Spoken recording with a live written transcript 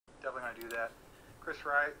do that. Chris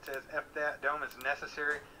Wright says, F that, dome is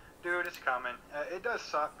necessary. Dude, it's coming. It does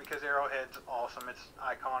suck because Arrowhead's awesome. It's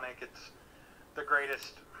iconic. It's the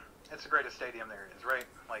greatest stadium there is, right?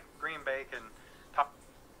 Like Green Bay can top.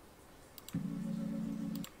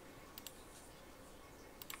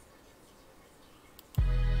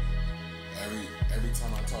 Every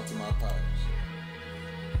time I talk to my pops,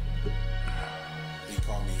 he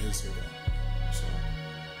called me his hero. So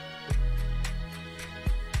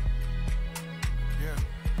yeah.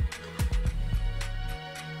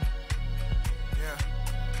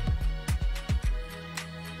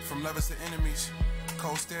 From lovers to enemies,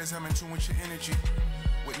 cold stairs, I'm in tune with your energy.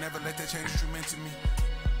 Would never let that change what you meant to me.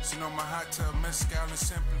 So know my hot tub, mezcal and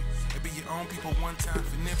simply. It be your own people one time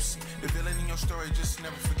for Nipsey. The villain in your story, just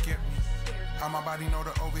never forget me. How my body know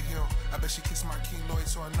to overheal. I bet she kissed my keloid,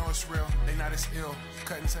 so I know it's real. They not as ill.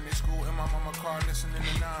 Cutting Sunday school in my mama car, listening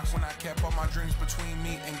to Nas. When I kept all my dreams between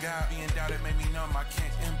me and God, being doubted made me numb. I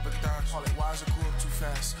can't empathize. Call it wise or grew up too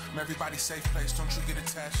fast. I'm everybody's safe place, don't you get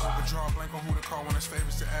attached. But draw a blank on who to call when it's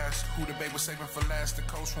favors to ask. Who the babe was saving for last. The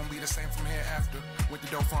coast won't be the same from here after. Went to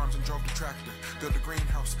Doe Farms and drove the tractor. Built the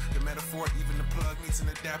greenhouse, the metaphor, even the plug needs an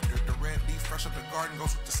adapter. The red leaf fresh up the garden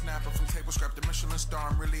goes with the snapper. From table scrap to Michelin star,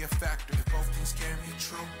 I'm really a factor. If both things can be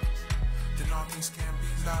true, then all things can be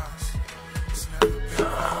lies. It's never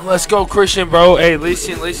been. Let's go, Christian, bro. Hey,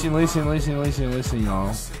 listen,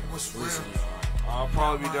 y'all. I'll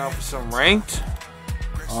probably be down for some ranked.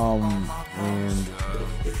 I'm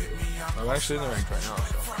actually in the ranked right now,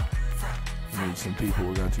 so. Need some people.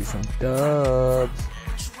 We're gonna do some dubs.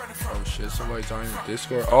 Oh shit, somebody joining the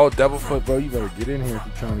Discord. Oh, Devilfoot, bro, you better get in here if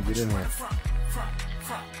you're trying to get in here.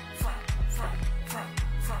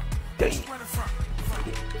 Dang.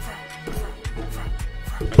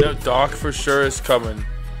 I know Doc for sure is coming.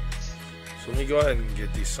 So let me go ahead and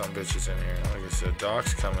get these some bitches in here. Like I said,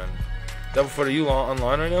 Doc's coming. Devilfoot, are you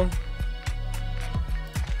online right now?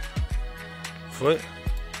 Foot?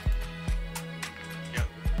 Yep.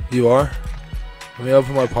 You are? Let me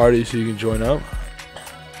open my party so you can join up.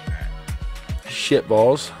 Shit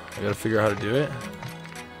balls. I gotta figure out how to do it.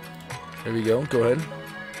 There we go. Go ahead.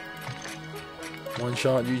 One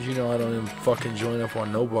shot, dude. You know I don't even fucking join up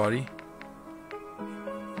on nobody.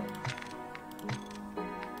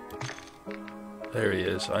 There he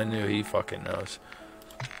is. I knew he fucking knows.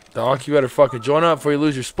 Doc, you better fucking join up before you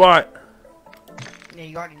lose your spot. Yeah,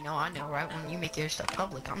 you already know. I know, right? When you make your stuff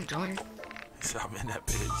public, I'm joining. So I'm in that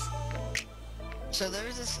bitch. So there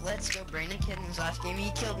was this Let's Go Brandon kid in his last game.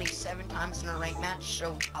 He killed me 7 times in a ranked match,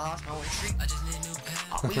 so I lost my win streak.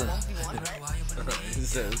 We 1v1, right? He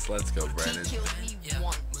says, let's go, Brandon. He killed me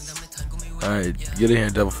once. Alright, get in here,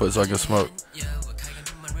 Devilfoot, so I can smoke.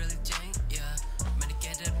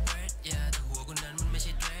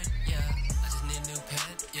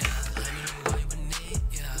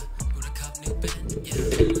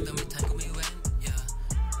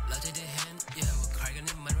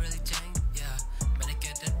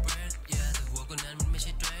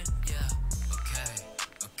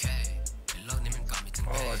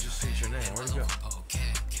 Oh, I just see your name. Where'd you go?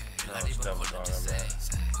 No, it's Devilfoot, man.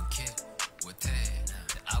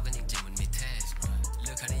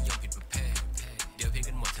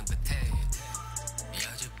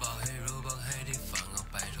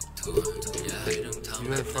 You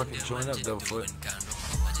better fucking join up, Devilfoot.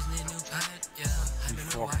 You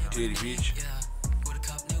fucking titty bitch.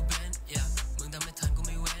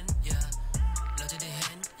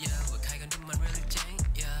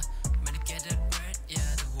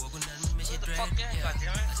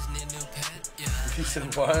 He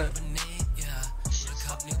said what?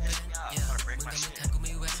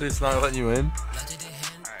 So it's not letting you in?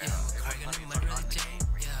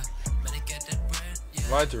 You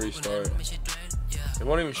might have to restart. It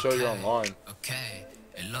won't even show you online.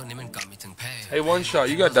 Hey, one shot,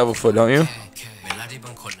 you got Devilfoot, don't you?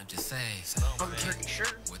 I'm pretty sure.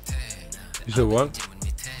 You said what?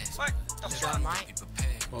 What? So I might.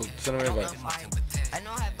 Well, send him an invite. I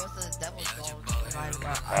know I have both of the Devil's Balls.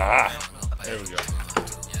 Ah, there we go.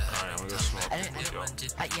 Alright, I'm gonna go smoke.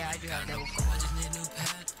 Yeah, I do have Devil's Balls.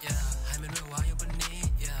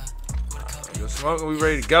 Go smoke and we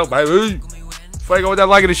ready to go, baby. Fuego with that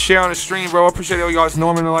like and the share on the stream, bro. I appreciate all you guys.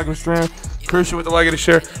 Norman the like and the stream. Christian with the like and the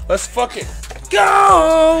share. Let's fucking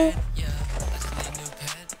go!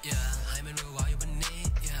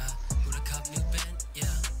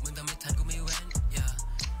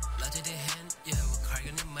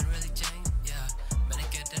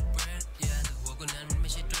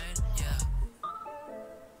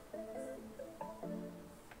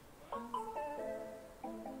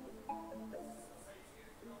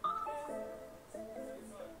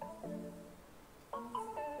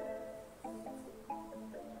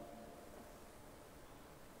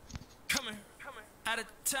 out of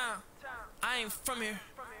town. I ain't from here.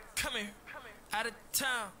 Come here. Out of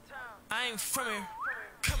town. I ain't from here.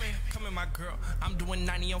 Come here, my girl. I'm doing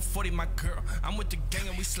 90 on 40, my girl. I'm with the gang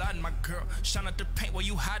and we sliding, my girl. Shine out the paint while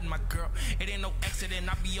you hiding, my girl. It ain't no accident,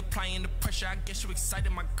 I be applying the pressure. I guess you excited,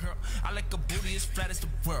 my girl. I like a booty as flat as the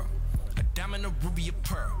world. A diamond, a ruby, a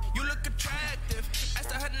pearl. You look attractive.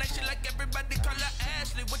 Asked her next, she like everybody call her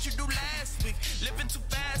Ashley. What you do last week? Living too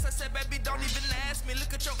fast. I said, baby, don't even ask me.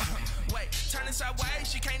 Look at your wait, turning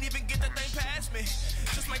sideways. She can't even get the thing past me.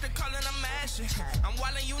 Just make the call and I'm mashing. I'm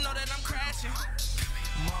wildin', you know that I'm crashing.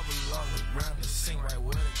 Marble all around the sink right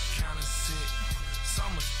where the counter sit. So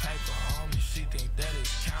much paper on me, she think that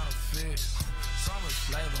it's counterfeit. So much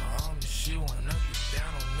flavor on me, she wanna get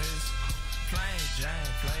down on this. Plain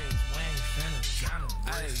Jane plays, we ain't finna drown the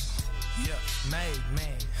race. Yeah, made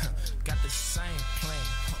man, got the same plan.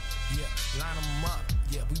 Yeah, line them up,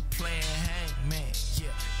 yeah, we playin' hangman.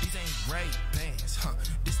 Yeah, these ain't rape bands,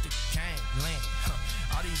 this the gangland.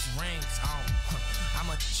 All these rings on, I'm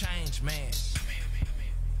a change man.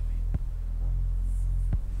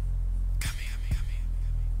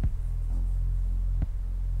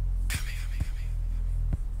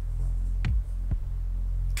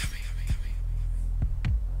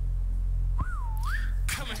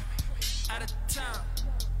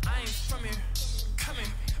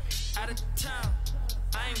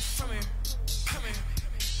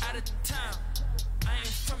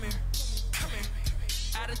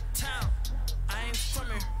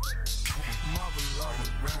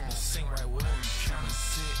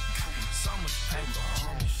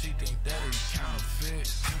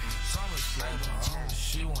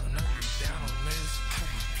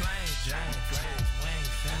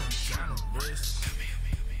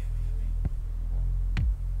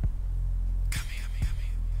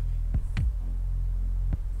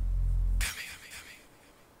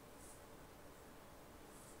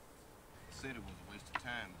 Said it was a waste of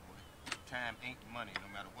time, boy. Time ain't money, no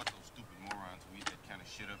matter what those stupid morons who eat that kind of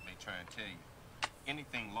shit up may try and tell you.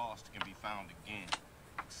 Anything lost can be found again,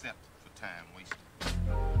 except for time wasted.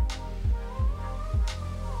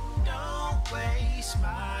 Don't waste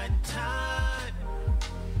my time.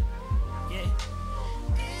 Yeah,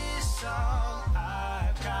 it's all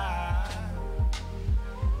I got.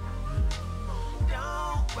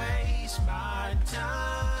 Don't waste my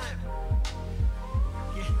time.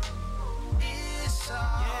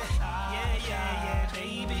 Yeah,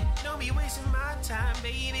 baby. Don't be wasting my time,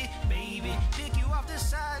 baby. Pick you off the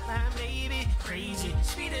sideline, baby. Crazy,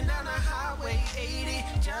 speeding down the highway 80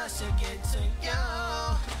 just to get to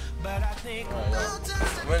you. But I think about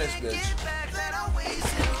times I can't get back that I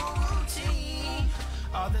wasted on routine.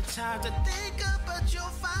 All the time to think about your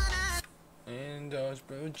finance. And those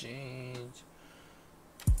blue jeans.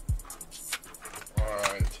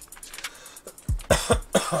 Alright.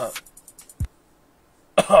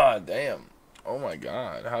 Damn. Oh my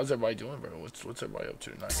god. How's everybody doing, bro? What's everybody up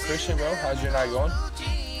to tonight? Christian, bro, how's your night going?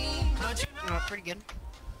 Pretty good.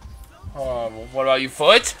 What about you,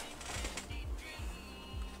 Foot?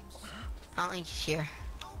 I don't think he's here.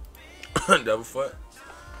 Double Foot?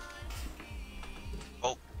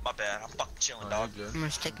 Oh, my bad. I'm fucking chilling, dog. I'm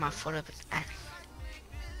gonna stick my foot up his ass.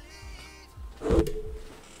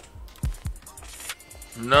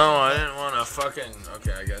 No, I didn't want to fucking...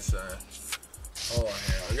 Okay, I guess, hold on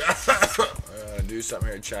here. I gotta do something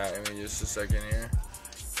here, chat. Give me just a second here.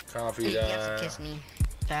 Coffee You have time. to kiss me.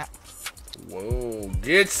 That. Whoa,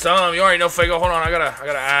 get some. You already know, Fago. Hold on, I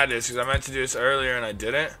gotta add this because I meant to do this earlier and I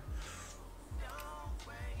didn't.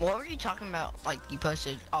 What were you talking about? Like, you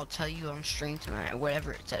posted, I'll tell you on stream tonight, or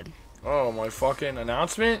whatever it said. Oh, my fucking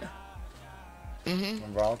announcement? Mm-hmm.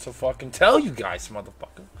 I'm about to fucking tell you guys,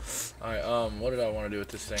 motherfucker. Alright, what did I want to do with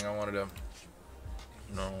this thing? I wanted to...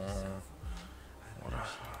 No... I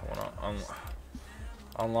want to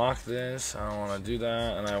unlock this. I want to do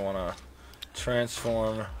that, and I want to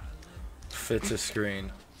transform fit to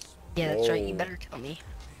screen. Yeah, that's right. You better tell me.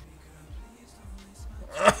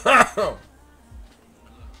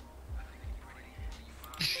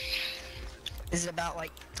 Is it about,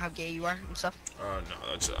 like, how gay you are and stuff? Oh,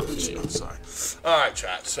 no, that's I'm sorry. Alright,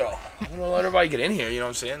 chat, so, I'm gonna let everybody get in here, you know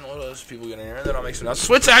what I'm saying? Let those people get in here, and then I'll make some now.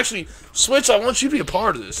 Switch, I want you to be a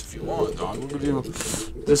part of this if you want, dog. We're gonna do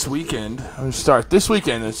this weekend. I'm gonna start this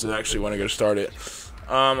weekend. This is actually when I'm gonna start it.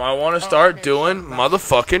 I want to start doing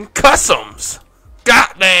motherfucking customs.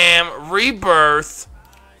 Goddamn Rebirth,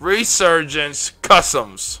 Resurgence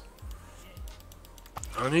customs.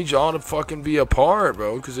 I need y'all to fucking be a part,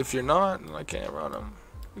 bro, because if you're not, I can't run them.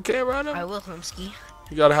 You can't run them? I will, Humsky.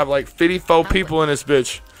 You gotta have like 54 people in this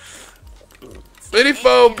bitch.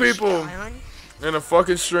 54 people in a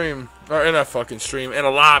fucking stream. Or in a fucking stream. In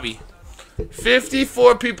a lobby.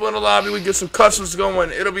 54 people in the lobby. We get some customs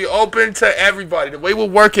going. It'll be open to everybody. The way we'll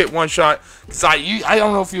work it, One Shot. Because I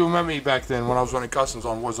don't know if you remember me back then when I was running customs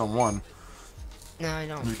on Warzone 1. No, I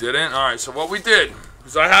don't. You didn't? Alright, so what we did,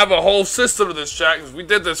 because I have a whole system to this, chat, because we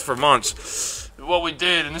did this for months. What we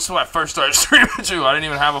did, and this is when I first started streaming too, I didn't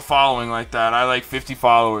even have a following like that. I had like 50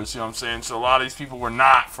 followers, you know what I'm saying? So a lot of these people were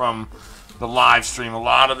not from the live stream. A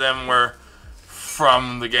lot of them were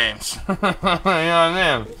from the games. You know what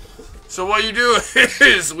I mean? So what you do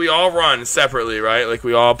is we all run separately, right? Like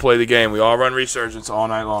we all play the game. We all run Resurgence all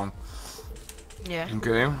night long. Yeah.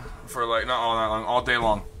 Okay? For like, not all night long, all day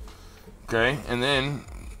long. Okay? And then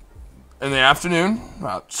in the afternoon,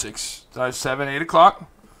 about 6, 7, 8 o'clock,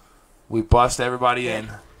 we bust everybody in.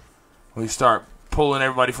 We start pulling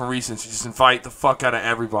everybody from recents. You just invite the fuck out of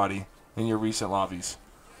everybody in your recent lobbies.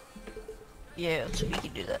 Yeah, so we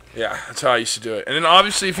can do that. Yeah, that's how I used to do it. And then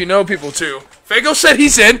obviously, if you know people too, Fago said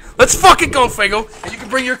he's in. Let's fucking go, Fago. And you can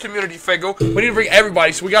bring your community, Fago. We need to bring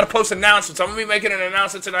everybody, so we got to post announcements. I'm going to be making an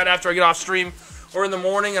announcement tonight after I get off stream or in the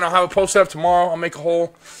morning, and I'll have it posted up tomorrow. I'll make a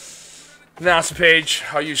whole announcement page.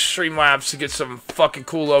 I'll use Streamlabs to get some fucking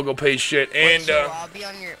cool logo page shit. And, Wait, so I'll be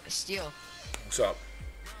on your Steel. What's up?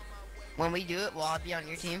 When we do it, will I be on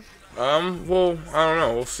your team? Well, I don't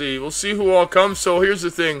know. We'll see. We'll see who all comes. So here's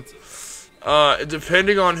the thing.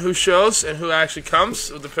 Depending on who shows and who actually comes,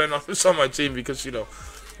 it'll depend on who's on my team because, you know,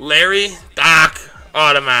 Larry, Doc,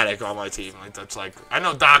 automatic on my team. Like, that's like, I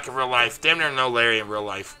know Doc in real life. Damn near know Larry in real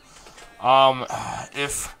life.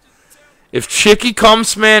 If Chicky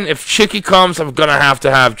comes, man, I'm gonna have to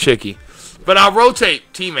have Chicky. But I'll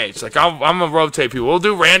rotate teammates. Like, I'm gonna rotate people. We'll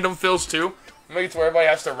do random fills, too. Make it to where everybody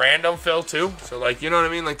has to random fill, too. So, like, you know what I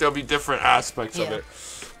mean? Like, there'll be different aspects of it.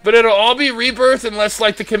 But it'll all be rebirth unless,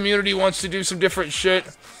 like, the community wants to do some different shit.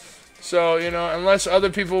 So, you know, unless other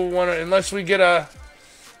people want to... Unless we get a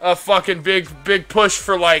fucking big push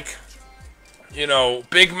for, like, you know,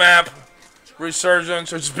 big map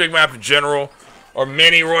Resurgence, or just big map in general, or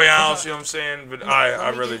mini royales, you know what I'm saying? But I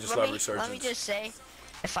really just love Resurgence. Let me just say,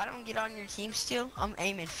 if I don't get on your team still, I'm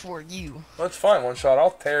aiming for you. That's fine, One Shot.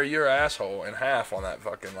 I'll tear your asshole in half on that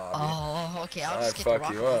fucking lobby. Oh, okay. I'll just get the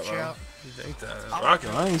rocket launcher out. You think that?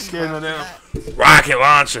 Rocket? I ain't scared of them. Rocket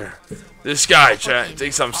launcher. This guy, chat,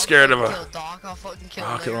 thinks I'm scared of a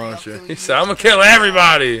rocket launcher. He said, I'm gonna kill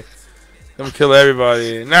everybody. I'm gonna kill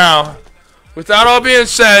everybody. Now, with that all being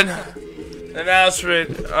said,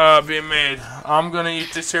 announcement being made, I'm gonna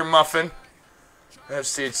eat this here muffin. It has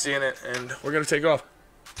THC in it, and we're gonna take off.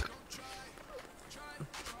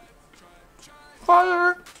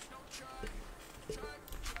 Fire!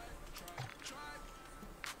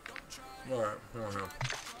 Alright,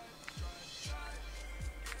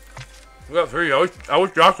 we got 3. I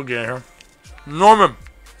wish Josh would get in here. Norman!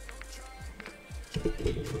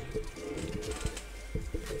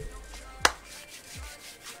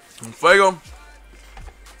 And Fuego.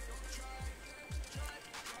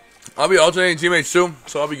 I'll be alternating teammates too,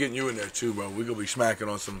 so I'll be getting you in there too, bro. We're gonna be smacking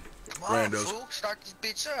on some randos. Fool, start this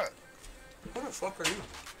bitch up. Who the fuck are you?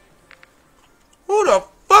 Who the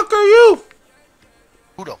fuck are you?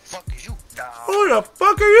 Who the fuck is you, dog? Who the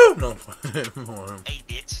fuck are you? No. Hey,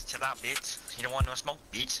 bitch. Chill out, bitch. You don't want no smoke,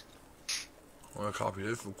 bitch. I'm gonna copy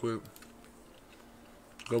this real quick.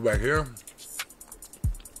 Go back here.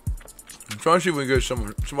 I'm trying to see if we can get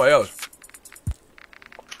somebody else.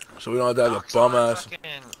 So we don't have to have a bum ass.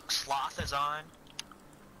 Sloth is on.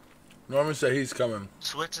 Norman said he's coming.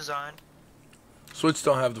 Switch is on. Switch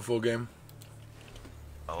don't have the full game.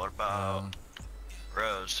 Oh, what about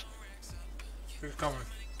Rose? He's coming.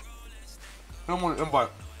 Hit him with the invite.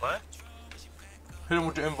 What? Hit him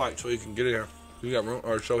with the invite so he can get in here. He got room,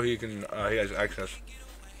 or so he can. He has access.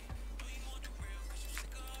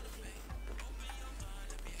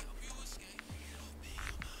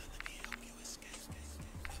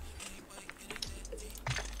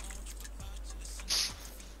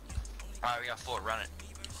 Alright, we got 4. Run it.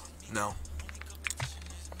 No.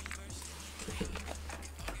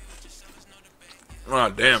 Oh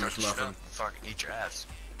damn, it's nothing. Fucking eat your ass.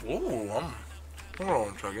 Ooh, hold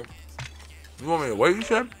on a second. You want me to wait, you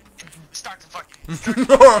said? Start the fucking.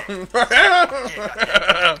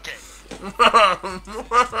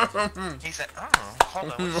 He said, oh,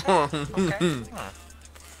 hold on.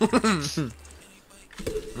 Okay.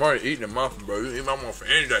 I'm already eating a muffin, bro. You eat my muffin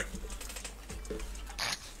any day.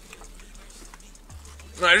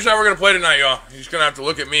 Alright, this is how we're gonna play tonight, y'all. You're just gonna have to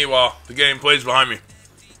look at me while the game plays behind me.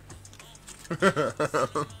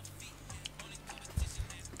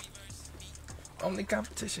 Only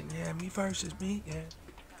competition, yeah, me versus me, yeah.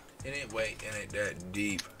 It ain't that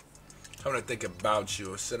deep. I'm gonna think about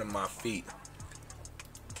you or sit on my feet.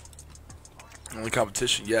 Only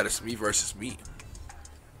competition yet is me versus me.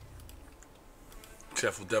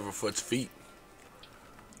 Except for Devilfoot's feet.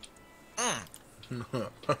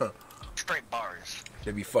 Straight bars.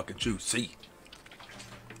 They be fucking juicy.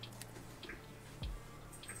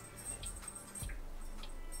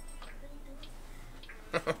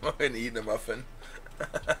 I'm eating a muffin.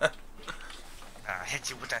 Hit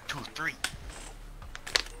you with that 2-3.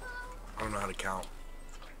 I don't know how to count.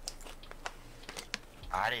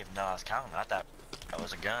 I didn't even know I was counting. I thought that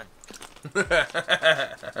was a gun.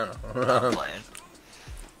 I'm playing.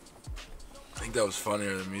 I think that was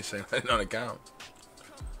funnier than me saying I didn't know how to count.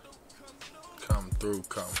 Come through.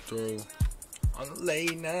 On a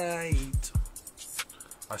late night.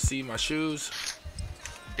 I see my shoes.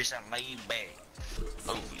 Bitch, I'm laid back.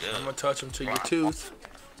 Oh, yeah. I'm gonna touch them to your tooth.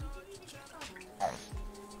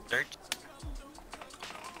 Dirt.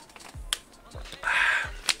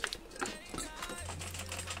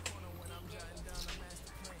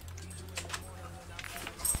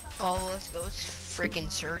 Oh, let's go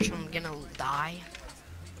freaking search. I'm gonna die.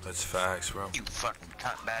 That's facts, bro. You fucking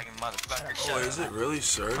cunt-bagging motherfucker. Oh, is it really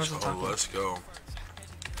Surge? wasn't Oh, talking. let's go.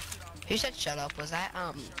 Who said shut up? Was that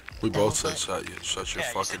We both said Devilfoot? shut your Yeah,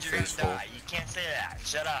 you fucking said you're gonna face full. die. You can't say that.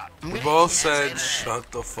 Shut up. I'm We gonna- both you can't said say that.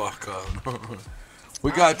 shut the fuck up. We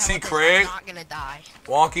Alright, got how T. about this? Craig, I'm not gonna die.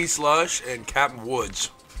 Wonky Slush, and Captain Woods,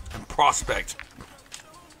 and Prospect.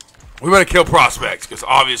 We better kill Prospect because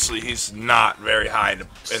obviously he's not very high in the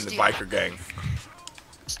Steal. biker gang.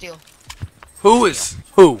 Steal. Who is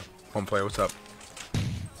who? One player, what's up?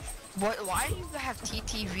 What? Why do you have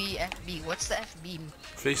TTV FB? What's the FB?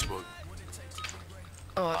 Facebook.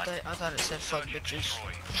 Oh, I thought it said fuck bitches.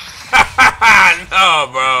 No,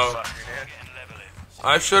 bro.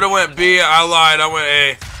 I should have went B. I lied. I went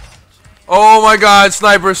A. Oh my God!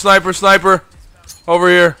 Sniper! Sniper! Sniper! Over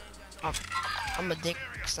here. I'm a dick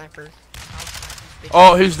sniper.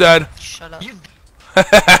 Oh, he's dead. Shut up.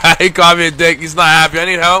 He called me a dick. He's not happy. I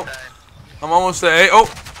need help. I'm almost at A.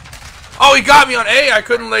 Oh, he got me on A. I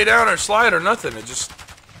couldn't lay down or slide or nothing. It just.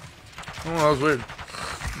 Oh, that was weird.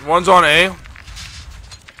 One's on A.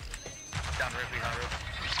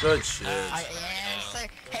 Good shit. Yeah, sir.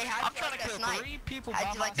 Hey, how'd you like that snipe? People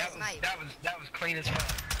How'd you like that snipe? That was clean as fuck.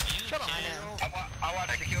 Shut up. I know. I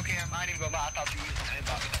watched the kill cam. I ain't even gonna lie. I thought you used the same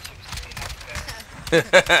box.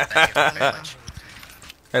 That shit was clean.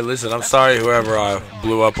 Hey, listen, I'm sorry whoever I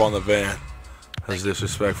blew up on the van. That's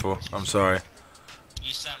disrespectful. I'm sorry.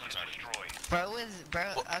 You sound like a destroyed. Bro,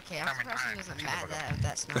 okay, I'm surprised he wasn't mad at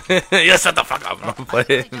that snipe. Yeah, shut the fuck up. I'm I playing.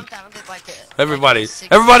 really jumped out and did like a- Everybody, like a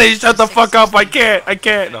six- everybody, shut the six- fuck up. I six-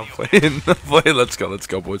 can't. No, I'm playing. I'm playing. Let's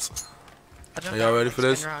go, boys. I jumped Are y'all out ready and for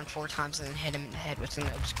this? spin around 4 times and then hit him in the head with an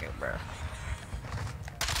no-scope, bro.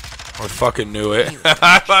 I fucking knew it.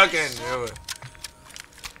 I fucking knew it.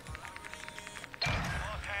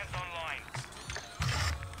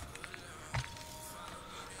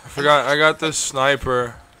 I forgot, I got this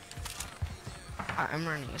sniper. I'm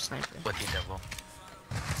running a sniper. What the devil?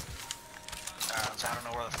 So I don't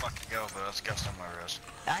know where the fuck to go, but let's go somewhere else.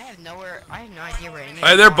 I have no idea where any.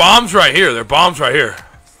 Hey, their bomb's right here.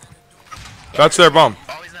 That's their bomb.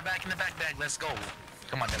 Oh, he's in the back bag. Let's go.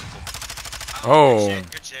 Come on, devil. Oh,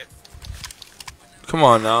 Good shit. come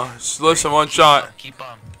on now. Just listen, one shot. Keep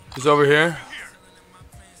on. He's over here.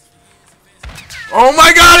 Oh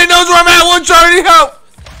my God, he knows where I'm at. One shot, I need help.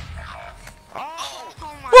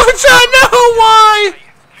 One shot, no, why?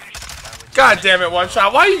 God damn it, one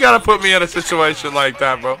shot. Why you gotta put me in a situation like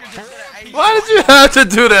that, bro? Why did you have to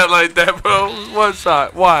do that like that, bro? One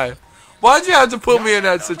shot, why? Why'd you have to put me in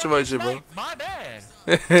that situation, bro? My bad.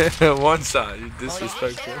 One shot, you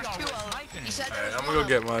disrespectful. You said there Alright, was I'm one gonna go of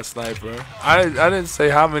get my sniper. I didn't say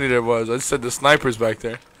how many there was. I just said the sniper's back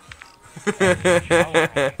there.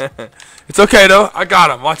 It's okay though. I got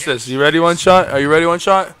him. Watch this. You ready? One shot. Are you ready? One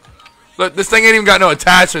shot. Look, this thing ain't even got no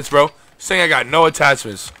attachments, bro. This thing ain't got no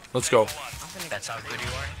attachments. Let's go. That's how good you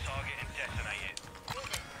are.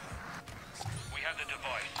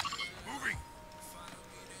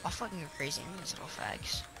 I'll fucking go crazy in these little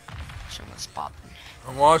fags. Show what's popping.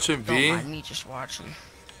 I'm watching Don't B. mind me just watching.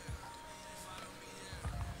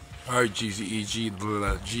 Alright, G-Z-E-G,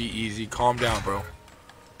 G-Easy. Calm down, bro.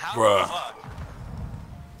 How Bruh. the fuck?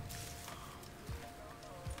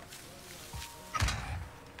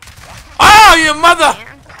 Oh, you mother!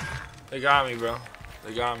 They got me, bro.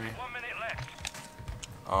 They got me.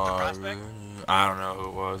 I don't know who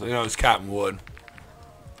it was. You know, it was Captain Wood.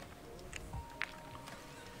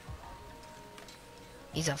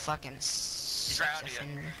 He's a fucking sex proud of you.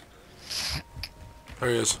 offender. There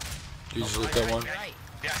he is. You just looked at one. Right.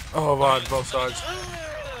 Oh, on both sides.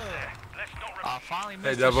 Finally Hey,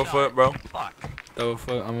 missed double a shot. foot, bro. Fuck. Double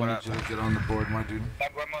foot. I'm gonna need you to get on the board, my dude. My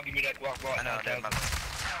grandma give me that walk. I know, dude.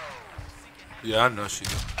 Yeah, I know she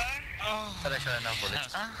did. I'm gonna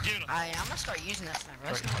start using that sniper.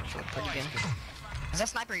 That sniper's actually pretty good. Is that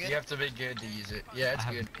sniper good? You have to be good to use it. Yeah, it's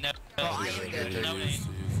good. No, I am good.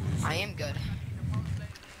 I am good.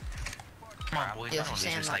 Come on, boys. Yeah, I don't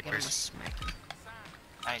Sam, use not giving a snipers. smack.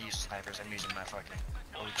 I ain't using snipers. I'm using my fucking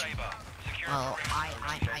OG. Well, I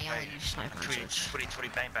only use snipers. Twitty,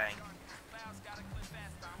 bang, bang.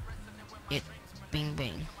 It, bing,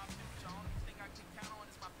 bing.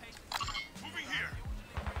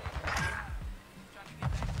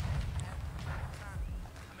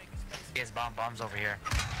 Yes, bombs over here.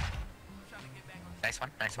 Nice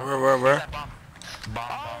one. Where? That bomb.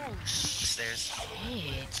 Bomb. Stairs.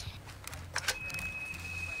 Shit.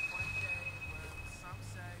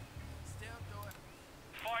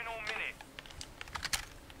 Final minute.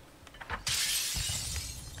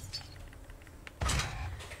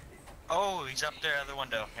 Oh, he's up there, other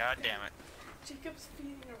window. God damn it. Jacob's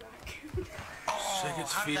feeding a raccoon.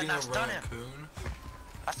 Jacob's how did that feeding not a stun him? raccoon.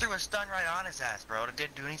 I threw a stun right on his ass, bro. It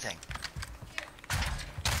didn't do anything.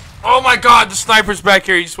 Oh my god, the sniper's back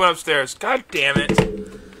here. He just went upstairs. God damn it.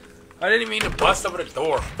 I didn't mean to bust open the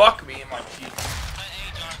door. Fuck me and my teeth.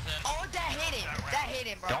 Oh, that hit him. That hit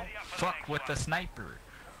him, bro. Don't fuck with the sniper.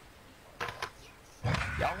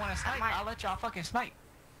 Y'all want to snipe? I'll let y'all fucking snipe.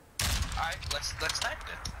 Alright, let's snipe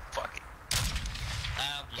it. Fuck it.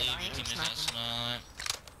 I believe your team is not snipe.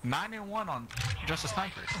 9-1 on just a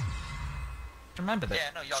sniper. Remember that.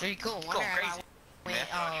 Yeah, no, y'all Pretty cool. One go round crazy.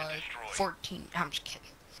 I went 14. I'm just kidding.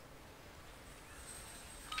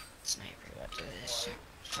 Sniper after this.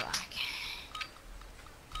 Fuck.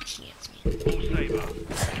 Chance me.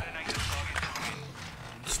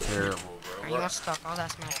 It's terrible, Are bro. you want to talk all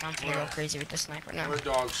that smack? I'm gonna go crazy with the sniper now. We're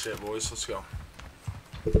dog shit, boys. Let's go.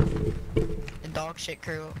 The dog shit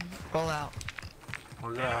crew. Roll out.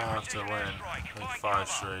 We're gonna have to win like 5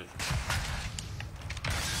 straight.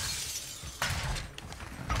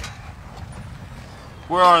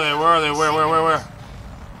 Where are they? Where?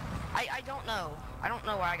 I don't know. I don't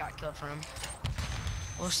know where I got killed from.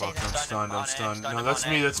 We'll say Fuck, that. I'm stunned. No, that's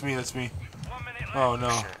me. Oh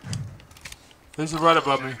no. There's a right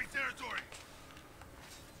above me.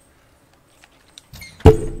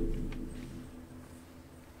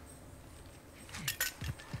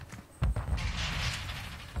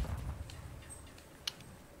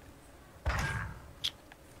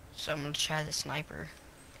 So I'm gonna try the sniper.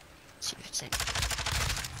 See if it's in.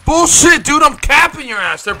 Bullshit, dude, I'm capping your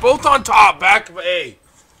ass. They're both on top, back of A.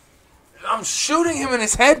 I'm shooting him in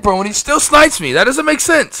his head, bro, and he still snipes me. That doesn't make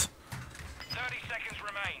sense. 30 seconds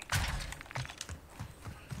remain.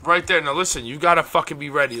 Right there. Now listen, you gotta fucking be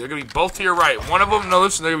ready. They're gonna be both to your right. One of them, no,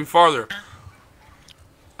 listen, they're gonna be farther.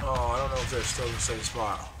 Oh, I don't know if they're still in the same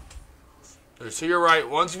spot. They're to your right.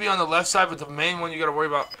 One's gonna be on the left side, but the main one you gotta worry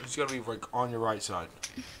about is gonna be like on your right side.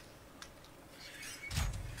 10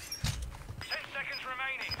 seconds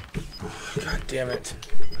remaining. God damn it.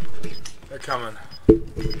 They're coming.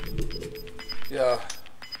 Yeah.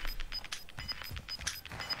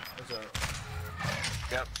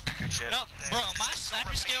 Yep. Good shit. No, bro, my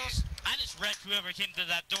sniper skills, I just wrecked whoever came to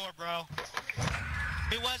that door, bro.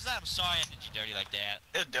 Who was that? I'm sorry I did you dirty like that.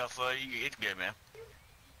 It's Delphi. It's good, man.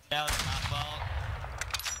 That was my fault.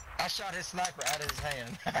 I shot his sniper out of his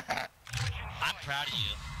hand. I'm proud of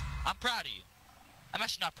you. I'm proud of you. I'm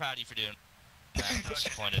actually not proud of you for doing that. I'm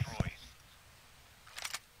disappointed.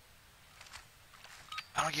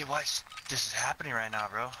 I don't get why this is happening right now,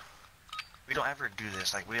 bro. We don't ever do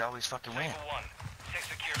this. Like, we always fucking win. Take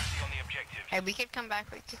security on the objective. Hey, we could come back.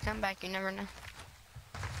 You never know.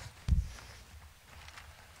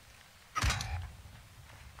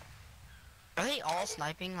 Are they all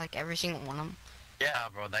sniping? Like every single one of them? Yeah,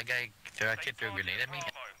 bro. That guy threw a grenade at me.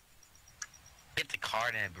 Hit the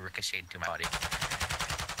card and it ricocheted to my body.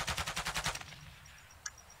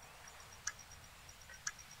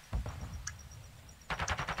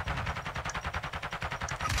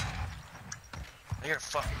 They're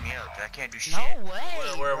fucking me up. I can't do shit. No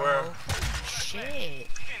way. Where? Shit.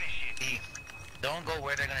 Don't go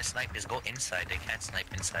where they're gonna snipe. Just go inside. They can't snipe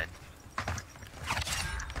inside.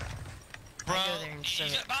 Bro, I go there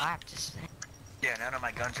instead of practice. Yeah, none of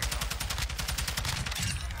my guns are going.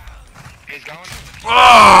 He's going.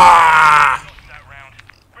 Ah!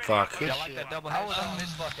 Fuck. Y'all like that double I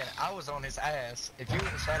was on his ass. If you would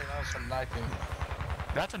have shot it, I was from knifing.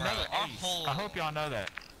 That's another ace. I hope y'all know that.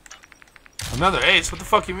 Another ace? What the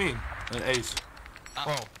fuck you mean? An ace.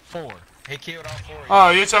 Well, 4. He killed all 4 of you. Oh,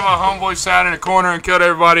 you're talking about homeboy sat in the corner and killed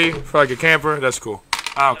everybody for like a camper? That's cool.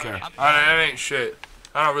 I don't care. That ain't shit.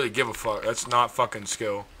 I don't really give a fuck. That's not fucking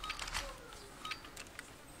skill.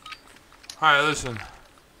 Alright, listen.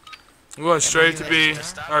 I'm going straight to B,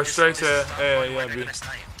 or straight to A, yeah, B.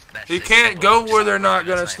 You can't go where they're not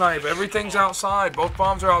gonna snipe. Everything's outside. Both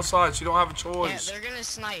bombs are outside, so you don't have a choice. Yeah, they're gonna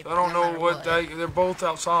snipe. I don't know what they're both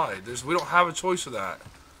outside. We don't have a choice of that.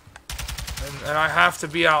 And I have to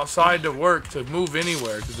be outside to work to move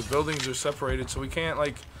anywhere because the buildings are separated, so we can't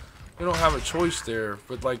we don't have a choice there.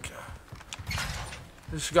 But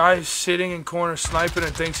this guy is sitting in corner sniping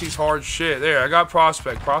and thinks he's hard shit. There, I got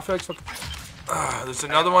prospect. Prospect's there's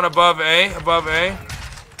another one above A. Above A.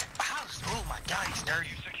 Oh my god, he's dirty.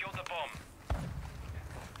 You secured the bomb.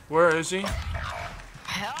 Where is he?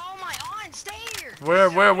 Hell, my on stairs. Where?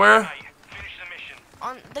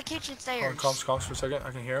 On the kitchen stairs. Comms for a second. I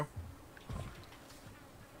can hear him.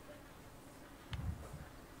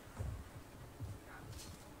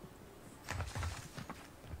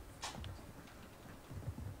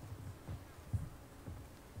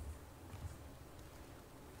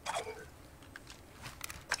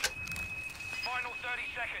 Final 30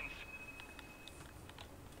 seconds.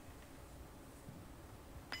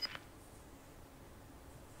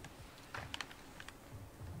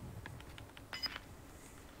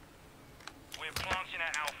 We're planting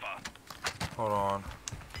at Alpha. Hold on.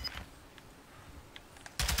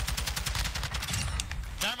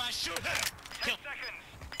 Never shoot him. 10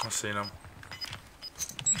 seconds. I seen him.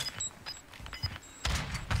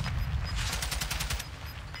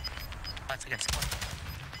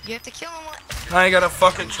 You have to kill him. I ain't got a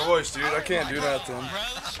fucking choice, dude. I can't do nothing.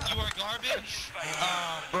 Rose, you are garbage.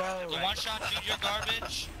 The one shot feed your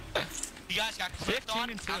garbage. You guys got clicked on.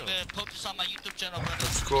 I'm gonna put this on my YouTube channel, brother.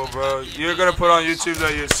 That's cool, bro. You're gonna put on YouTube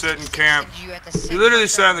that you're sitting camp. You literally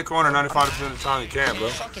sat in the corner 95% of the time you camp, bro.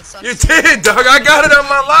 You did, dog. I got it on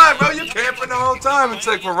my live, bro. You're camping the whole time. It's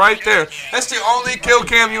like we're right there. That's the only kill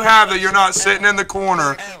cam you have that you're not sitting in the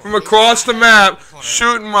corner from across the map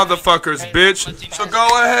shooting motherfuckers, bitch. So go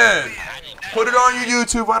ahead. Put it on your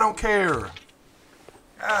YouTube. I don't care.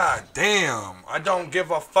 God damn. I don't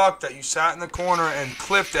give a fuck that you sat in the corner and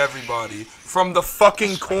clipped everybody from the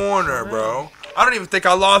fucking corner, bro. I don't even think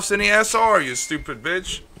I lost any SR, you stupid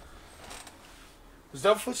bitch. Is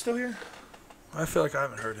Doublefoot still here? I feel like I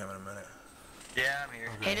haven't heard him in a minute. Yeah, I'm here.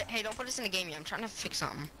 Okay. Hey, don't put us in a game yet. I'm trying to fix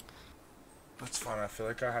something. That's fine. I feel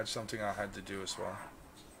like I had something I had to do as well.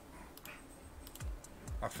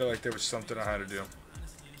 I feel like there was something I had to do.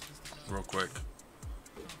 Real quick.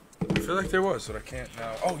 I feel like there was, but I can't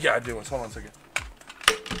now. Oh, yeah, I do. Hold on a second.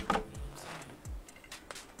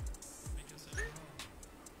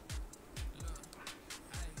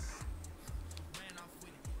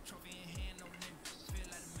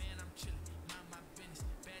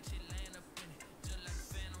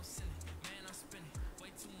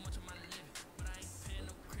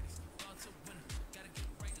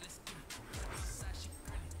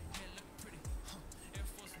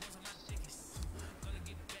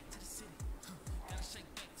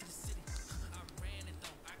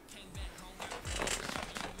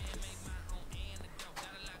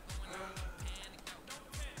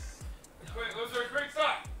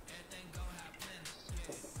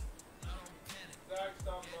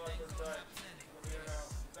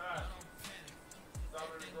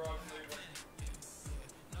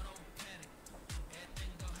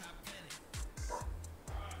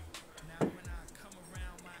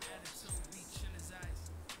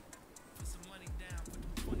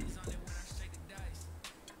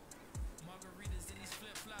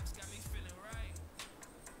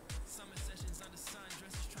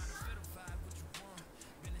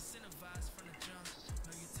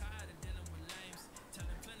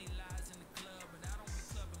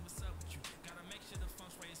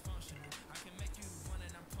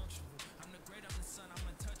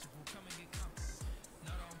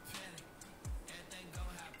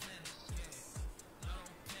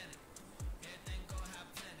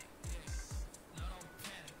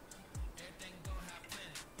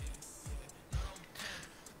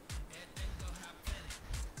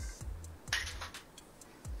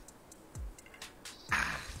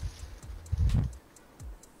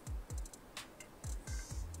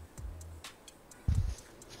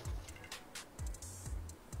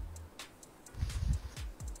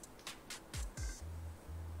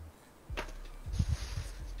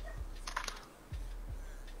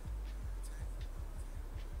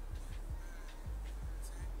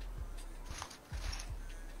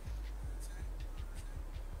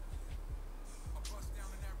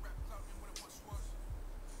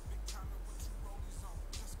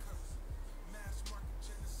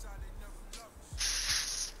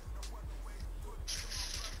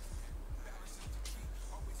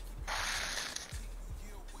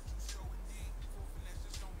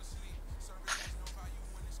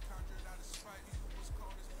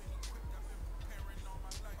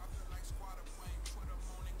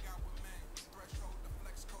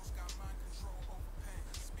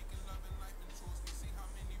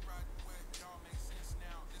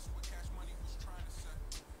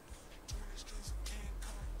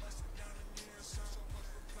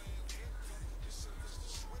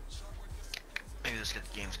 Let's get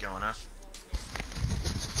the games going, huh?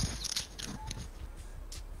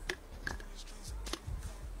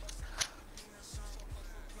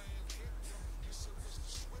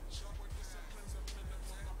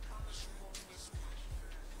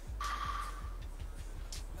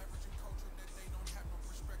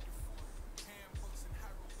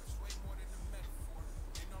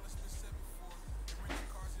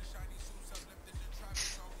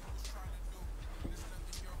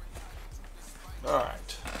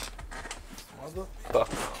 Alright. Motherfucker.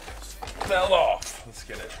 Fell off. Let's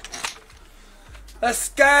get it. Let's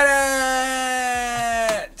get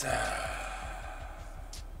it!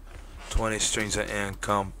 20 streams of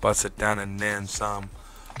income. Bust it down and then some.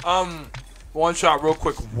 One shot real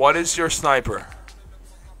quick. What is your sniper?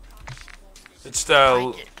 It's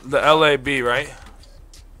the LAB, right?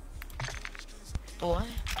 What?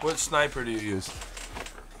 What sniper do you use?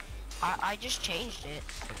 I just changed it.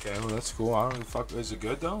 Okay, well that's cool. I don't even fuck. Is it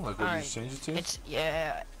good though? Like, what did you Alright. change it to? It's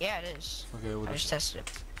yeah, it is. Okay, what I is just tested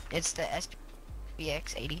it. It's the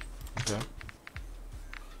SPX 80. Okay.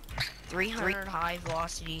 300 high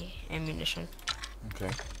velocity ammunition. Okay.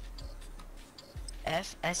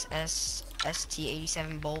 FSS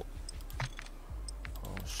ST87 bolt.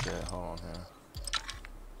 Oh shit! Hold on here.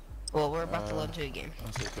 Well, we're about to load into a game.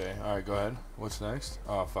 That's okay. All right, go ahead. What's next?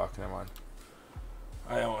 Oh fuck! Never mind.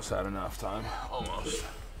 I almost had enough time. Almost.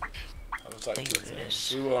 I was like,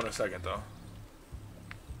 we will in a second though.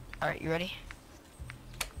 All right, you ready?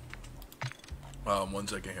 1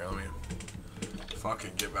 second here. Let me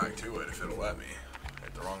fucking get back to it if it'll let me.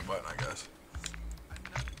 Hit the wrong button, I guess.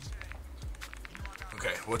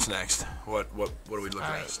 Okay, what's next? What are we looking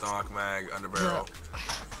at? Stock, mag, underbarrel.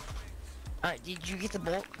 Alright, did you get the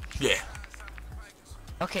bolt? Yeah.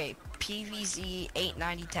 Okay, PVZ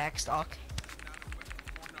 890 tack stock.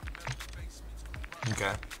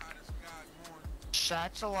 Okay.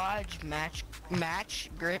 Shots Lodge match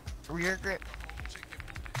grip, rear grip.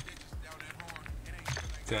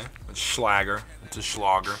 Okay. It's Schlager. It's a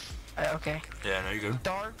Schlager. Okay. Yeah, no, you're good.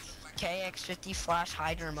 Dart KX50 flash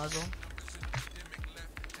Hydra muzzle.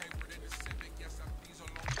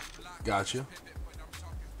 Got you.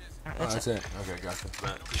 Right, Oh, that's it. Okay, gotcha.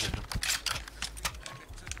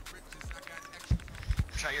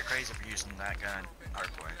 Try you're crazy for using that gun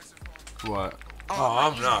hardcore. What? Oh, Oh,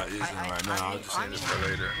 I'm using not it. using it right now. I'll just say this for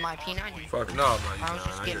later. My P90. Fuck no, I'm not I was using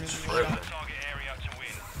just it. getting It's it tripping.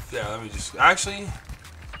 Yeah, let me just. Actually,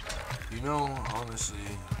 you know, honestly,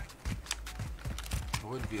 it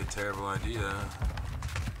wouldn't be a terrible idea.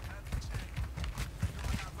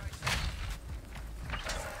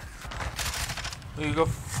 You go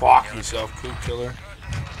fuck yourself, coop killer.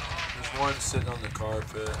 There's one sitting on the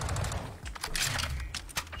carpet.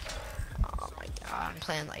 Oh my god, I'm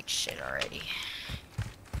playing like shit already.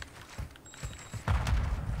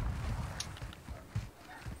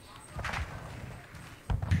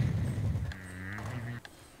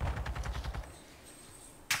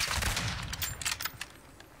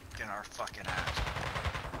 Get our fucking ass.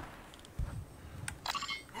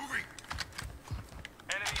 Moving.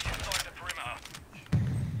 Enemies inside the perimeter.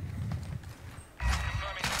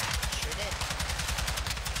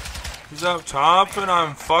 He's up top and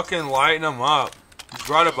I'm fucking lighting him up. He's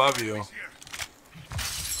right above you.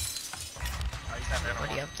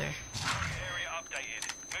 Already up there.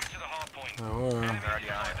 Oh,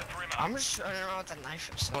 I'm just running around with a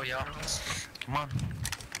knife or something. Oh, yeah. Come on.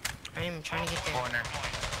 I am trying to get there. Corner.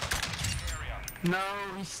 No,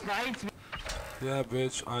 he sniped me. yeah,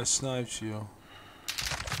 bitch, I sniped you.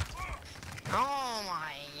 Oh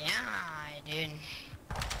my god, dude.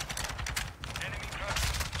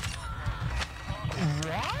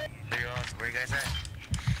 What? Where you guys at?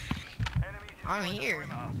 I'm here.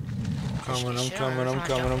 I'm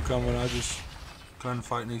coming. I just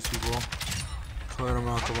gunfighting these people. Clear them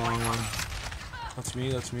out the long way. That's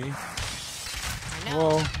me.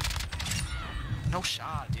 Whoa. No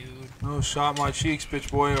shot, dude. No shot my cheeks, bitch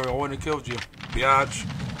boy, or I wouldn't have killed you. Biatch.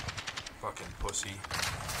 Fucking pussy.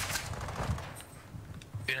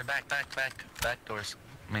 In the back doors.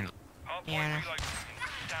 I mean, Yeah.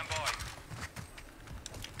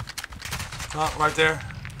 Oh, right there.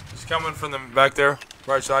 He's coming from the back there,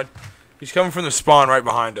 right side. He's coming from the spawn right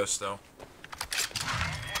behind us, though.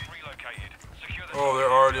 Oh,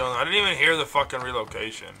 they're already on. I didn't even hear the fucking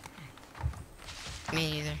relocation.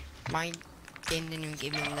 Me neither. My game didn't even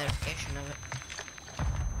give me the notification of it.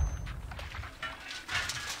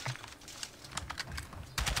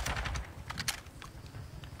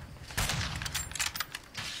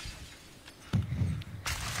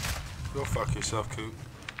 Go fuck yourself, Coop.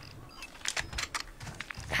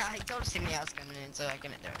 I told Timmy I was coming in, so I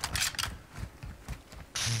couldn't do it.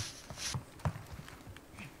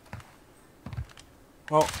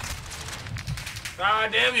 Oh.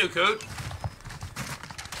 God damn you, Coot.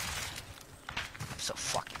 I'm so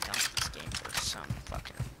fucking done with this game for some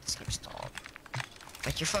fucking... This game's stalled.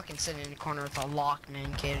 Like, you're fucking sitting in the corner with a locked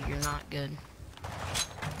man, kid. You're not good.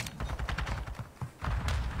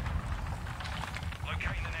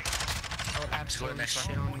 Oh, absolutely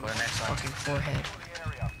shit on your fucking forehead.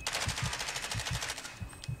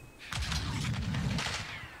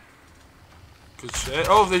 Good shit.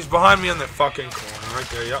 Oh, he's behind me in the fucking corner right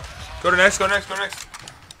there. Yep. Go to next. Go next. Go next.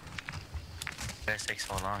 This takes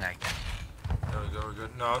so long. I can. There we go. We're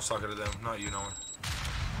good. No, I was talking to them, not you, Nolan.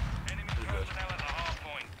 We're good.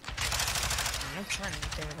 I'm trying to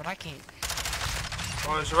get there, but I can't.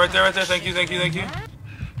 Oh, it's right there, right there. Thank you, thank you, thank you.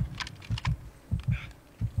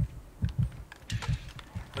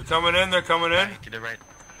 They're coming in. They're coming in. To the right.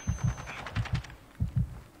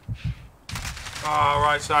 Oh,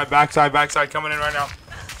 right side, backside, backside, coming in right now.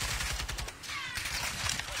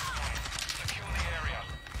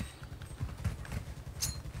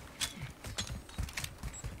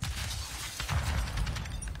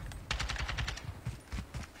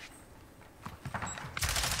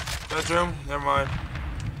 Bedroom, never mind.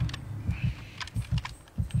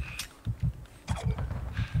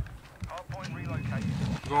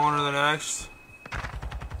 Going to the next.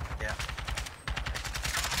 Yeah.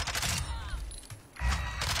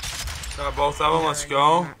 Got both of them, let's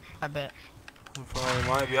go. I bet. Probably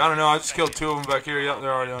might be. I don't know, I just killed 2 of them back here. Yep,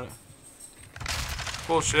 they're already on it.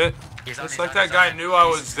 Bullshit. It's like that guy knew I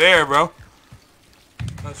was there, bro.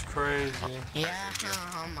 That's crazy. Yeah,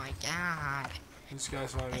 oh my god. These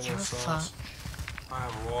guys might be in the sauce. I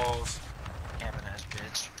have walls. Camping ass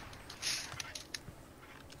bitch.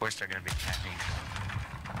 Of course they're gonna be camping.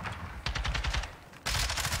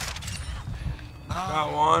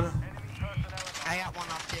 Got one. I got one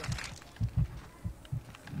off too.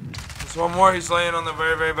 There's one more. He's laying on the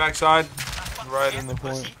very, very back side. Right in the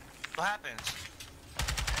point. What happens?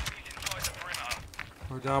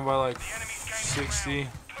 We're down by like 60.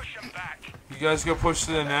 You guys go push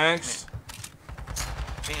to the next.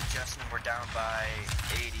 Me and Justin were down by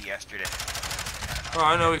 80 yesterday. Oh,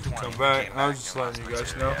 I know we can come back. I was just letting you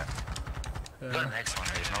guys know. Go to the next one.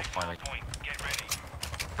 There's no point. Like,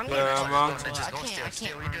 yeah, I'm out. just go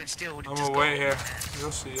steal. What are you doing? Steal. I'm gonna wait here.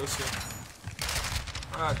 You'll see. You'll see.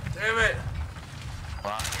 God damn it!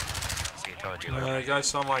 See, I told you. Yeah, the guy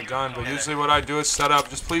saw my gun, but usually what I do is set up.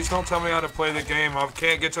 Just please don't tell me how to play the game. I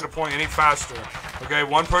can't get to the point any faster. Okay,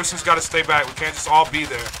 one person's got to stay back. We can't just all be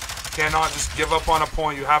there. Cannot just give up on a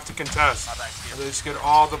point. You have to contest. They just get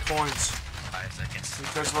all the points. 5 seconds.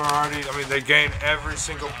 Because we're already, I mean, they gain every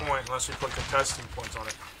single point unless we put contesting points on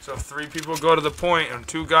it. So if 3 people go to the point and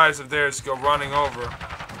 2 guys of theirs go running over,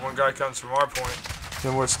 and 1 guy comes from our point,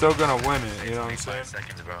 then we're still gonna win it. You know what I'm saying? 5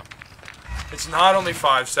 seconds, bro. It's not only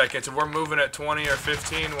 5 seconds. If we're moving at 20 or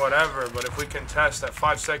 15, whatever. But if we contest at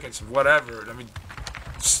 5 seconds, whatever. I mean,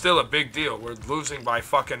 it's still a big deal. We're losing by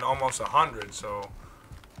fucking almost 100. So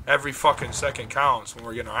every fucking second counts when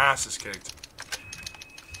we're getting our asses kicked.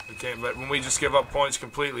 We can't. But when we just give up points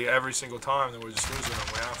completely every single time, then we're just losing them.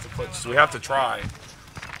 We have to try.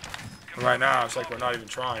 But right now, it's like we're not even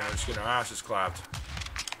trying. We're just getting our asses clapped.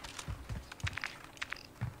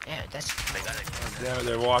 Yeah, that's... Damn it,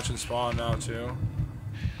 they're watching spawn now, too.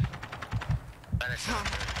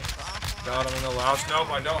 Got him in the lounge. Nope,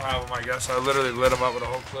 I don't have him, I guess. I literally lit him up with a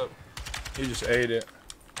whole clip. He just ate it.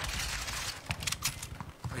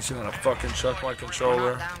 He's gonna fucking chuck my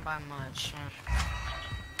controller. Not down by much.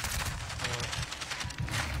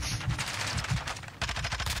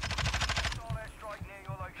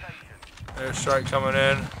 Airstrike coming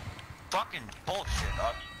in. Fucking bullshit,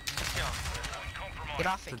 dog. Get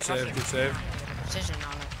off it. Good save, good save. Precision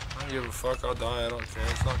on it. I don't give a fuck, I'll die, I don't care.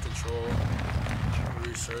 It's not control.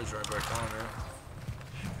 Resurge right back on there.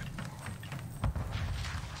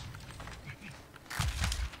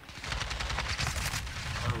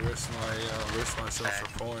 I risk myself for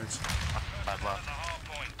points. 5 left.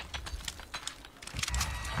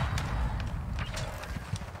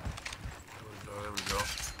 There we go.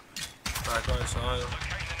 Back right side.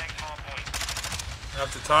 At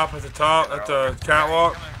the top, at the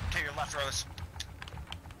catwalk. To your left, Rose.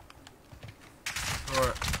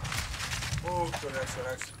 Alright. Oh, go next, go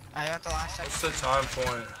next. I got the last second. What's the time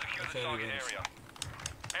point? I can't even.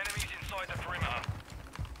 Enemies inside the perimeter.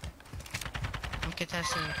 I'm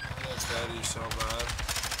contesting. That's daddy so bad.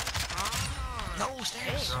 No,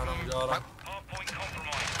 stairs. Got him, got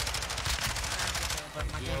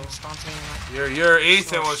him. Your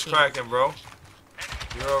Ethan was cracking, bro.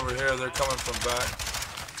 You're over here, they're coming from back.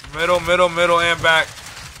 Middle, and back.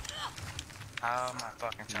 Oh my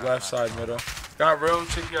fucking god. Left side, middle. Got room,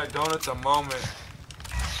 Chicky. I don't at the moment.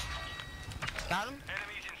 Got him?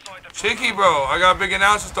 Chicky, bro. I got big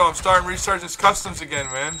announcements though. I'm starting Resurgence Customs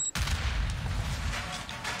again, man.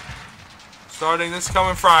 Starting this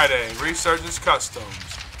coming Friday. Resurgence Customs.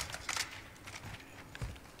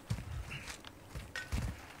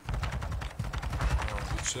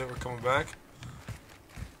 Oh, good shit. We're coming back.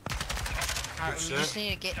 Alright, we just need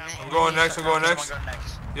to get next. I'm going next. I'm going next.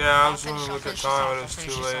 Yeah, I was I'll going to look at finish time, this but off, it's I'll too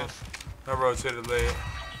finish late. this off. I rotated late.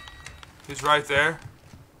 He's right there.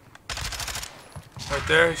 Right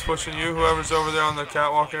there. He's pushing you. Whoever's over there on the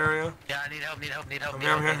catwalk area. Yeah, I need help, need help, need help.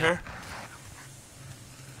 I'm here.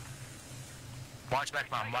 Watch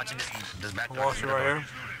back, Mom. I'm watching this back I'm door. watching right here.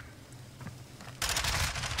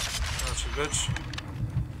 That's a bitch.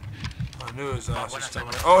 I knew his ass was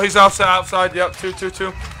coming. Oh, he's outside. Yep, 2, 2,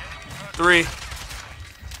 2. 3.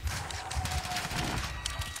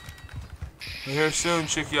 You're here soon,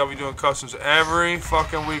 Chicky. I'll be doing customs every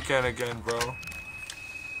fucking weekend again, bro.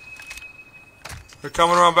 They're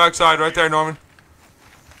coming around backside, right there, Norman.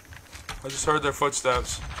 I just heard their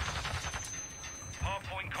footsteps.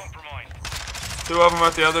 Hardpoint compromised. 2 of them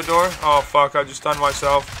at the other door. Oh, fuck. I just stunned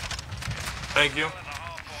myself. Thank you.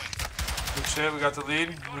 Good shit. We got the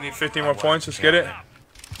lead. We need 15 more points. Let's get it.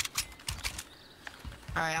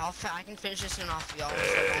 Alright, I can finish this one off, y'all.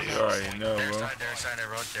 You already know, bro. Well,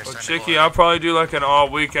 Well, Chicky, I'll probably do like an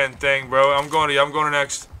all-weekend thing, bro. I'm going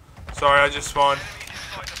next. Sorry, I just spawned.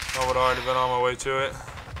 I would already been on my way to it.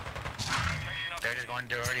 They're just going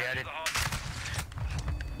to already at it.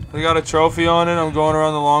 They got a trophy on it. I'm going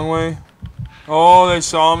around the long way. Oh, they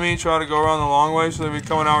saw me try to go around the long way, so they'll be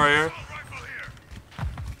coming out right here.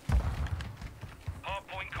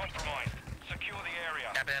 Hardpoint compromised. Secure the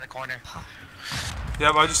area. Tap it in the corner.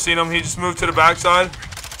 Yep, I just seen him. He just moved to the backside.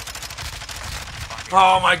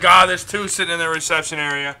 Oh my god, there's 2 sitting in the reception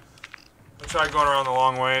area. I tried going around the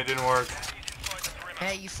long way. It didn't work.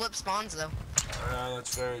 Hey, you flip spawns, though. Yeah,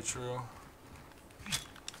 that's very true.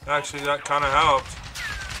 Actually, that kind of helped.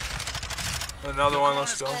 Another one,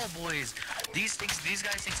 let's go. Boys. These guys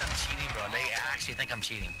think I'm cheating, bro. They actually think I'm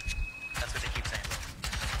cheating. That's what they keep saying, bro.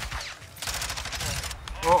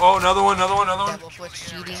 Oh, another one. Double foot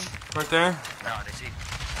cheating. Right there. No, they see.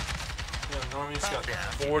 Yeah, Normie's got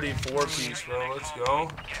 44 piece, bro. Let's go.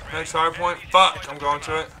 Next hard point. Fuck, I'm going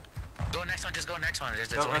to it. Go next one, just go next one.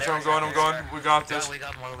 Yep, next one, I'm going. We got this. We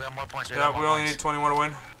got more points. Yeah, we only need 21 to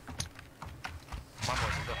win. Come on, boys,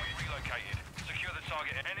 let's go. Relocated. Secure the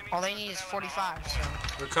target. Enemy. All they need is 45, so.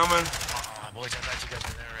 They're coming. Boys, I thought you guys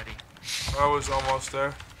were there already. I was almost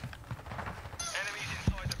there. Enemies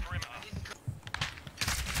inside the perimeter.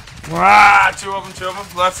 Ah, 2 of them.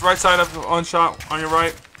 Left, right side up, on shot, on your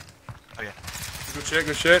right. Oh, yeah.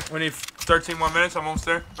 Good shit. We need 13 more minutes. I'm almost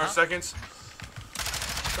there. Or seconds.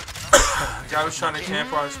 Guy was trying to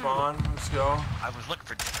camp our spawn. Let's go. I was looking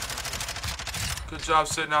for. Good job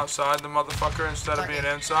sitting outside the motherfucker instead of being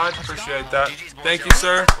inside. Appreciate that. Thank you,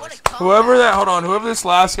 sir. Whoever this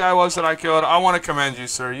last guy was that I killed, I want to commend you,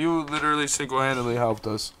 sir. You literally single-handedly helped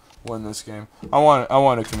us win this game. I want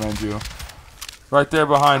to commend you. Right there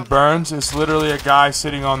behind Burns is literally a guy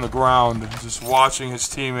sitting on the ground, just watching his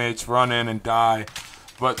teammates run in and die,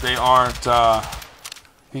 but they aren't.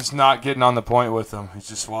 He's not getting on the point with them. He's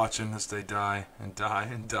just watching as they die and die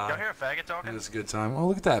and die. Y'all hear a faggot talking? It's a good time. Oh,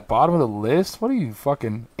 look at that. Bottom of the list. What are you,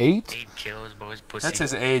 fucking 8? 8 kills, boys. Pussy. That's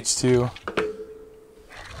his age, too.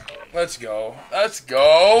 Let's go.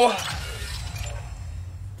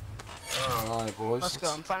 Alright, boys. Let's go.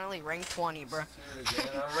 I'm finally ranked 20, bro.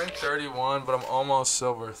 I'm ranked 31, but I'm almost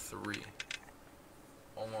silver 3.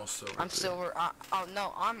 Almost silver 3. I'm silver. Oh,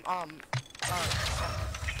 no. I'm,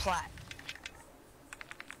 plat.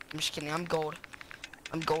 I'm just kidding. I'm gold.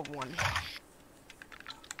 I'm gold 1.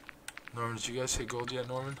 Norman, did you guys hit gold yet,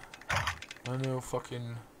 Norman? I know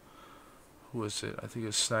fucking... Who is it? I think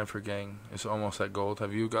it's Sniper Gang. It's almost at gold.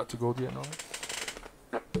 Have you got to gold yet, Norman?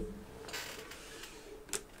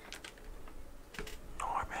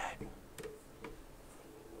 Norman.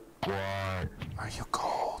 What? Are you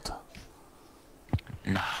gold?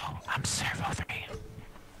 No, I'm servo 3.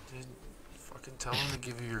 Dude, fucking tell him to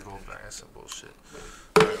give you your gold back. That's some bullshit.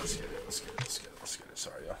 Alright, let's get it.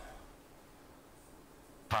 Sorry, y'all.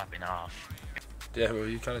 Popping off. Yeah, but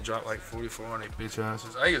you kind of dropped like 44 on 8 bitch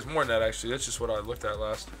asses. I think it's more than that, actually. That's just what I looked at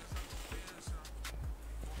last.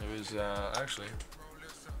 It was, actually...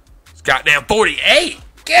 It's goddamn 48!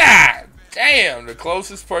 God damn! The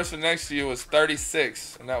closest person next to you was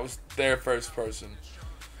 36, and that was their first person.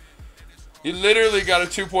 You literally got a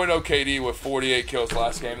 2.0 KD with 48 kills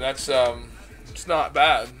last game. That's, it's not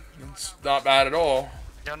bad. It's not bad at all.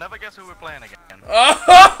 You'll never guess who we're playing again.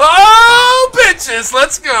 Oh, bitches,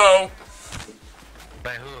 let's go.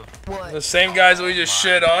 By who? What? The same guys we just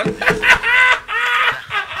shit on.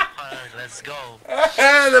 Let's go.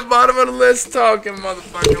 The bottom of the list talking,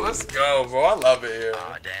 motherfucker. Let's go, bro. I love it here.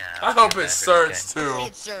 Oh, damn. I hope it's search too.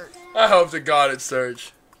 I hope to God it's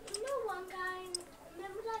search. You know one guy,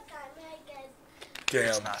 remember that guy Megan?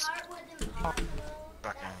 Damn.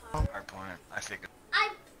 Fucking hard point. I figured. I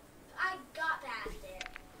got past it.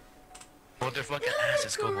 What the fucking ass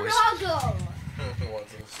is go, boys? Struggle.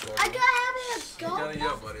 I got having a go. You gotta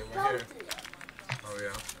yell, buddy. I'm here. Oh,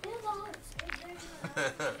 yeah.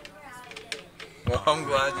 Well, I'm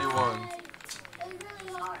glad you won.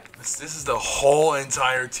 This is the whole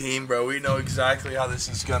entire team, bro. We know exactly how this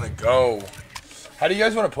is gonna go. How do you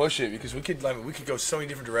guys want to push it? Because we could go so many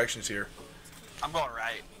different directions here. I'm going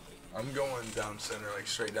right. I'm going down center, like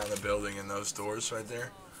straight down the building in those doors right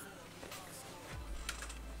there.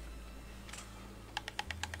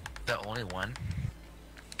 The only one.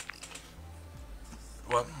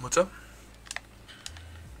 What? What's up?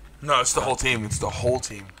 No, it's the whole team. It's the whole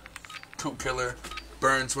team. Coop Killer,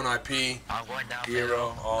 Burns when I pee, I'm going down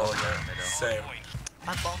Hero, all of that. Same.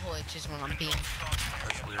 My butthole itches when I'm peeing.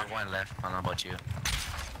 I'm going left. I don't know about you.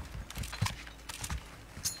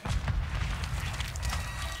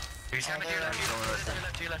 He's coming to your left.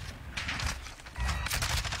 To your left.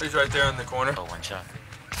 He's right there in the corner. Oh, one shot.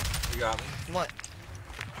 You got me. What?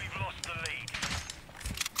 We've lost the lead.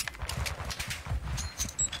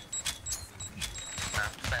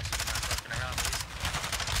 Not fast. Not fucking around, please.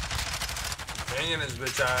 Banging his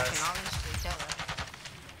bitch I can ass. honestly tell her.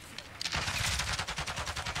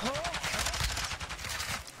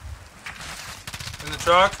 In the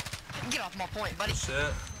truck. Get off my point, buddy.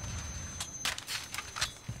 Shit.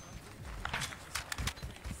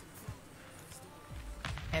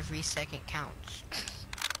 Every second counts.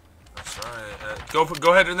 That's right. Go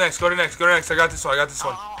ahead to the next. Go to the next. Go to the next. I got this one.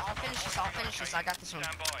 I'll finish this. I'll finish this. I got this one. You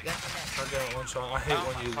got the next. I got one shot. I hate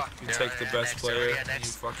when you take the best player and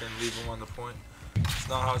you fucking leave him on the point. It's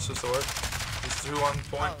not how it's supposed to work. It's 2 on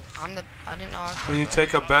point. Oh, I didn't know I was When you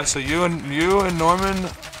take a best, so you and Norman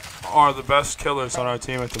are the best killers on our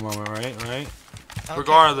team at the moment, right? Okay.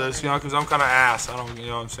 Regardless, you know, because I'm kind of ass. I don't, you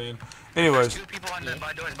know what I'm saying. Anyways. Two people on the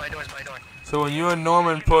by doors. So when you and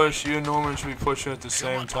Norman push, you and Norman should be pushing at the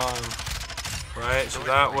same time, right? So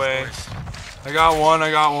that way, I got one.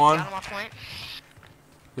 Got on my point.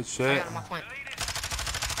 Good shit. Got on my point.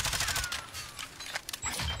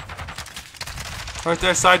 Right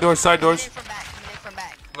there, side doors. Coming in from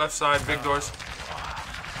back. Left side, big doors.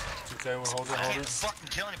 Okay, we'll hold it. I can't fucking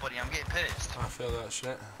kill anybody. I'm getting pissed. I feel that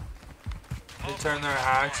shit. They turn their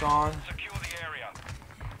hacks on. Secure the area.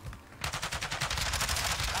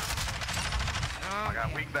 I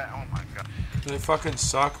got weak back. Oh my god. They fucking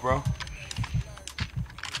suck, bro.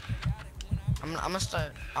 I'm gonna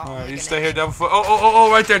start. Alright, you stay here, Devilfoot.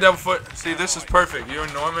 Oh, right there, Devilfoot. See, this is perfect. You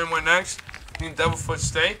and Norman went next. You and Devilfoot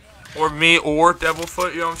stay. Or me or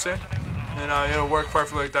Devilfoot, you know what I'm saying? And it'll work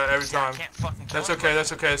perfectly like that every time. That's okay,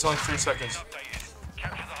 that's okay. It's only 3 seconds.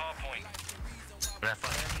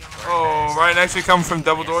 Oh, right next to you coming from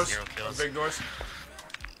double doors. Or big doors.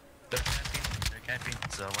 They're camping,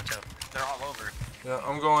 so watch out. They're all over. Yeah,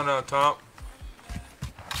 I'm going top.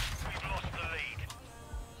 We've lost the lead.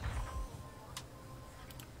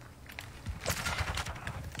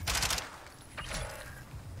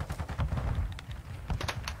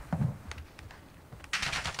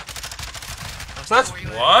 That's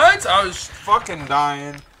what? I was fucking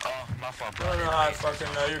dying. Oh, my fault, bro. I don't know how I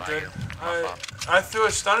fucking know. You're good. I threw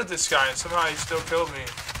a stun at this guy and somehow he still killed me.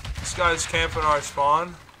 This guy's camping our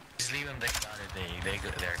spawn. Just leave them. They got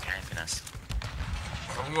it. They're camping us.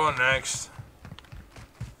 I'm going next.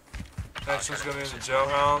 Next one's gonna be in the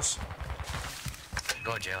jailhouse.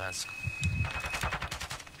 Go jailhouse.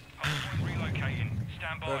 Relocating.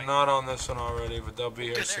 Stand by. They're not on this one already, but they'll be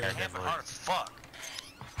here soon. Fuck.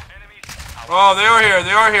 Oh, they are here.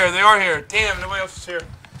 They are here. They are here. Damn, nobody else is here.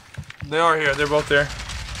 They are here. They're both there.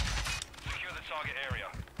 Secure the target area.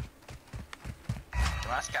 Well,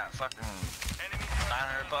 that's got fucking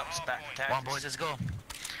 $900 back to taxes. Come on, boys. Let's go.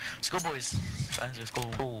 Let's go, boys. Let's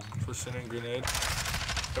go. Pushing in grenade.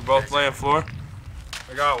 They're both laying floor.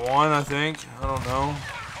 I got one, I think. I don't know.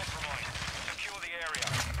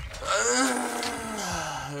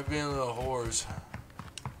 They're being little whores.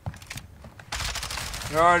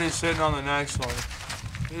 They're already sitting on the next one.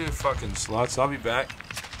 You fucking sluts. I'll be back.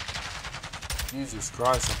 Jesus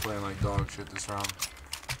Christ, I'm playing like dog shit this round.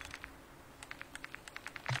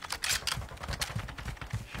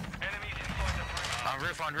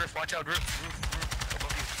 On roof. Watch out, roof.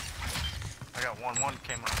 I got one. One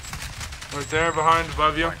came up. Right there, behind,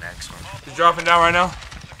 above you. He's dropping down right now.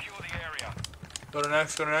 Go to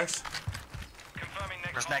next, go to next.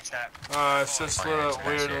 Where's next at? It's this little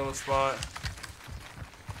weird little spot.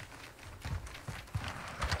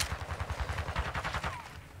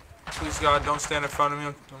 Please God, don't stand in front of me.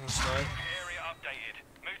 I'm gonna snipe.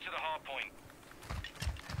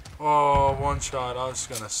 Oh, one shot. I was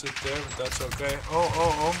gonna sit there, but that's okay.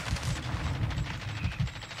 Oh.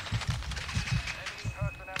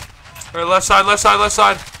 Right, left side, left side, left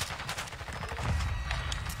side.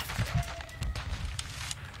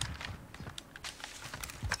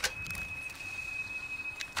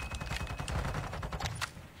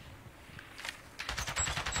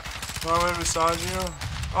 Oh, I'm beside you.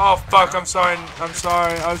 Oh fuck! I'm sorry. I'm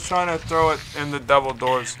sorry. I was trying to throw it in the double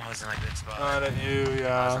doors. I was in a good spot. Not at you,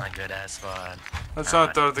 yeah. I was in a good ass spot. That's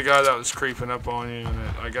not the guy that was creeping up on you,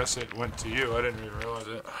 and I guess it went to you. I didn't even realize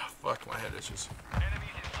it. Oh, fuck, my head itches.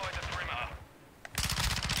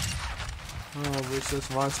 Oh, bitch, that's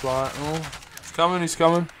my spot. Oh, he's coming. He's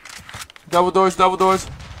coming. Double doors. Double doors.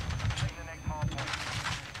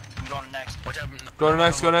 I'm going next. Go to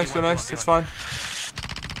next. Go next. Go next. It's fine.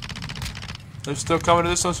 They're still coming to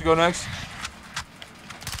this one, so go next.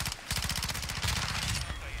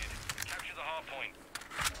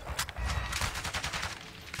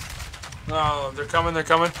 No, they're coming, they're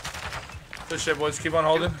coming. Good shit, boys. Keep on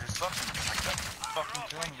holding.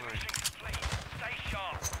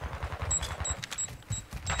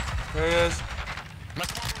 There he is.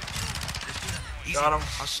 Got him.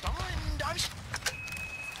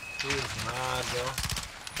 He is mad, bro.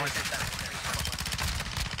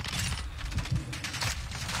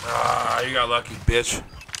 Ah, you got lucky, bitch.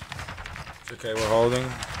 It's okay, we're holding.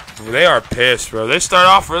 They are pissed, bro. They start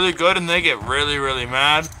off really good and they get really, really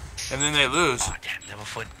mad. And then they lose. Oh, damn, double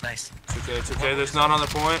foot. Nice. It's okay, it's okay. There's none on the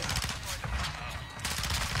point.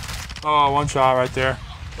 Oh, one shot right there.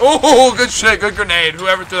 Oh, good shit. Good grenade.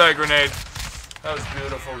 Whoever threw that grenade. That was a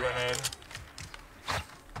beautiful grenade.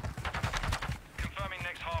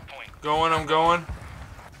 Going, I'm going.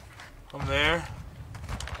 I'm there.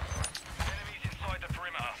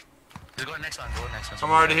 Just go next one. Go next one.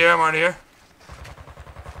 I'm already here. I'm already here.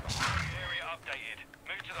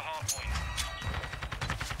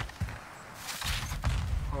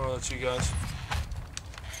 Oh, that's you guys.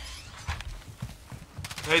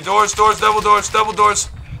 Hey, doors, doors, double doors, double doors.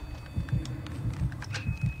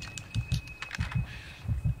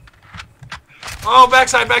 Oh,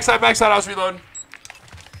 backside, backside, backside. I was reloading.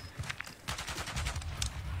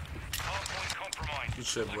 Good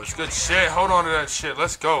shit, boys. Good shit. Hold on to that shit.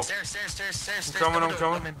 Let's go. Stairs. I'm coming, I'm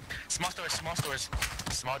coming. Small doors.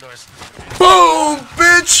 Small doors. Boom,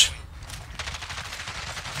 bitch.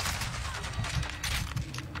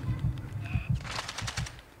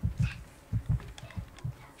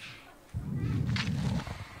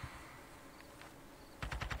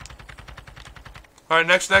 Alright,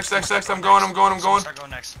 next. I'm going. Start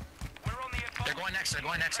going next. They're going next. They're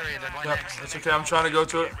going next. They're going Yep, next. that's okay. I'm trying to go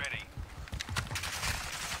to it.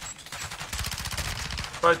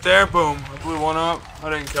 Right there, boom. I blew one up. I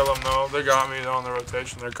didn't kill them though. They got me. They're on the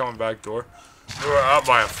rotation. They're coming back door. They were up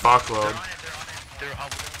by a fuckload. They're on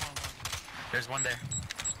it. There's one there.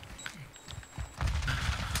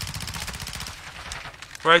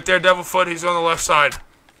 Right there, Devil Foot. He's on the left side.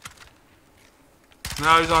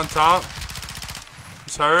 Now he's on top.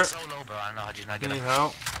 He's hurt. So low, bro. I don't know how you not Need gonna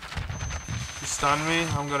help. He stunned me.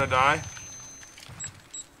 I'm gonna die.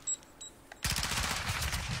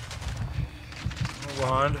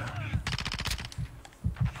 Behind.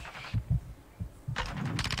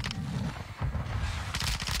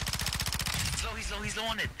 He's low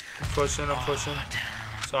on it. I'm pushing.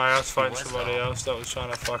 Sorry, I was fighting somebody else that was trying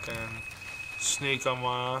to fucking sneak on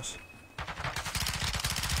my ass.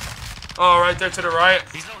 Oh, right there to the right.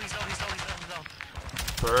 He's low.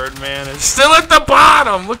 Birdman is still at the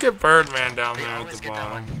bottom. Look at Birdman down there at the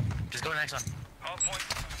bottom. Just go next one.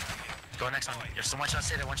 Go next one. There's so one shot,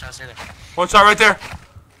 stay there. One shot right there.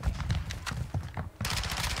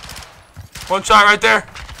 One shot right there.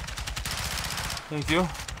 Thank you.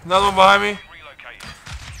 Another one behind me.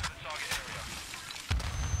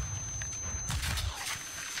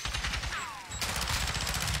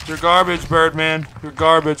 You're garbage, Birdman. You're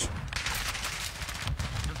garbage.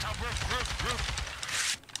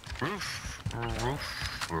 Roof.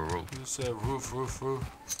 You said roof.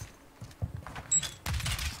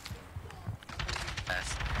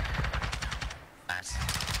 Nice.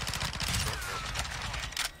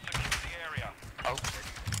 Oh.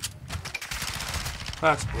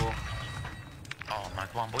 That's cool. Oh my,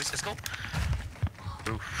 come on, boys, let's go.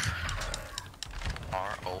 Roof.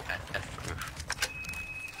 ROFF roof.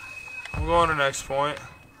 I'm going to the next point.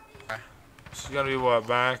 This is gonna be what,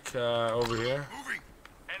 back over here?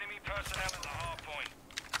 Enemy personnel at the hard point.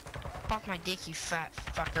 Fuck my dick, you fat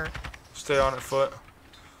fucker. Stay on it, foot.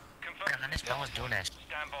 None of this one was doing that.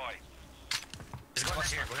 Stand by. Just go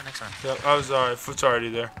next here. Go to the next one. Yep, I was alright. Foot's already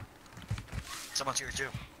there. Someone's here too.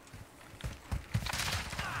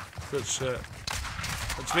 Good shit.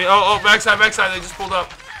 It's me. Oh, backside. They just pulled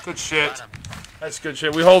up. Good shit. That's good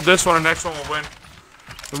shit. We hold this one, and next one will win.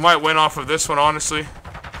 We might win off of this one, honestly.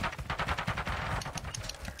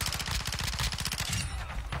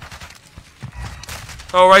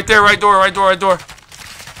 Oh, right there, right door.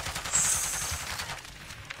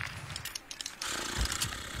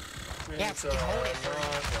 Yeah, hold it for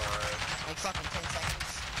like fucking 10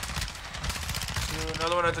 seconds.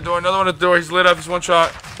 Another one at the door. He's lit up. He's one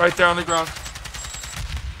shot. Right there on the ground.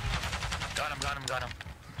 Got him.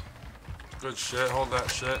 Good shit. Hold that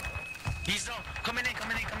shit. He's coming in.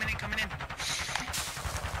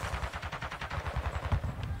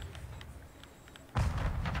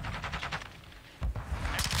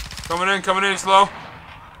 Coming in slow.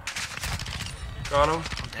 Got him.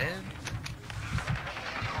 Dead.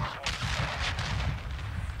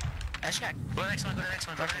 Go to the next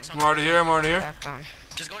one. I'm already here.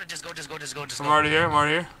 Just go. I'm already here.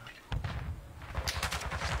 Updated.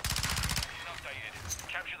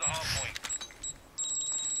 Capture the hard point.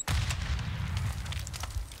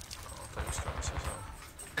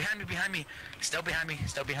 Behind me. Still behind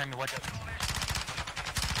me. Watch out.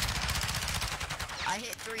 I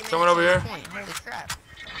hit 3 minutes Someone over on here. the point. Holy crap.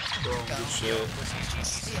 Boom, good shit.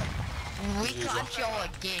 Steal. We caught y'all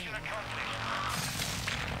again.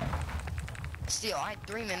 Steal, I had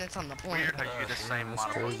 3 minutes on the point.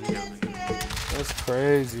 That's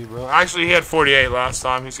crazy, bro. Actually, he had 48 last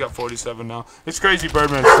time. He's got 47 now. It's crazy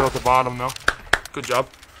Birdman's still at the bottom, though. Good job.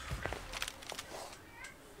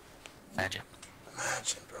 Imagine,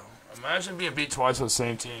 bro. Imagine being beat twice with the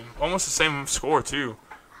same team. Almost the same score, too.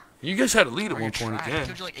 You guys had a lead at one point again. I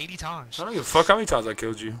killed you like 80 times. I don't give a fuck how many times I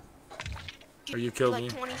killed you. Or you killed like me.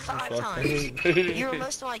 25 times. You were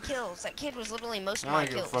most of my kills. That kid was literally most of my I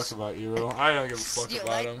don't kills. give a fuck about you, bro. I don't give a fuck Steal,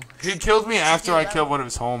 about like- him. He killed me after I killed one of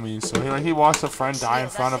his homies. So he watched a friend die in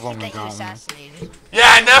front of him and got me. Yeah,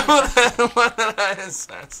 I know that one that I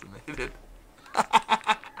assassinated.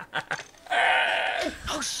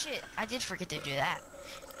 Oh shit! I did forget to do that.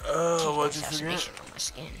 Oh, what'd you forget? On my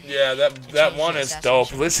skin. Yeah, that one is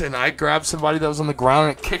dope. Listen, I grabbed somebody that was on the ground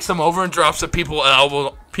and kicks him over and drops a people's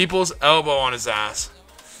elbow on his ass.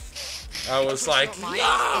 I was like, Mine,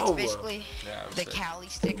 yo! It's basically Yeah, the Cali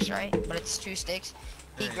sticks, right? But it's 2 sticks.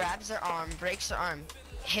 He grabs their arm, breaks their arm,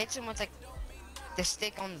 hits him with like the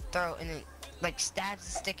stick on the throat, and then like stabs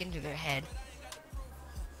the stick into their head.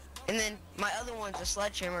 And then my other one's a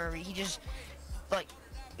sledgehammer. He just like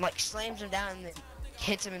slams him down and then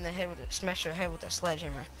hits him in the head with smash their head with a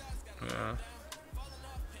sledgehammer. Yeah.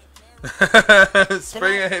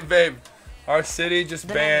 Spring, hey babe. Our city just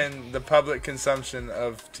banned the public consumption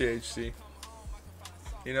of THC.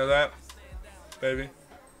 You know that, baby?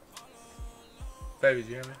 Baby, do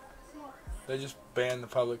you hear me? They just banned the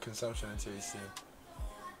public consumption of THC.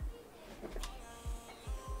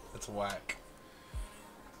 That's whack.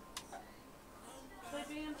 They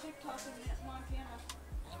banned TikTok in Montana.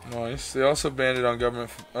 Nice. They also banned it on government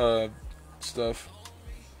stuff.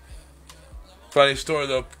 Funny story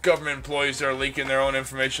though. Government employees are leaking their own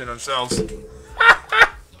information themselves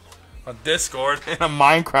on Discord in a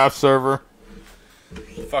Minecraft server.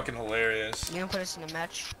 Fucking hilarious. You gonna put us in a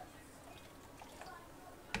match?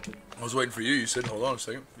 I was waiting for you. You said, "Hold on a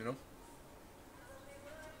second," you know.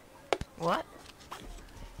 What?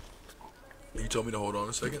 You told me to hold on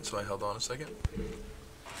a second, so I held on a second.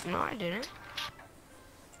 No, I didn't.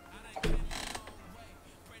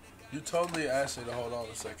 You totally asked me to hold on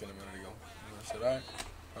a second a minute ago. And I said, alright.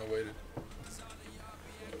 I waited.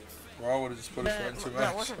 Or I would have just put a friend to That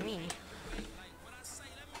match. wasn't me.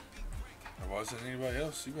 There wasn't anybody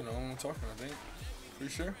else. You've been the only one talking, I think.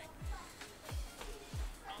 Pretty sure?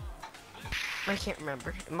 I can't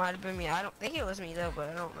remember. It might have been me. I don't think it was me though, but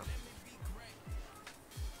I don't know.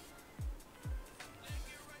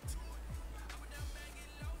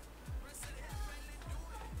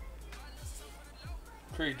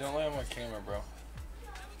 Creed, don't lay on my camera, bro.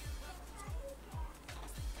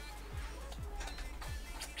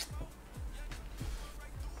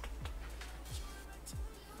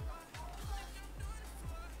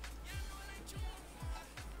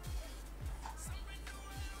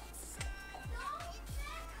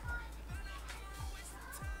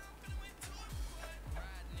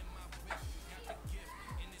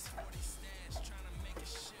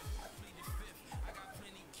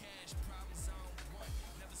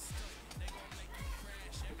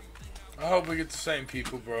 I hope we get the same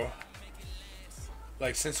people, bro.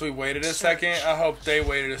 Like, since we waited a second, I hope they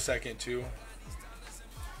waited a second, too.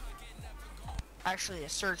 Actually, a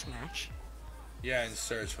search match. Yeah, and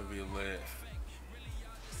search would be lit.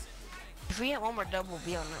 If we get one more double, we'll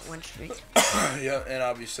be on that win streak. Yeah, and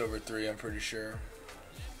I'll be silver 3, I'm pretty sure.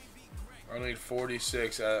 I need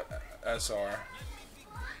 46 at SR.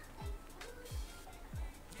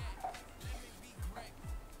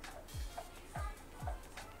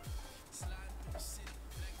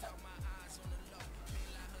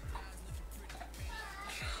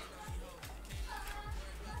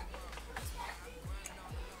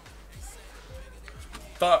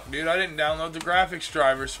 Fuck, dude, I didn't download the graphics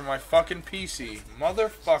drivers for my fucking PC.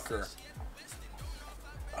 Motherfucker.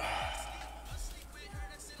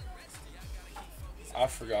 I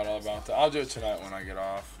forgot all about that. I'll do it tonight when I get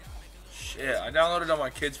off. Shit, I downloaded on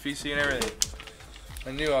my kid's PC and everything.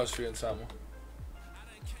 I knew I was feeling something.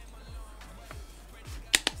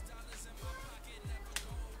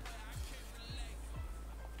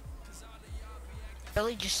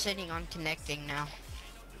 Really just sitting on connecting now.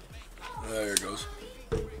 There it goes.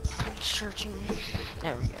 Searching.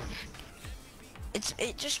 There we go.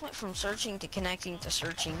 It just went from searching to connecting to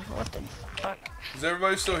searching. What the fuck? Is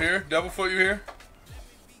everybody still here? Devilfoot, you here?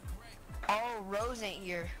 Oh, Rose ain't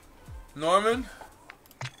here. Norman?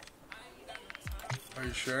 Are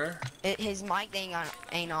you sure? His mic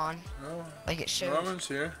ain't on. No. Like it should. Norman's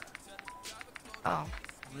here. Oh.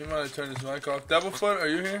 He might have turned his mic off. Devilfoot, are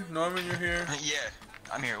you here? Norman, you're here? Yeah,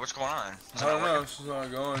 I'm here. What's going on? I don't know. This is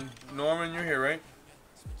not going. Norman, you're here, right?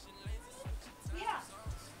 Yeah.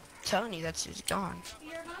 Telling you, that's who's gone.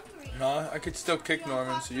 You're hungry. No, I could still kick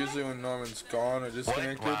Norman. So usually when Norman's gone or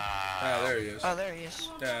disconnected. Ah, there he is. Oh, there he is.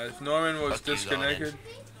 Yeah, if Norman was disconnected.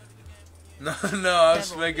 No, I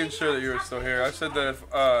was making sure that you were still here. I said that if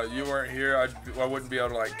you weren't here, I wouldn't be able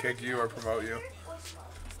to like kick you or promote you.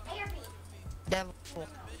 Devil.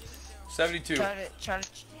 72.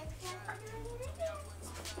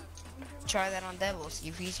 Try that on Devil. See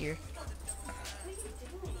if he's here.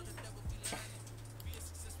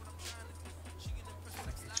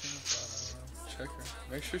 Check her.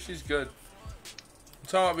 Make sure she's good. I'm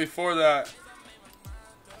talking about before that.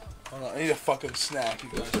 Hold on, I need a fucking snack, you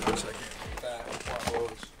guys, for a second.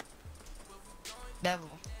 Devil.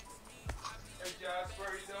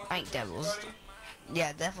 I think Devil's.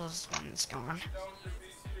 Yeah, Devil's the one that's gone.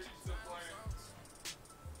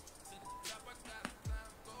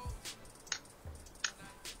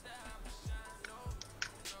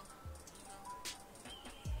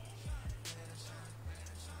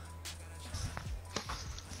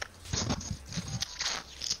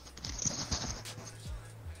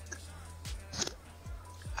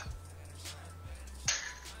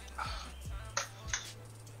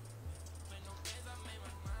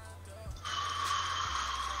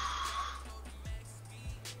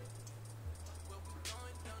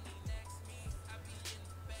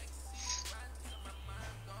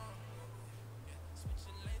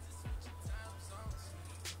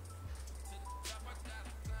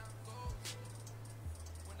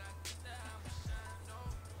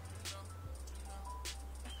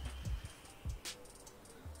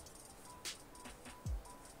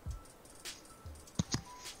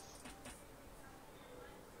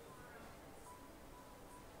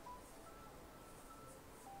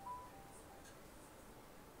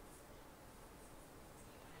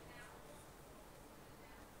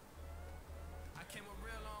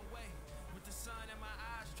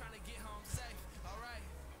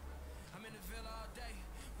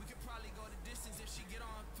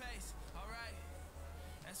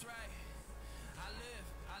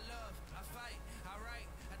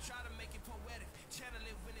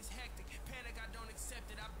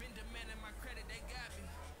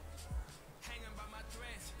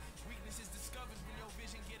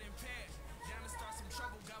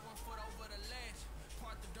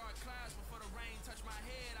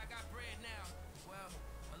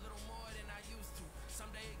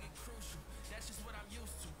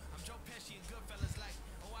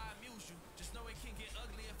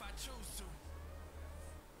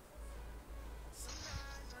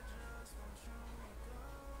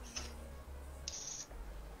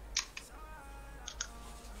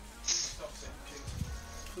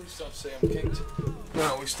 Please stop saying I'm kicked.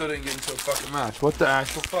 No, we still didn't get into a fucking match. What the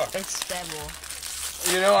actual fuck? It's Devil.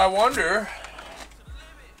 You know, I wonder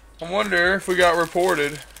if we got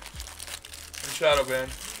reported in shadow ban.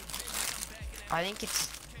 I think it's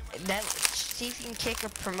Devil. See if you can kick or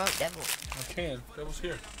promote Devil. I can. Devil's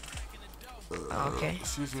here. Okay.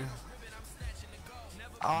 Excuse me.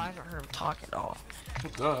 Oh, I haven't heard him talk at all.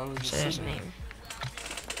 Duh, Say his name.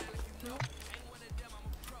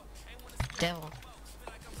 Devil.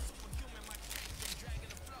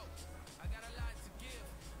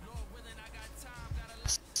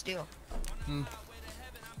 Steal.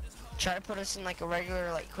 Try to put us in like a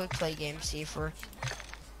regular like quick play game. See if we're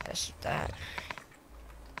that's that.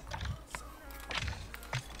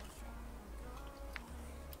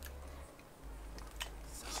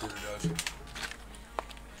 See what it does.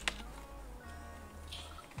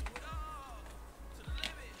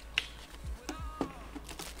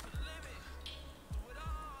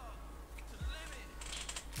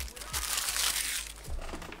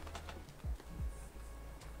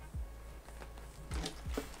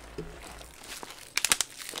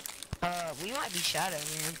 We might be shadow,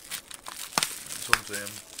 man. That's what I'm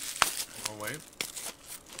saying. Oh, wait.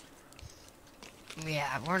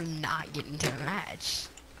 Yeah, we're not getting to a match.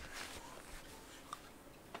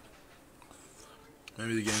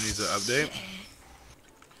 Maybe the game needs an update.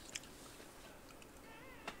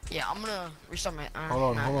 Yeah, I'm gonna restart my.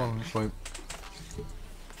 Hold on. Just wait.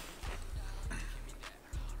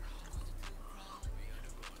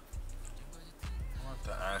 What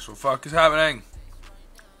the actual fuck is happening?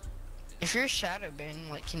 If you're shadow ban,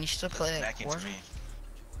 like, can you still play like Warzone?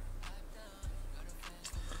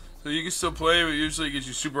 So you can still play, but usually it gets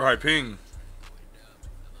you super high ping.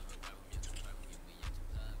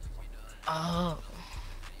 Oh.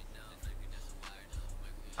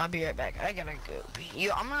 I'll be right back. I gotta go.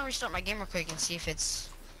 I'm gonna restart my game real quick and see if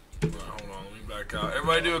it's. Hold on, let me back out.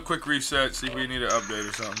 Everybody do a quick reset, see if we need an update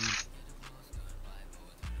or something.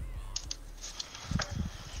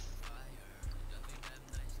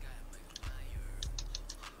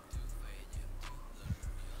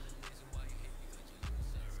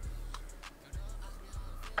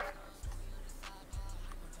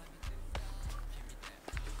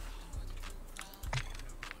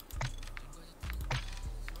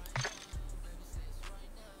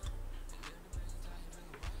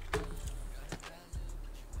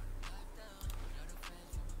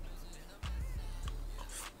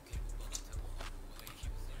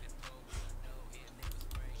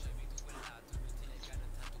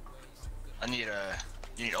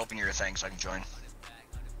 You need to open your thing so I can join.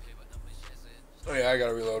 Oh yeah, I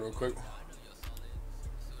gotta reload real quick.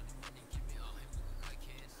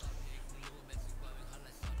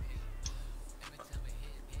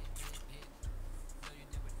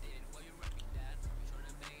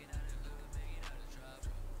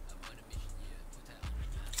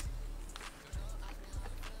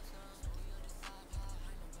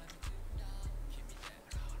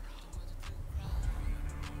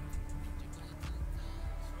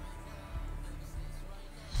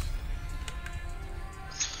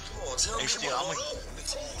 Hey, Steel, I'm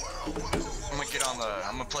gonna get on the.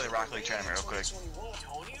 I'm gonna play the Rocket League tournament real quick.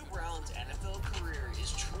 Antonio Brown's NFL career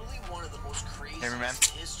is truly one of the most crazy Hear me, man?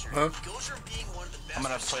 in history. Huh? He goes from being one of the best. I'm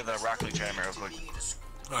gonna play the Rocket League tournament real quick.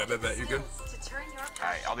 Alright, bet. You good?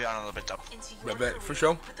 Alright, I'll be on in a little bit though. Bet. For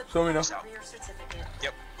sure. So we know.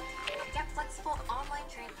 Yep. Get flexible online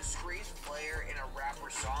training. Disgraced player and a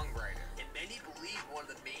rapper-songwriter. And many believe one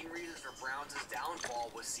of the main reasons for Browns'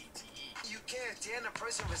 downfall was CTE. You can't stand a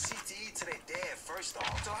person with CTE till they dead, first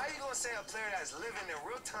off. So how you gonna say a player that's living in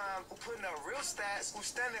real time, who putting up real stats, who's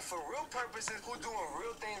standing for real purposes, who doing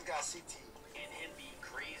real things, got CTE? And him being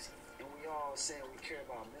crazy. And we all saying we care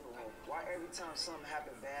about mental health. Why every time something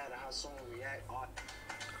happen bad or how someone react,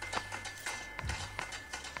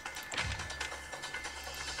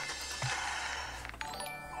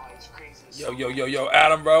 Yo,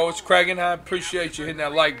 Adam, bro, it's cracking. I appreciate you hitting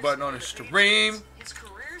that like button on the stream.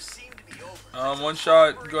 One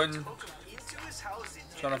shot, go ahead and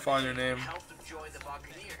trying to find your name.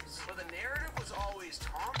 But the narrative was always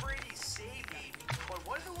Tom Brady's safe baby. But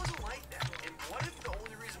what if it wasn't like that? And what if the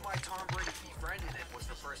only reason why Tom Brady befriended him was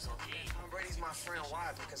for personal gain? Tom Brady's my friend.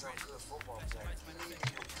 Why? Because I'm a good football player.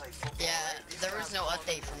 Play football. Yeah, there was no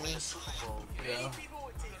update for me. Yeah.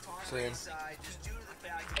 Same. Just due to the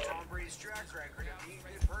fact that Tom Brady's track record of being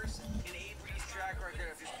a good person and Avery's track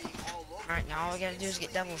record of just being all over. Alright, now all we gotta do is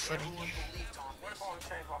get double footed.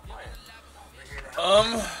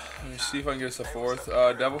 Let me see if I can get us a fourth.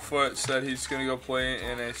 Devilfoot said he's gonna go play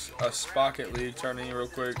in a Spocket League tourney real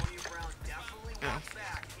quick. Oh.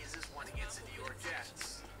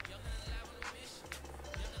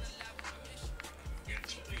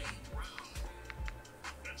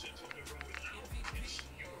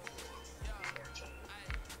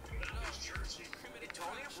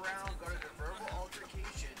 Antonio Brown got into a verbal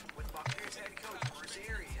altercation with Buccaneers head coach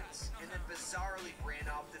Resurgence and then bizarrely ran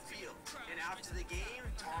off the field. And after the game,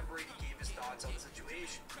 Tom Brady gave his thoughts on the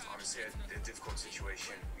situation. Obviously, a difficult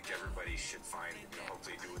situation. Everybody should find,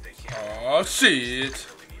 hopefully do what they can. Oh, shit.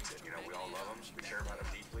 Really needs it. We all love love him. We care about him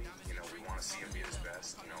deeply. You know, we want to see him be his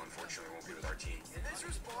best. You know, unfortunately, won't be with our team. And this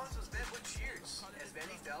response was met with cheers, as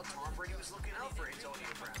Benny felt Tom Brady was looking out for Antonio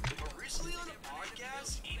Brown. But recently on the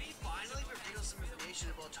podcast, he finally revealed some information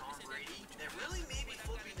about Tom Brady that really may be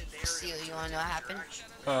flipping the narrative. See, you want to know what happened?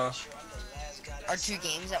 Our 2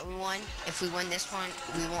 games that we won. If we win this one,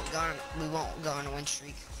 we won't go on a win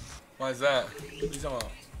streak. Why is that? What are you talking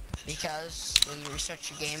about? Because when you restart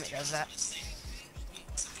your game, it does that.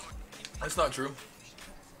 That's not true.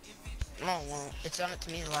 No, well, it's done it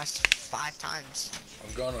to me the last 5 times.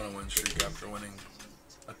 I've gone on a win streak after winning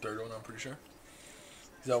a 3rd one, I'm pretty sure.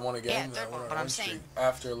 Because I won a game, yeah, I won but a win streak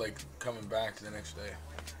after, like, coming back the next day.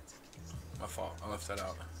 My fault. I left that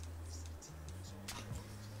out.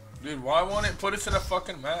 Dude, why won't it put us in a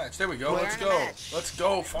fucking match? There we go. Let's go. Let's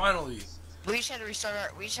go, finally. We just had to restart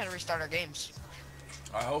our games.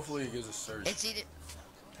 Hopefully it gives us surge. It's either...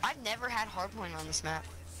 I've never had hardpoint on this map.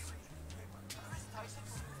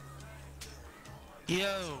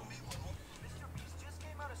 Yo.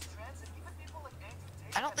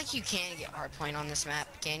 I don't think you can get hardpoint on this map,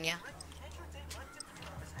 can ya?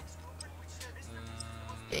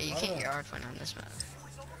 Yeah, you can't get hardpoint on this map.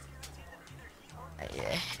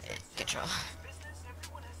 Yeah, control.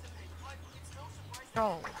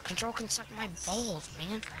 Control can suck my balls,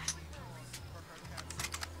 man.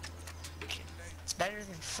 It's better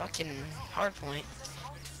than fucking hardpoint.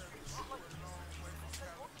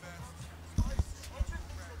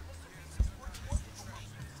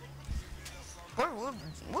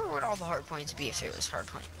 Where would all the hard points be if it was hard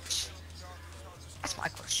points? That's my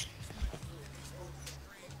question.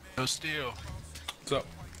 No steel. What's up?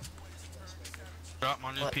 Drop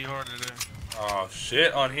my new PR today. Oh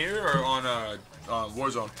shit! On here or on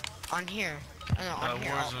Warzone? On here. No, on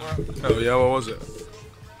here. Warzone. Oh yeah, what was it?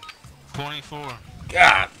 24.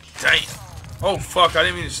 God damn! Oh fuck! I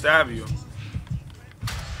didn't mean to stab you.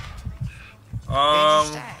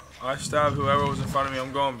 I stabbed whoever was in front of me.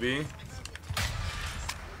 I'm going B.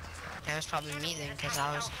 That was probably me then, because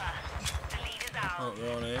I was... Oh,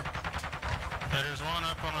 they're on A. Yeah, there's one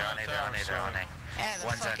up on the tower. Yeah,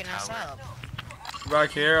 they're fucking us up. Back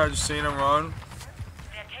here, I just seen him run.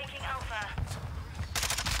 They're taking Alpha.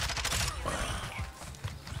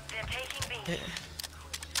 They're taking B.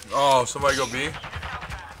 Oh, somebody go B?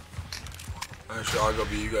 Actually, I'll go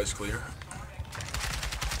B. You guys clear.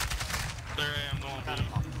 There I am going B.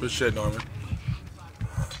 Good shit, Norman.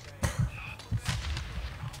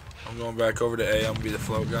 I'm going back over to A. I'm gonna be the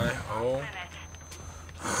float guy. Oh.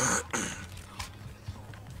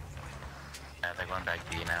 Yeah, they're going back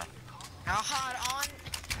B now. How hard on?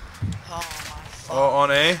 Oh my fuck. Oh,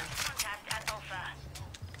 on A.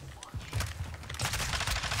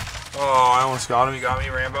 Oh, I almost got him. He got me,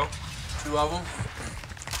 Rambo. 2 of them.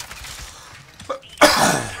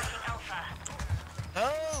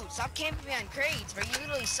 Oh, stop camping behind crates, bro. You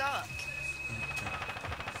literally suck.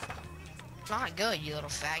 Not good, you little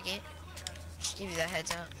faggot. Just give you that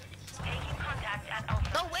heads up.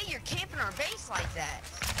 No way you're camping our base like that.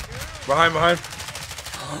 Behind.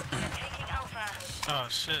 Oh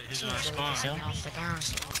shit, he's gonna spawn. Stop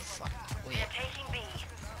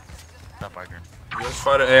arguing. You guys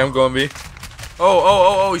fight at A. I'm going B.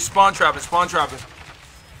 Oh, he's spawn trapping.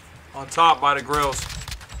 On top by the grills.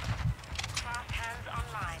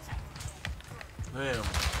 Damn.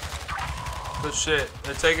 Good shit.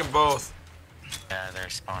 They're taking both. Yeah, they're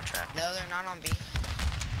spawn trapped. No, they're not on B.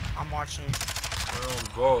 I'm watching. They're on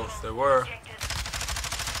both. They were.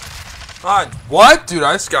 God, what? Dude,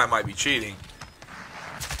 this guy might be cheating.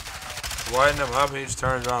 Lighting him up, he just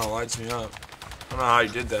turns on and lights me up. I don't know how he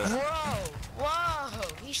did that. Whoa.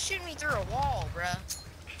 He's shooting me through a wall, bruh.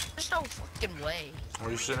 There's no fucking way.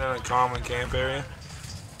 Are you sitting in a common camp area?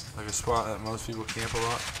 Like a spot that most people camp a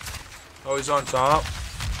lot? Oh, he's on top.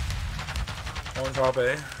 On top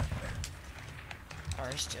A.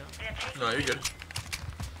 Sorry, still. No, you're good.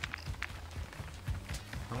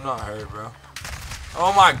 I'm not hurt, bro.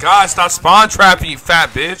 Oh my god, stop spawn trapping, you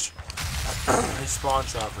fat bitch. He's spawn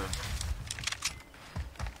trapping.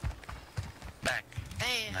 Back.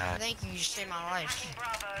 Hey, thank you. You saved my life.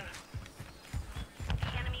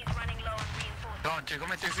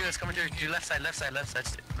 Coming through fields, coming through your left side.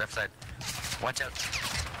 Watch out.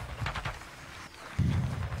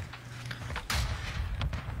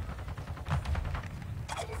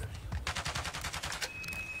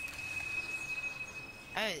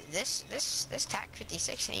 Oh, this TAC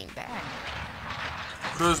 56 ain't bad.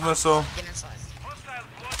 Cruise missile. Get inside.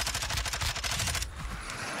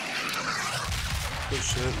 Good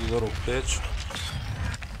shit, you little bitch.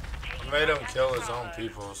 I made him kill his own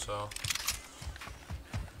people, so.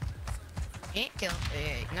 He ain't killed.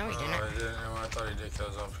 No, he didn't. I didn't. I thought he did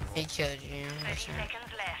kill some people. He killed you. 30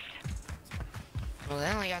 seconds left. Well, they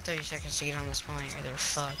only got 30 seconds to get on this point, or they're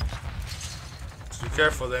fucked. Be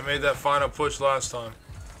careful. They made that final push last time.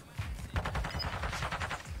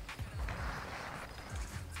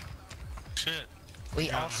 Shit.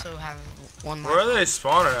 We also have one. Where are they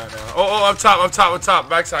spawning at now? Oh, up top, up top, up top.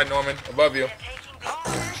 Backside, Norman. Above you.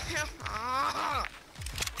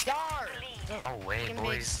 Oh, wait,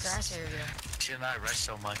 boys. Should not rush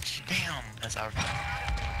so much. Damn, that's our.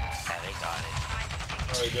 Yeah, they got it.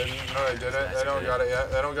 Oh, they didn't. Oh, they did it. They don't got it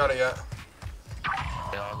yet. They don't got it yet.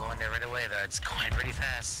 They're all going there right away, though. It's going pretty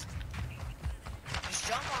fast. Just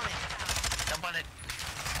jump on it. Jump on it.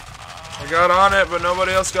 I got on it, but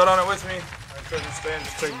nobody else got on it with me. I couldn't stay and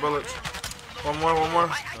just take bullets. One more, one more.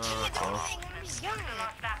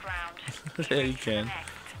 Yeah, you can.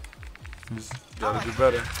 You just gotta do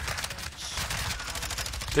better.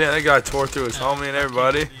 Damn, that guy tore through his homie and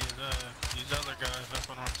everybody. These other guys up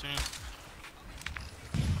on our team.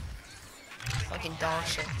 Fucking dog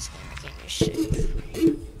shit. This game, I can't do shit.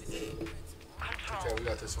 Okay, we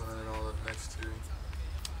got this one and then all the next two.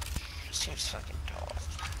 This game's fucking dog.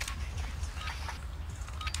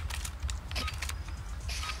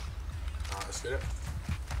 Alright, let's get it.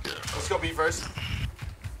 Let's go B first.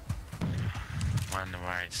 One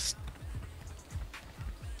right.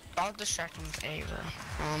 I'll distract him with A, bro.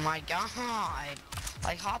 Oh my god.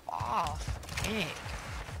 Like, hop off. Dick.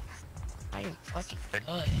 Are you fucking good?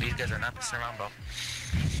 These guys are not messing around, bro.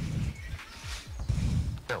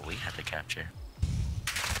 So we have to capture.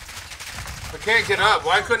 I can't get up.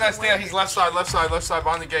 Why couldn't I stand? He's left side,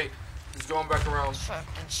 behind the gate. He's going back around.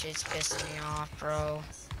 Fucking shit's pissing me off, bro.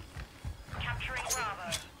 Capturing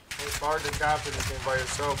Bravo. It's hard to cap anything by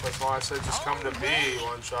yourself. That's why I said just come to B,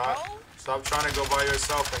 one shot. Stop trying to go by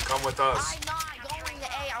yourself and come with us. I'm not going to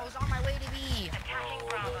A. I was on my way to B.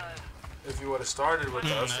 If you would have started with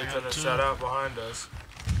us, they could have set out behind us.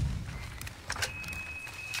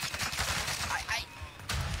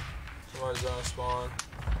 Somebody's gonna spawn.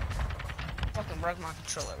 Fucking broke my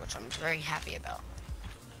controller, which I'm very happy about.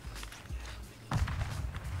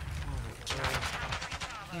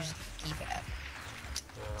 Use the keypad.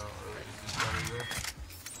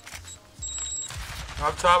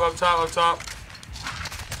 Up top, up top, up top.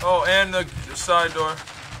 Oh, and the side door.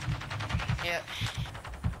 Yep.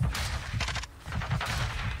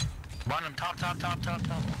 Bottom, top.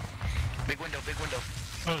 Big window.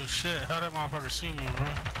 Oh shit, how that motherfucker see me, bro?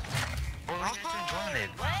 What was you doing it?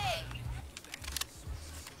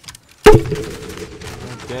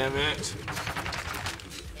 Oh, damn it.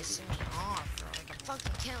 Pissing me off, bro. Like I'm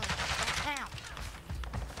fucking killing you. Down.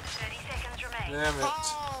 30 seconds remain. Damn it.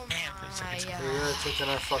 Oh my You're kicking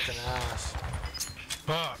our fucking ass.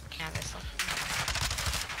 Fuck. Yeah, that's fucking...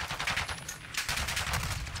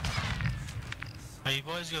 Hey, you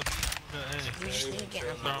boys go B. We just need to get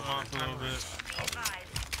Throw them off a little bit.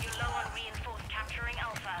 You're low on reinforced capturing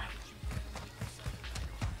Alpha.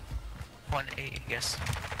 1A, I guess.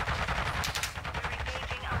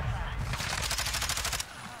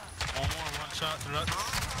 One more, one shot to run.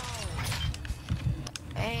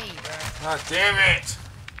 Hey, bro. God damn it!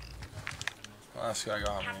 Last guy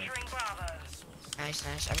got me. Nice.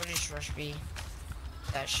 I would just rush B.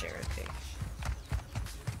 That shit right there.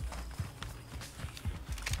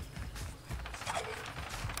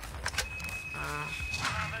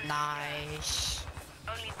 Nice.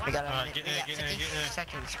 We got get in. 50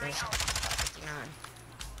 seconds, bro. 59.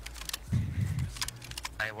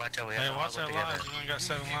 Hey, watch out, we Hey, have watch to all that go lines. together. You only got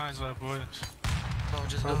 7 lines left, boys.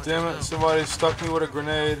 Oh, damn it. Somebody stuck me with a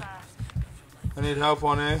grenade. I need help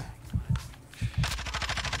on A.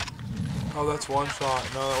 Oh, that's one shot.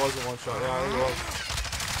 No, that wasn't one shot. Yeah, it was.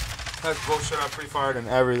 That's bullshit. I pre-fired and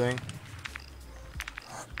everything.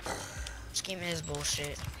 This game is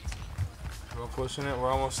bullshit. We're pushing it.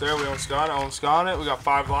 We're almost there. We almost got it. We got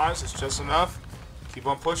 5 lives. It's just enough. Keep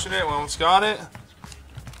on pushing it. We almost got it.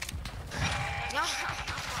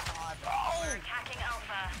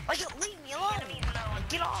 Like, leave me alone. Like,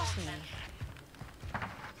 get off me.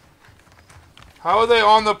 How are they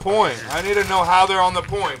on the point? I need to know how they're on the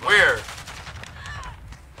point. Where?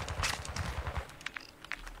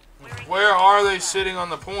 Where are they sitting on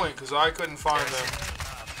the point? Because I couldn't find them.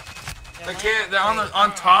 They can't. They're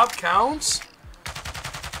on top counts.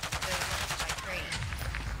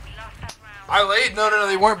 I laid. No.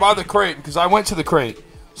 They weren't by the crate because I went to the crate.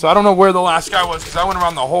 So I don't know where the last guy was because I went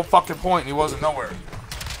around the whole fucking point and he wasn't nowhere.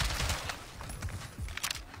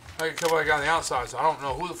 I could kill a guy on the outside, so I don't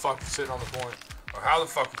know who the fuck is sitting on the point or how the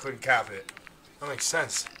fuck we couldn't cap it. That makes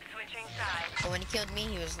sense. But when he killed me,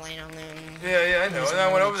 he was laying on there. Yeah, I know. And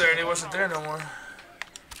I went over there and he wasn't there no more.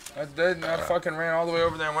 I did, and I fucking ran all the way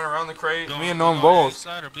over there and went around the crate. Me and Noam both. A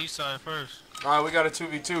side or B side first? Alright, we got a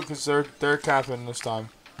 2v2 because they're capping this time.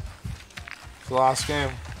 It's the last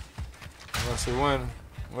game. Unless we win.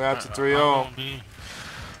 We have to 3-0.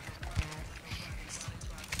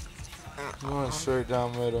 Going straight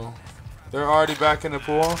down middle. They're already back in the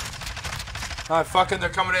pool. Alright, fucking, they're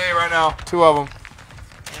coming to A right now. 2 of them.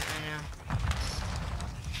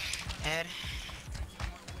 Ed.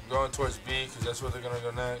 Going towards B because that's where they're gonna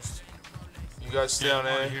go next. You guys stay on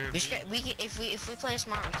A. If we play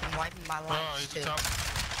smart, we can wipe him by lives too.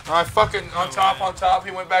 Alright, fucking on top.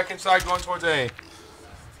 He went back inside going towards A.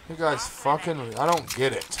 You guys fucking, I don't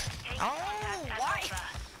get it. Oh, why?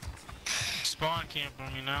 Spawn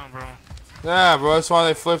camping me now, bro. Yeah, bro, that's why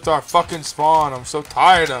they flipped our fucking spawn. I'm so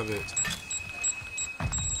tired of it.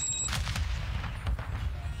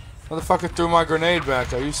 Motherfucker threw my grenade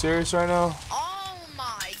back. Are you serious right now? Oh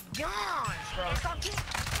my gosh, bro.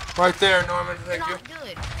 Right there, Norman. Thank you. Not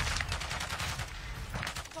good.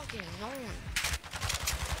 Fucking annoying.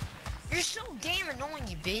 You're so damn annoying,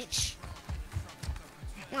 you bitch.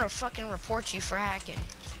 I'm gonna fucking report you for hacking.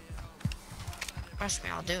 Trust me,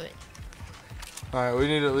 I'll do it. Alright, we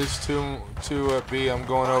need at least two B. I'm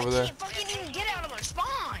going over there. I can't fucking even get out of my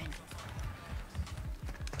spawn.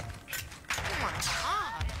 Oh my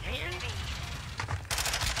god, man.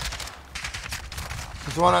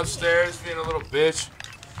 There's one upstairs being a little bitch.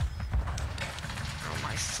 Oh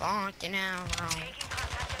my fucking hell, bro.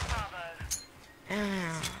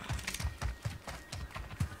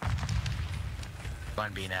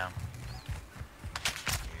 Going B now.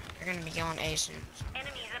 You're gonna be going A soon.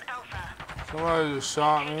 Somebody just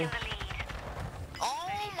shot me. Oh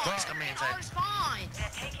my god, spawn!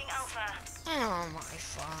 Oh my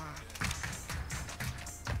fuck.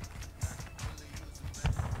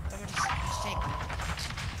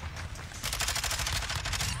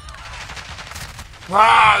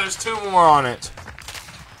 Ah, there's 2 more on it.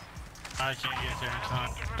 I can't get there in time.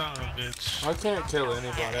 Son of a bitch. I can't kill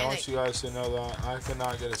anybody. I want you guys to know that. I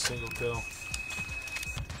cannot get a single kill.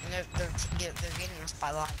 And they're getting us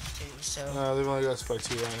by lives too, so. No, they've only got us by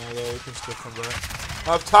 2 right now, though. We can still come back.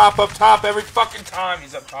 Up top, every fucking time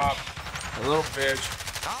he's up top. A little bitch.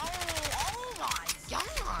 Oh my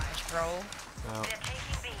gosh, bro. No.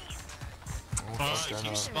 Oh, I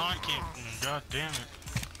keep spawn camping. God damn it.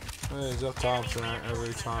 Yeah, he's up top for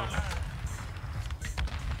every time.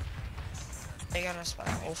 They got us by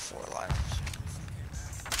all 4 lives.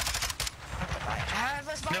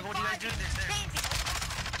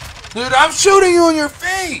 Dude, I'm shooting you in your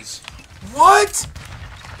face! What?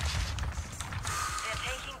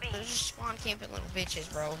 They're just spawn camping little bitches,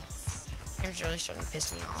 bro. It's really starting to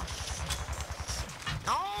piss me off.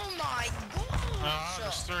 Oh my god!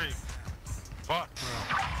 There's 3. Fuck, bro.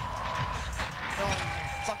 Don't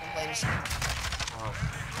fucking play this game.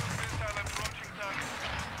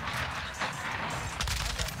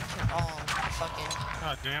 Oh, fucking.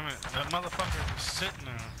 God damn it. That motherfucker is sitting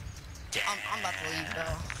there. I'm about to leave, bro.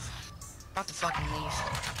 About to fucking leave.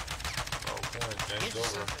 Oh, boy, game's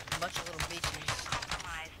over. A bunch of little bitches.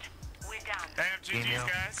 Damn, GG's,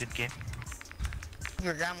 guys. Good game.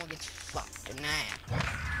 Your grandma gets fucked in that.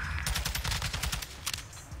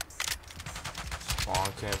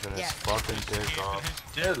 Spawn camping his fucking dick off.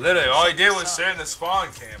 Yeah, literally, all he did was sit in the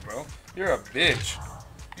spawn camp, bro. You're a bitch.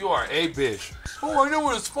 You are a bitch. Oh, I know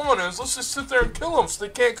where the spawn is. Let's just sit there and kill them so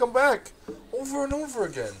they can't come back. Over and over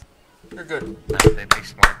again. You're good.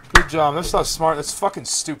 Good job. That's not smart. That's fucking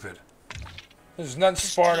stupid. There's nothing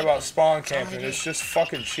smart about spawn camping. It's just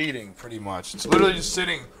fucking cheating, pretty much. It's literally just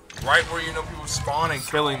sitting right where you know people spawn and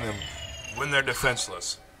killing them when they're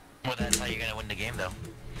defenseless. Well, that's how you're gonna win the game, though.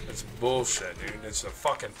 It's bullshit, dude. It's a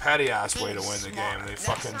fucking petty-ass way to win the game. They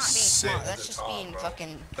fucking sit at the top,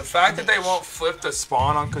 bro. The fact that they won't flip the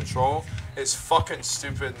spawn on control is fucking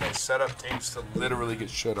stupid, and they set up teams to literally get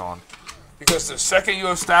shit on. Because the second you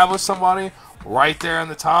establish somebody right there in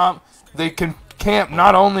the top, they can camp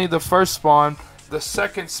not only the first spawn, the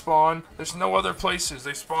second spawn. There's no other places.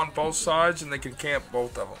 They spawn both sides, and they can camp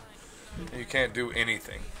both of them. And you can't do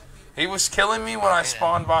anything. He was killing me when I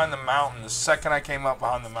spawned behind the mountain the second I came up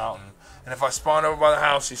behind the mountain. And if I spawned over by the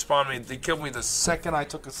house, he killed me the second I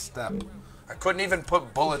took a step. I couldn't even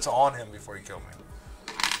put bullets on him before he killed me.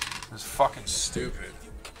 It was fucking stupid.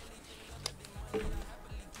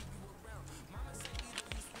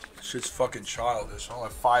 Shit's fucking childish. Only a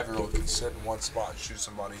 5-year-old can sit in one spot and shoot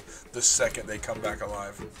somebody the second they come back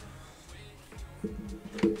alive.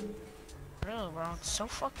 Really, bro? It's so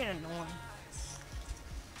fucking annoying.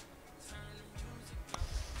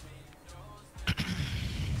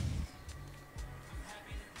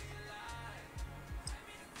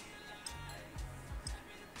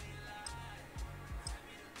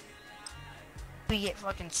 we get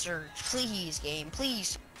fucking surged. Please, game.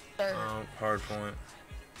 Please, sir. Oh, hard point.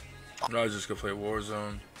 I was just gonna play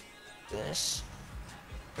Warzone. This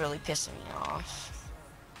really pissing me off.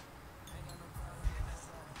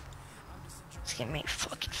 It's gonna make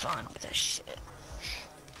fucking fun with this shit.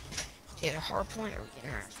 It's either hard point or we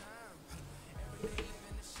get hurt.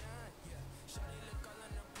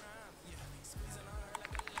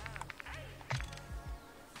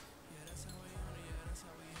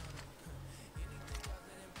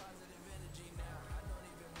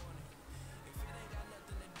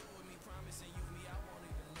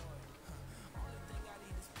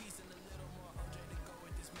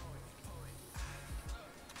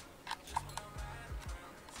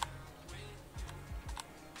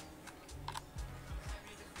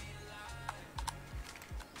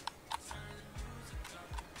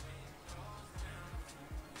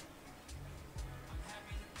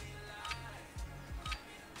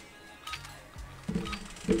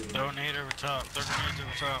 Throw a nade over top. Throw grenades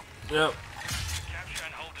over top. Yep. Capture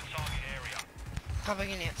and hold the target area. Probably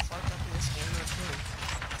gonna get fucked up in this game or two.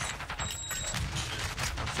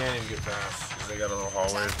 I can't even get past because they got a little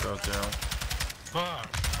hallway to go through. Fuck.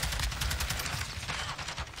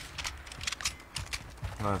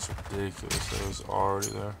 That's ridiculous. It was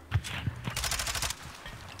already there.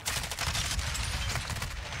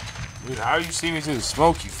 Dude, how you see me through the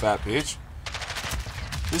smoke, you fat bitch?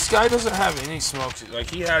 This guy doesn't have any smoke. Like,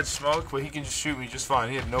 he had smoke, but he can just shoot me just fine.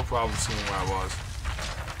 He had no problem seeing where I was.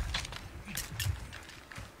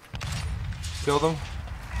 Killed him.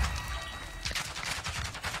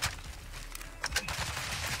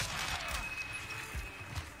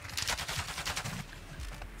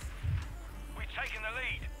 We've taken the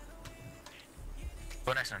lead.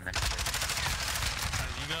 Go next one, next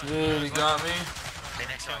one. Dude, he got me. Stay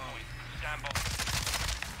next one. Stand by.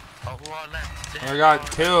 Oh, who all left? I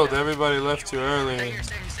got killed. Everybody left too early. Stay here,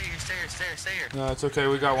 stay here, stay here, stay here, stay here, stay here. No, it's okay.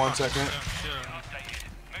 We got 1 second. Move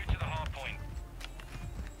to the hard point.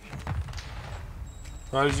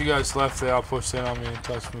 Right as you guys left, they all pushed in on me and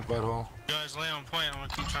touched me butthole. You guys lay on point. I'm gonna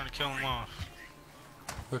keep trying to kill them off.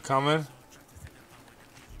 They're coming.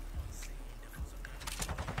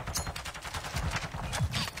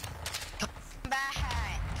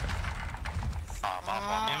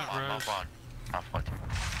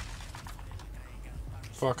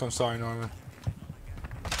 Fuck, I'm sorry, Norman.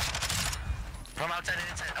 From outside and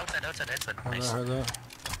inside, outside. I Nice. heard that.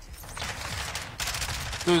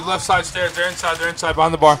 Dude, left side stairs. They're inside,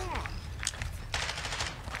 behind the bar.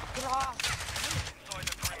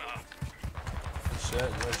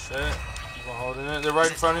 Good shit. I'm holding it. They're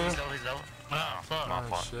right in front of you. He's low. Oh, fuck.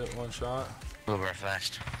 Oh, shit, 1 shot. A little bit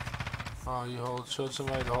fast. Oh, you showed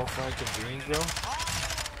somebody the whole flank of beans, bro.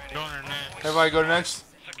 Go on her next. Everybody go next.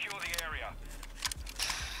 Secure the area.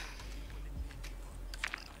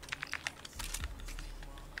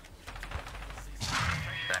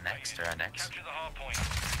 They're next. Capture the hard point.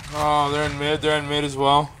 Oh, they're in mid as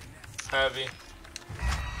well. Heavy.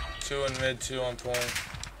 2 in mid, 2 on point.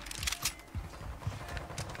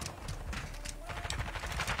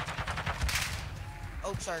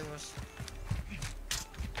 Oh, sorry, Russ.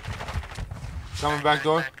 Coming back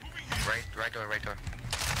door. Right door.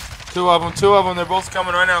 2 of them. They're both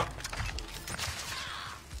coming right now.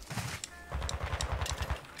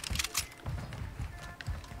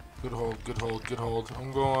 Good hold.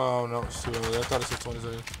 I'm going, oh no, it's too early. I thought it said 20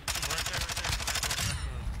 seconds.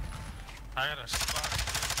 I got a spot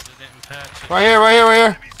that didn't patch it. Right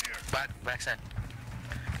here. Backside.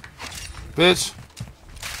 Bitch.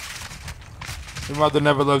 Your mother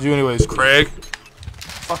never loved you anyways, Craig.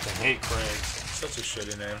 Fucking hate Craig. Such a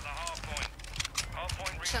shitty name.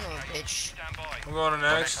 Son of a bitch. I'm going to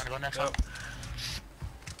next. Go next Yep. one.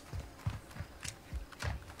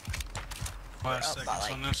 Last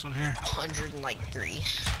seconds on this one here. 103.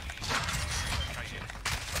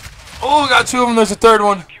 Oh, got 2 of them. There's a 3rd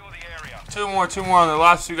one. 2 more. The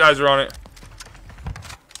last 2 guys are on it.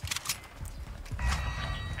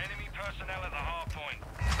 Enemy personnel at the hard point.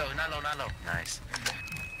 No, not low. Nice.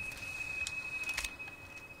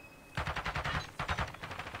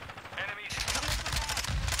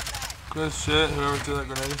 Good shit. Whoever threw that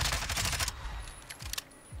grenade.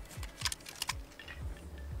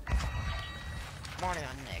 Morning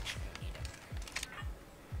on next.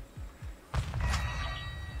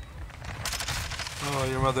 Oh,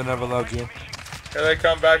 your mother never loved you. Here they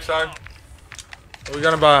come, backside. We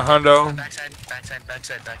got about a hundo. Backside.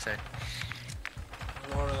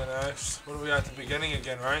 Going to the next. What are we at the beginning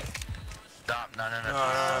again, right? Stop. No.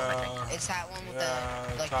 It's that one with yeah,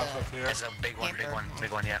 the like top the. up here. It's a big one,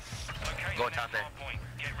 yeah. Go top there.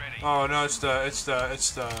 Oh no, it's the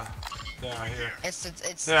Yeah, here. It's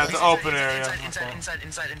yeah, it's an open area. Inside.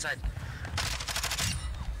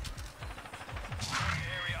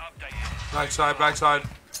 Backside.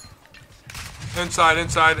 Inside,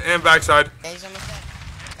 and backside. Yeah, he's almost dead.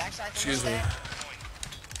 Backside's Excuse me. almost dead.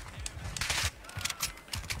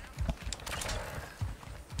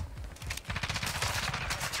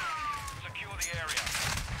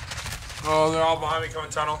 Oh, they're all behind me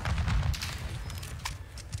coming tunnel.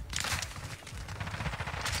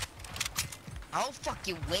 I'll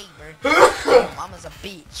fucking wait, bro. Mama's a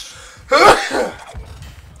bitch.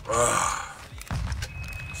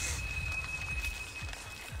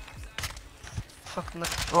 Fucking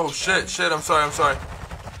Oh shit, I'm sorry.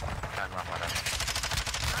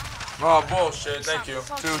 Oh bullshit, thank you.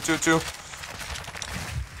 Two.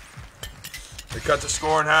 They cut the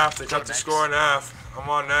score in half. I'm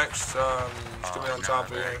on next. Just gonna be on top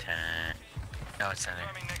of here. No, it's center.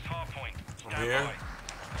 I'm here.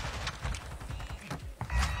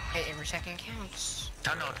 Hey, every second counts.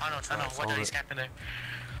 Tunnel. What did he snap in there?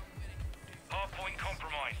 Hardpoint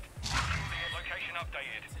compromised. Location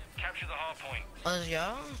updated. Capture the hardpoint.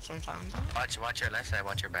 Yeah, sometimes. Watch your left side,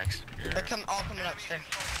 watch your backs. They're all coming upstairs.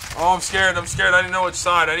 Oh, I'm scared. I didn't know which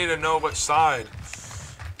side. I need to know which side.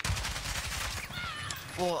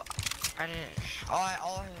 Well, I didn't. All I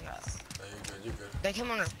got. No, you're good. They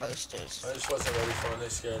came on our posters. I just wasn't ready for it. They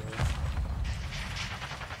scared me.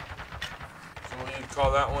 So what you'd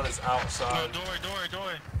call that one is outside. No, door.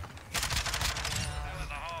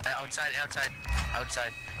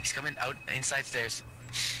 Outside. He's coming out inside stairs.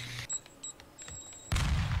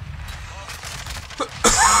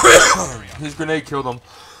 His grenade killed him.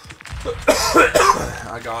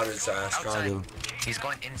 I got his ass. Got him. He's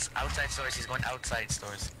going outside stores. He's going outside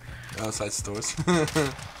stores. Outside stores.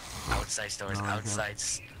 Outside stores. Outside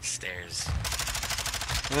stairs.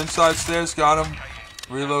 Inside stairs. Got him.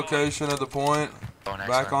 Relocation at the point.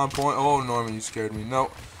 Back on point. Oh, Norman, you scared me.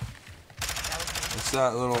 Nope. It's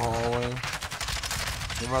that little hallway.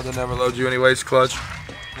 Your mother never loved you anyways, Clutch.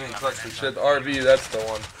 You ain't clutch for shit. The RV, that's the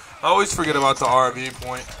one. I always forget about the RV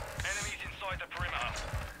point.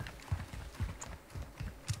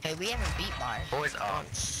 Hey, we haven't beat by. Boys,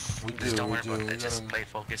 we just don't worry about we it. Just play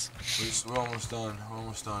focus. We're almost done.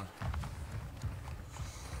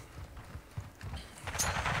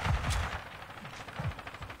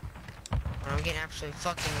 I'm getting absolutely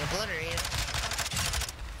fucking obliterated.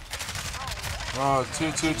 Oh,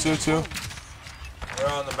 two. They're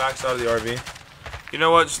on the back side of the RV. You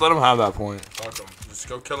know what? Just let them have that point. Fuck them. Just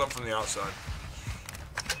go kill them from the outside.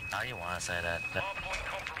 How you want to say that?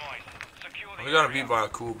 We gotta beat by a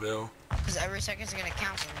cool bill. Because every second's gonna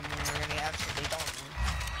count for them, and we're gonna get absolutely done.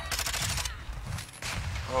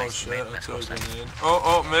 Oh shit, I took a grenade.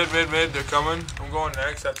 Oh, mid. They're coming. I'm going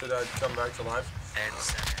next after that come back to life. Dead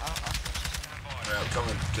center. Yeah, I'm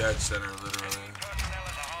coming dead center, literally.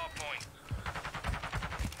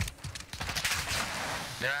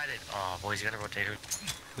 They're at it. Oh, boys, you gotta rotate her.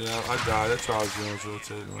 Yeah, I died. That's why I was doing,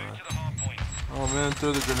 rotating. Oh man,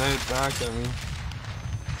 threw the grenade back at me.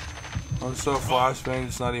 I'm so flashbang,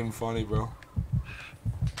 it's not even funny, bro.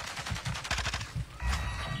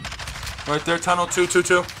 Right there, tunnel 2.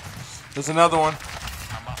 There's another one.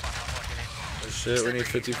 Oh shit, we need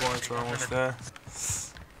 50 points. We're almost there.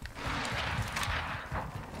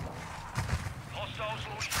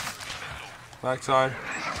 Backside.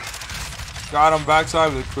 Got him,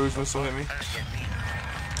 backside with a cruise missile hit me.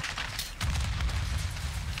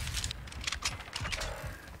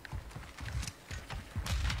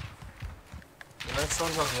 The next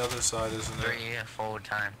one's on the other side, isn't it? 3 forward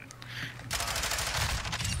time.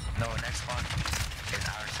 No, next one is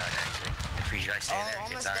our side actually. If you guys stay there,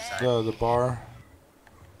 it's our side. The bar.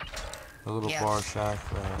 The little bar shack.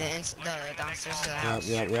 The downstairs of the house.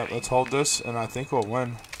 Yep. Let's hold this, and I think we'll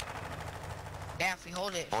win. Yeah, if we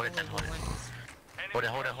hold it. Hold it. You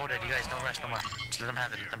guys don't rush no more. Just let them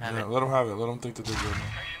have it. Let them have it. Let them think that they're good.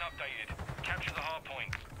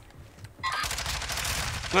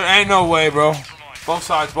 There ain't no way, bro. Both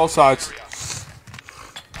sides.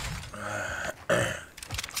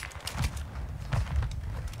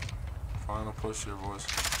 Final push here, boys.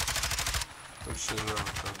 Good shit, whoever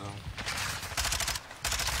cut them.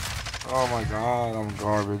 Oh my god, I'm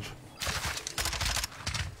garbage.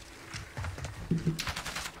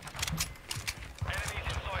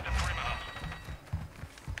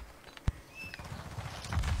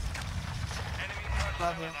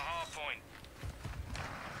 Love you.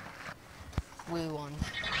 We won.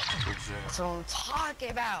 That's what I'm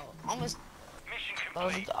talking about. Almost.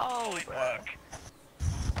 Let's go, bro.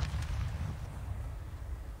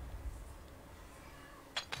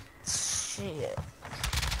 Shit.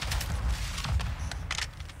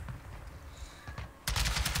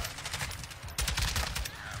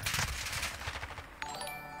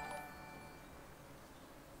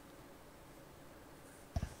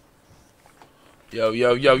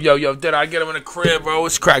 Yo, did I get him in the crib, bro?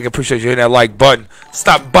 It's cracking. Appreciate you hitting that like button.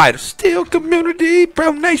 Stop by the Steel Community,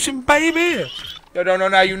 Bro Nation, baby. Yo, don't know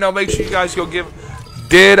now, you know. Make sure you guys go give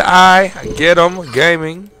Did I Get Him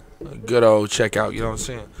Gaming a good old checkout, you know what I'm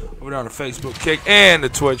saying? Over there on the Facebook, Kick, and the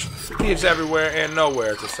Twitch. He's everywhere and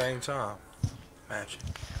nowhere at the same time. Magic.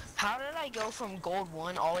 How did I go from gold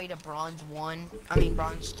 1 all the way to bronze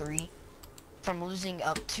 3? From losing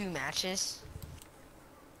up 2 matches?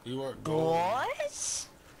 You were gold. What?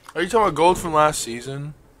 Are you talking about gold from last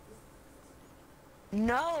season?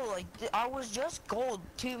 No, like I was just gold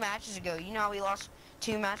 2 matches ago. You know how we lost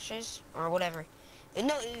 2 matches or whatever.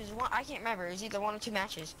 No, it was one. I can't remember. It was either 1 or 2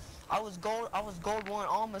 matches. I was gold 1,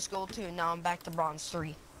 almost gold 2, and now I'm back to bronze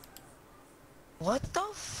 3. What the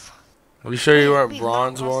f? Are you sure you weren't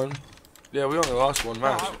bronze 1? Yeah, we only lost 1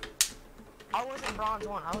 match. I wasn't bronze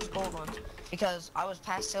 1. I was gold 1 because I was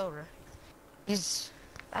past silver.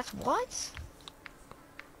 That's what?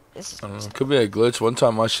 This is I don't know. Could be a glitch. One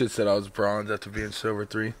time my shit said I was bronze after being silver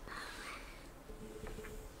 3.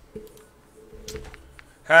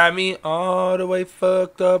 Had me all the way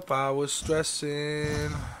fucked up. I was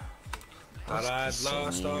stressing. Thought I'd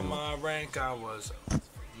lost all my rank. I was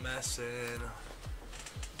messing.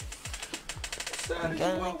 I'm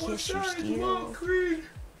gonna kiss you still.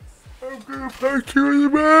 I'm gonna punch you in the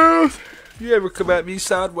mouth. You ever come at me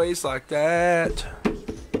sideways like that?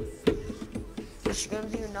 Just gonna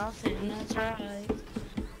do nothing, that's right.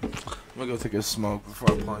 I'm gonna go take a smoke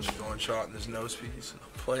before I punch you one shot in this nose piece. I'm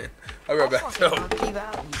playing. I'll be right back, though.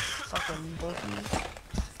 Fucking bookie.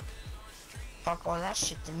 Fuck all that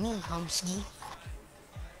shit to me, Humsky.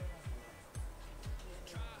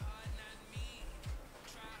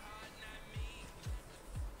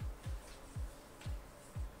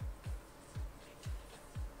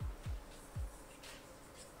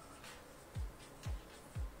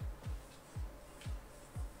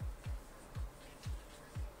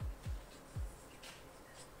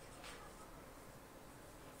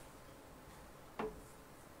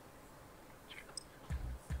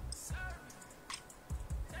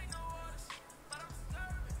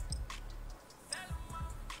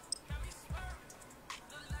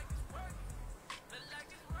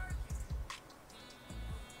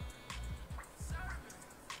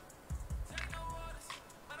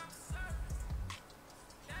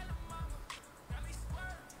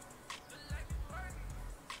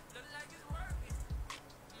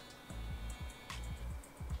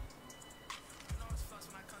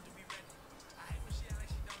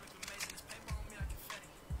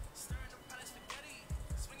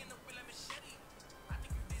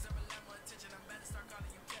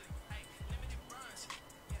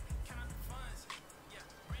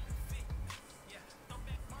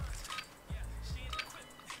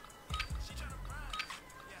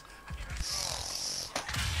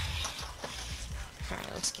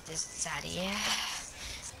 Let's get this out of here.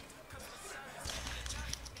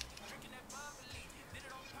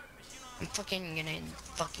 I'm fucking gonna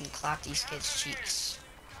clap these kids' cheeks.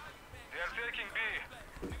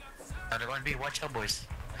 They're going to be watch out, boys.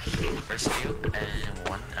 First few and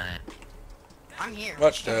 1. I'm here.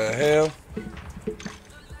 What the hell?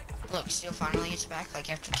 Look, Steel finally gets back,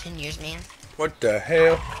 like after 10 years, man. What the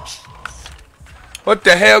hell? What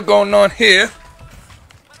the hell going on here?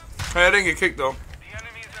 Hey, I didn't get kicked though.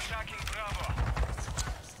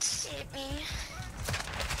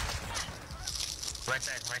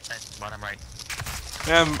 Right side, bottom right.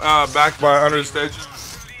 And back by under the stage.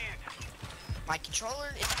 My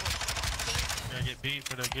controller is... Gotta get beat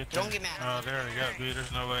for the get there. Don't get mad. Oh, there we got beat.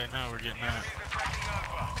 There's no way now we're getting that.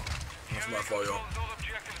 That's my fault, y'all.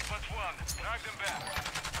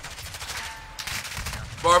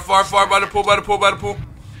 Far, by the pool.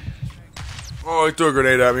 Oh, he threw a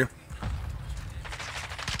grenade at me.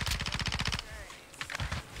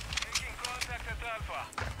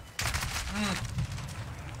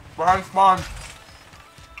 Behind spawn.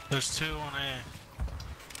 There's 2 on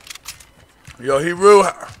A. Yo, Hebrew,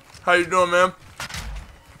 how you doing, man?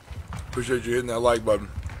 Appreciate you hitting that like button.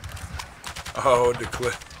 Oh, the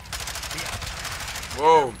clip.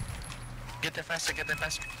 Whoa. Get there faster.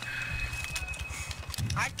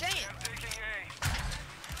 I can't.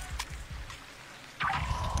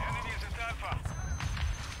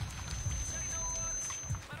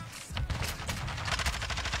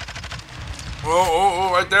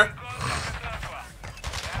 Oh, right there.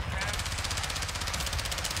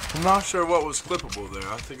 I'm not sure what was clippable there.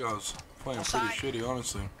 I think I was playing pretty shitty,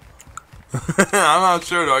 honestly. I'm not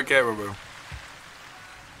sure, though. I can't remember.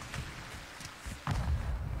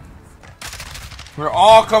 We're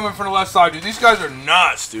all coming from the left side, dude. These guys are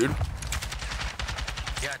nuts, dude.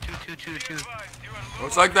 Yeah, two.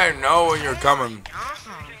 Looks like they know when you're coming.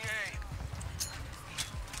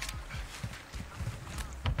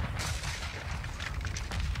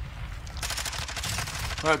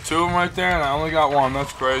 I got 2 of them right there, and I only got 1.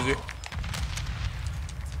 That's crazy.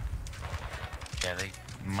 Yeah, they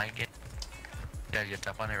might get. Gotta get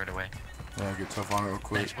tough on it right away. Yeah, get tough on it real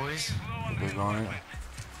quick. Thanks, boys. Big on it.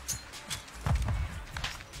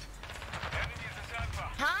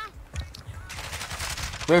 Huh?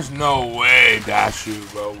 There's no way,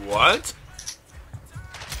 Dashu, bro. What?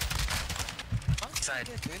 Side.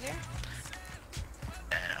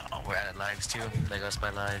 We're out of lives too. They goes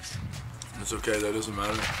by lives. It's okay, that doesn't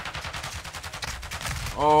matter.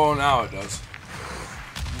 Oh, now it does.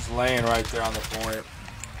 Just laying right there on the point.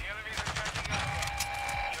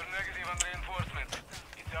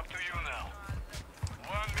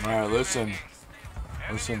 Alright, listen.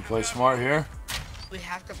 Listen, play smart here. We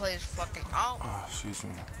have to play this fucking. Oh. Oh, excuse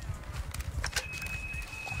me.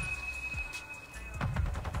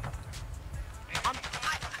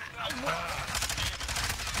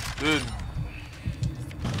 Dude.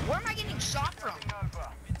 Where am I getting shot from?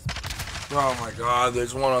 Oh my god,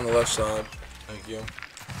 there's one on the left side. Thank you.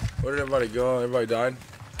 Where did everybody go? Everybody died?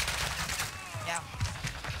 Yeah.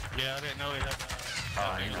 Yeah, I didn't know he had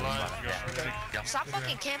Stop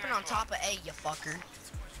fucking camping on top of A, you fucker.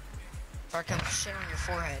 Or I come shit on your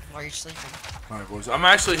forehead while you're sleeping. Alright, boys. I'm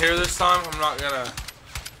actually here this time. I'm not gonna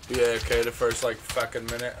be AFK the first, like, fucking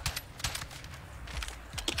minute.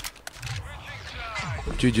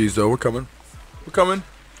 GG's, though. We're coming. We're coming.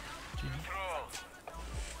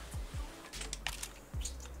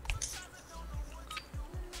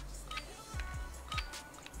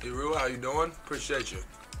 Hey, Rue, how you doing? Appreciate you.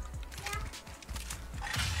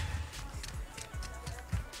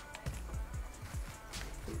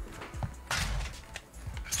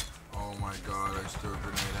 Oh my god, I threw a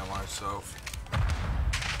grenade at myself.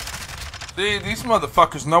 See, these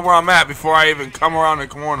motherfuckers know where I'm at before I even come around the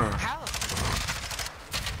corner.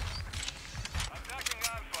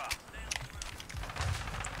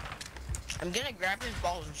 I'm gonna grab his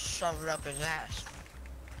balls and shove it up his ass.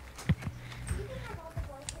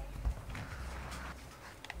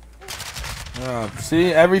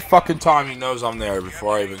 See, every fucking time he knows I'm there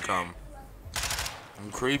before I even come.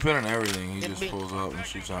 I'm creeping and everything, he just pulls up and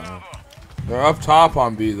shoots at me. They're up top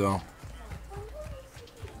on B, though.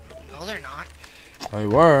 No, they're not. They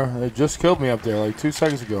were. They just killed me up there like 2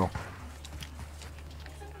 seconds ago.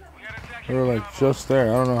 They were like just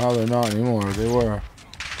there. I don't know how they're not anymore. They were.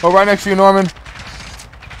 Oh, right next to you, Norman.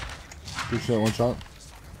 Good shit, 1 shot.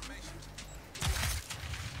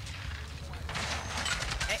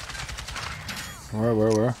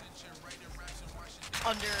 Where?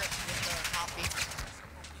 Under the copy.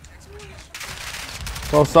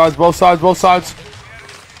 Both sides.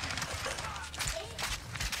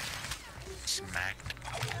 Smacked.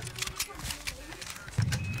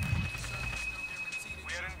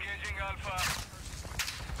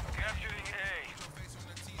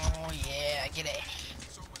 Oh yeah, get it.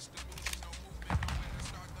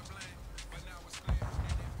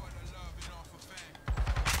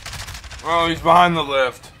 Oh, he's behind the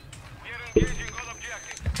lift.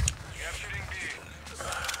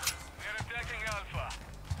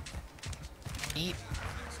 Eat.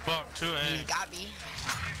 Fuck, 2A. You got me.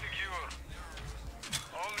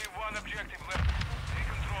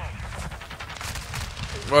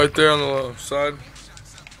 Right there on the left side.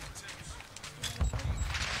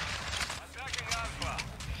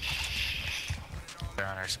 They're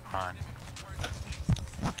on our spawn.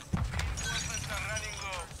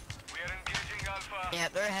 Yeah,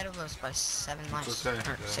 they're ahead of us by 7 miles. It's okay.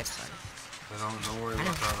 Or Yeah. 6 miles. Don't worry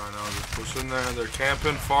about that right now. Just push in there. They're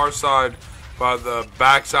camping far side by the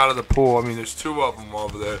back side of the pool. I mean, there's 2 of them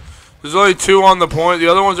over there. There's only 2 on the point. The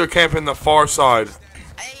other ones are camping the far side.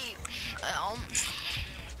 Hey,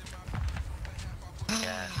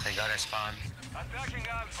 Yeah, they got our spawn.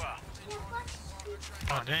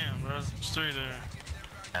 Oh, damn, bro. There's 3 there.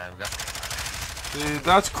 Yeah, we got. Dude,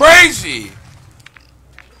 that's crazy.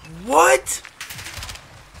 What?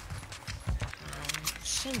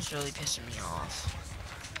 This thing's really pissing me off.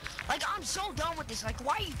 Like, I'm so done with this. Like,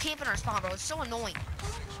 why are you camping our spawn, bro? It's so annoying.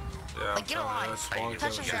 Yeah, like, get alive.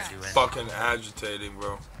 Touch some grass. Fucking agitating,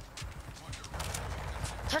 bro.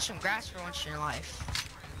 Touch some grass for once in your life.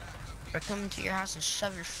 Or come to your house and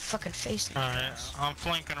shove your fucking face in Alright, I'm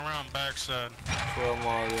flanking around backside. 12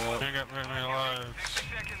 more, yeah. They got rid of me alive.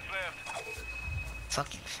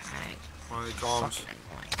 Fucking fag. Finally comes.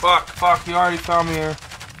 Fuck, he already found me here.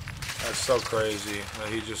 That's so crazy that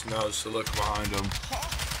he just knows to look behind him.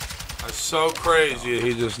 That's so crazy that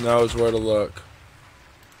he just knows where to look.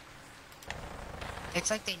 It's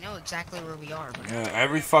like they know exactly where we are. Bro. Yeah,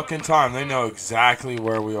 every fucking time they know exactly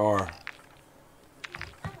where we are.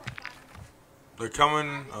 They're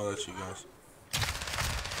coming. Oh, that's you guys.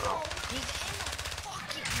 Oh.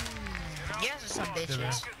 You guys are some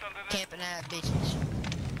bitches. Camping at bitches.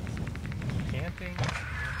 Camping?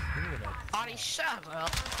 Audie, shut up.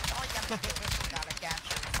 All you have to do is gotta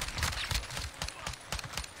capture.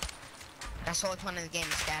 That's the whole point of the game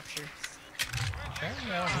is capture.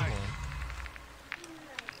 Apparently I don't need one.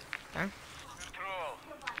 Huh?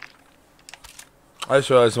 I just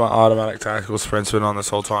realized my automatic tactical sprint's been on this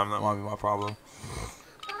whole time. That might be my problem.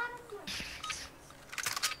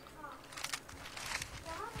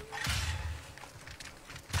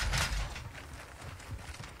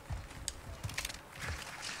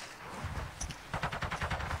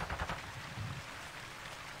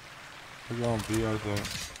 We're going B, I think.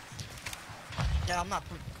 Yeah, I'm gonna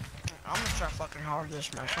try fucking hard this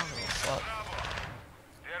match. I don't give a fuck.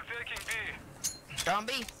 Down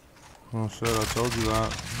B. Oh shit, I told you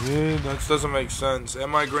that. Dude, that doesn't make sense.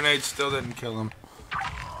 And my grenade still didn't kill him.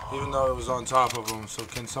 Even though it was on top of him. So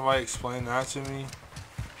can somebody explain that to me?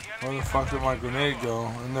 Where the fuck did my grenade go?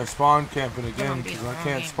 And they're spawn camping again because I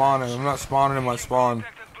can't spawn it. I'm not spawning in my spawn.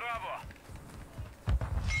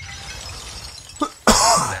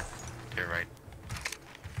 You're right.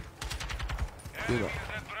 Dude,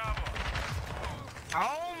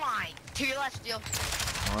 Oh my! To your left, still.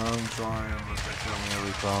 I'm trying, but they kill me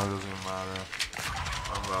every time. It doesn't even matter.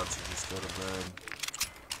 I'm about to just go to bed.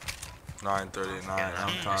 9:30 at night.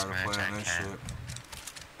 I'm tired of playing this shit.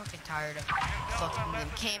 Fucking tired of fucking them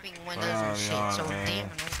camping windows and shit. So we're damn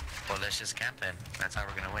it. Well, let's just camp then. That's how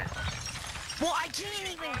we're gonna win. Well, I can't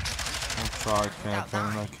even. I'm sorry, camping.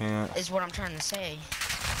 I can't. Is what I'm trying to say.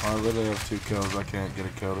 I literally have 2 kills. I can't get a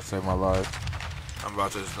kill to save my life. I'm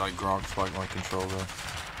about to just like Gronk spike my controller.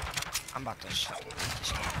 I'm about to shut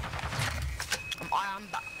this game.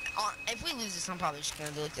 If we lose this, I'm probably just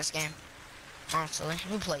gonna delete this game. Honestly,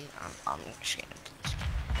 who played? I'm just gonna delete this game.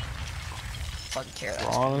 Fucking care.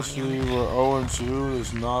 Honestly, we're 0-2.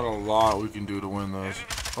 There's not a lot we can do to win this.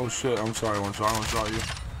 Oh shit! I'm sorry. One shot you.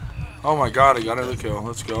 Oh my god! I got another kill.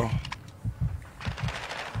 Let's go.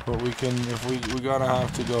 But we can. If we gotta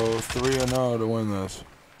have to go 3-0 to win this.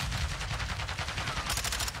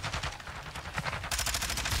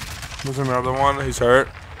 There's another one. He's hurt.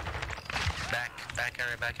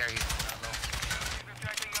 Back area.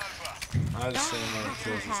 I just seen him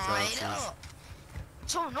kills his touches.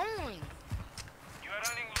 So annoying.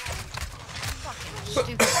 Fucking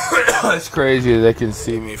stupid. It's crazy they can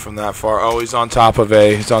see me from that far. Oh, he's on top of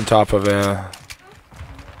A. He's on top of A.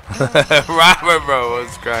 Robert, bro,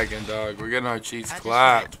 what's cracking, dog? We're getting our cheeks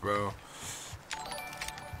clapped, bro.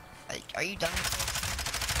 Are you done with this?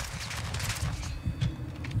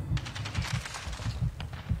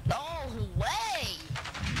 No way!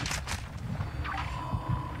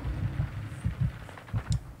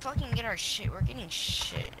 Fucking get our shit. We're getting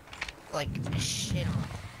shit. Like, shit on.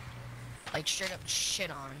 Like, straight up shit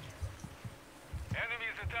on. What do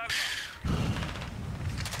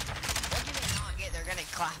they not get? They're gonna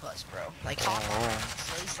clap us, bro. Like, hop on.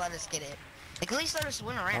 At least let us get it. Like, at least let us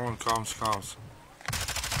win a round. Comes. I'm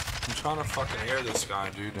trying to fucking hear this guy,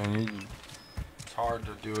 dude, and it's hard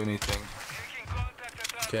to do anything.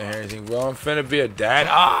 Can't hear anything, bro. I'm finna be a dad.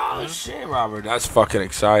 Oh, shit, Robert. That's fucking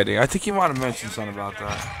exciting. I think you might have mentioned something about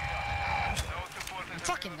that. I'm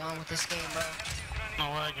fucking done with this game, bro. No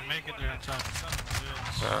way I can make it there in time.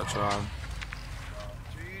 Yeah, I tried.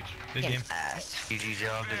 Good game. GG,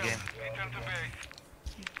 Joe. Good game.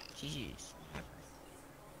 GG's.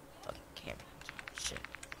 Fucking camp. Shit.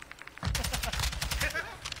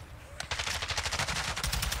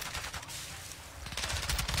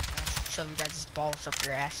 Shove you guys' balls up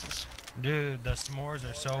your asses. Dude, the s'mores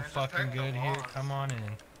are so fucking good here. Come on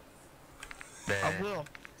in. I will.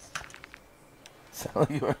 Sound like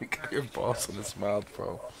you already got your balls in his mouth,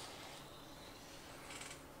 bro.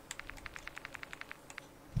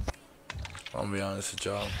 I'll be honest with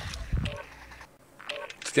y'all.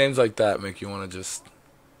 Games like that make you want to just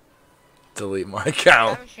delete my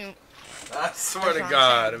account. I swear to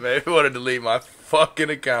God, it made me want to delete my fucking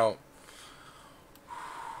account.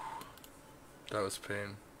 That was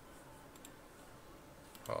pain.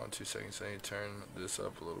 Hold on 2 seconds, I need to turn this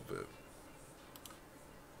up a little bit.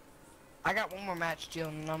 I got one more match, Jill,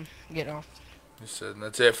 and I'm getting off. He said,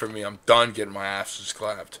 that's it for me. I'm done getting my asses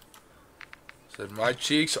clapped. Said, my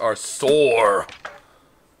cheeks are sore.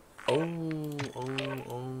 Oh,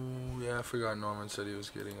 yeah, I forgot Norman said he was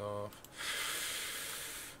getting off.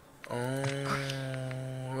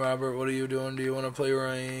 Oh, Robert, what are you doing? Do you want to play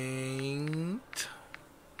ranked?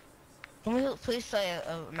 Can we please play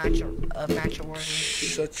a match of Warzone?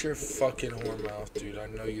 Shut your fucking whore mouth, dude. I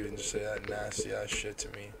know you didn't say that nasty ass shit to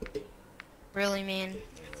me. Really, man?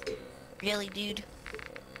 Really, dude?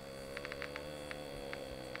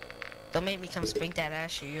 Don't make me come spank that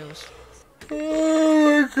ass of yours. Oh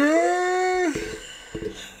my god!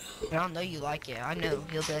 I don't know you like it. I know.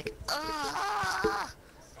 He'll be like,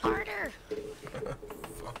 harder!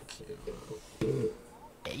 Fuck you.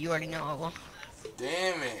 Yeah, you already know I will.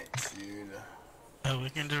 Damn it, dude. We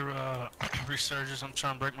can do Resurgence. I'm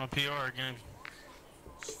trying to break my PR again.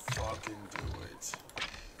 Fucking do it.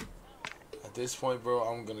 At this point, bro,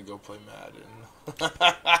 I'm gonna go play Madden.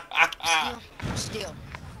 Steal.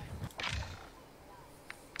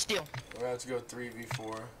 Steal. We're gonna have to go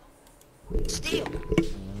 3v4. Steal.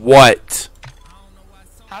 What?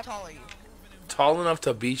 How tall are you? Tall enough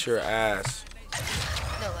to beat your ass.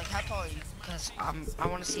 No, like how tall are you? Because I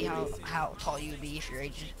want to see how tall you would be if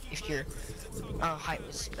your height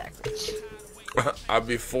was backwards. I'd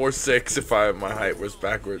be 4'6" if my height was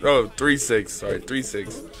backwards. Oh, 3'6". Sorry,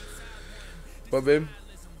 3'6". What, babe?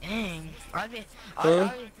 Dang, I'd be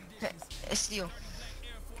steal.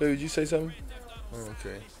 Babe, would you say something? Oh,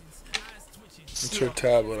 okay. It's your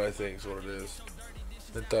tablet, I think, is what it is.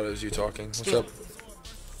 I thought it was you talking. What's up?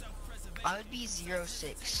 I would be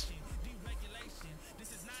 0'6".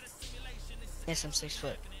 Yes, I'm 6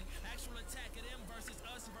 foot.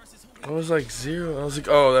 I was like 0. I was like,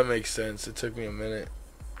 oh, that makes sense. It took me a minute.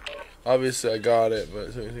 Obviously, I got it, but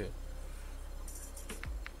it took me.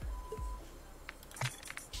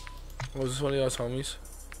 Was this one of y'all's homies?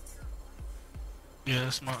 Yeah,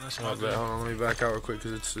 that's my Hold on, let me back out real quick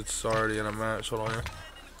because it's already in a match. Hold on here.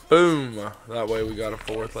 Boom. That way we got a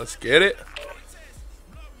 4th. Let's get it.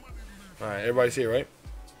 All right, everybody's here, right?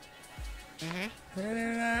 Mhm.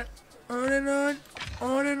 On and on,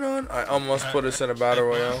 on and on. I almost put us in a battle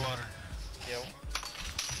royale.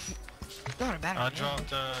 I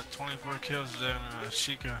dropped 24 kills in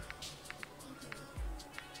Sheikah.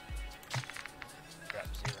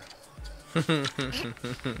 About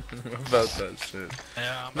that shit.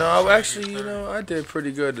 Yeah, no, actually, you know, I did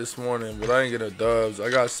pretty good this morning, but I didn't get a dubs. I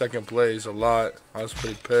got 2nd place a lot. I was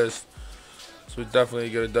pretty pissed. So we definitely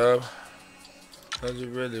get a dub. What you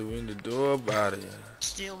really need to do about it?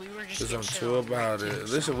 Still, we were just. Cause I'm too about it.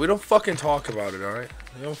 Listen, we don't fucking talk about it, all right?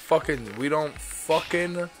 We don't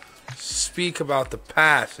fucking speak about the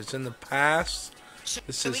past. It's in the past.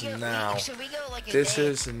 This is now. This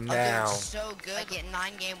is now. So good, like get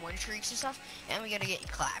 9-game win streaks and stuff, and we gotta get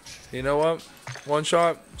clapped. You know what? One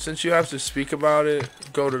shot. Since you have to speak about it,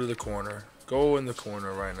 go to the corner. Go in the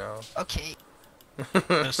corner right now. Okay.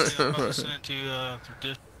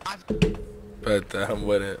 Bet that I'm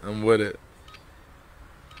with it. I'm with it.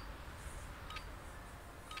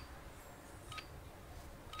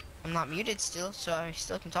 I'm not muted still, so I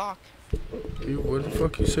still can talk. What the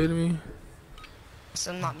fuck you say to me?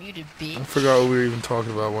 So I'm not muted, B. I forgot what we were even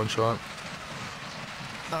talking about. One shot.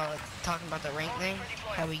 Talking about the rank thing,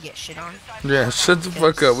 how we get shit on. Yeah, shut the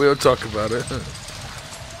fuck up. We'll talk about it.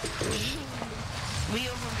 We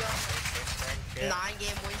over go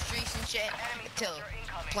 9-game win streaks and shit until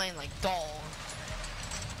playing like dolls.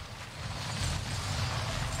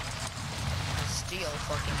 Steel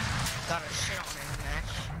fucking got our shit on in the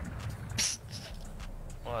match.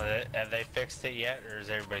 Well, have they fixed it yet, or is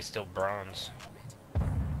everybody still bronze?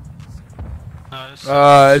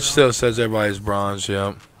 It still says everybody's bronze,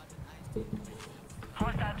 yeah.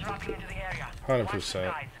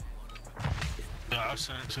 100%. Yeah, I've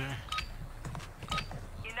seen it too.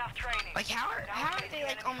 Like how are they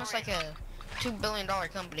like almost like a $2 billion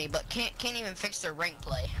company, but can't even fix their rank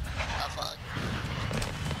play? Oh fuck.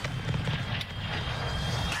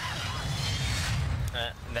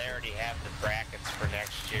 They already have the brackets for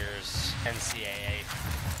next year's NCAA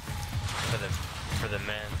for the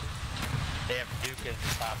men. They have Duke as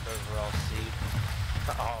the top overall seed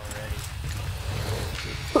already.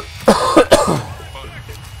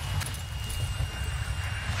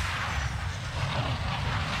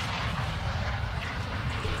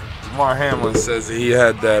 Mark Hamlin says that he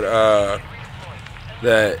had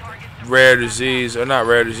that rare disease, or not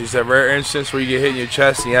rare disease, that rare instance where you get hit in your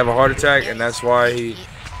chest and you have a heart attack, and that's why he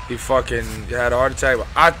fucking had a heart attack. But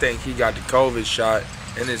I think he got the COVID shot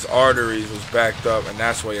and his arteries was backed up, and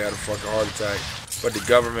that's why he had a fucking heart attack. But the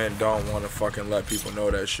government don't want to fucking let people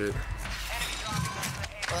know that shit.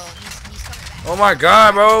 Oh my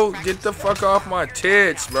god, bro. Get the fuck off my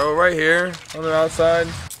tits, bro. Right here on the outside.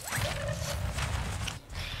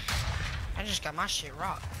 I just got my shit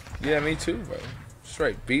rocked. Yeah, me too, bro.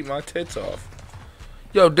 Straight beat my tits off.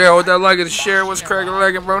 Yo, Daryl, with that like and share, what's cracking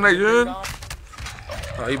legging, bro? Nation?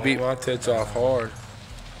 Oh, he beat my tits off hard.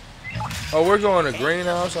 Oh, we're going to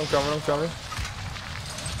greenhouse. I'm coming.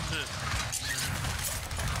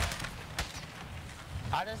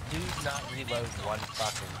 How does dude not reload one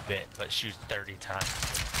fucking bit, but shoots 30 times?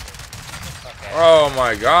 Okay. Oh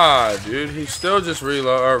my god, dude. He's still just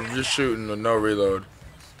reload, or just shooting with no reload.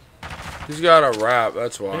 He's got a wrap,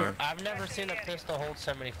 that's why. Dude, I've never seen a pistol hold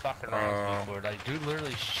so many fucking rounds before. Like, dude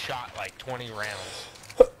literally shot like 20 rounds.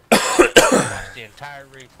 Watched the entire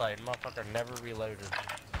replay, and motherfucker never reloaded.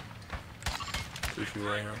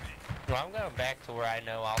 Well, I'm going back to where I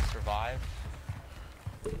know I'll survive.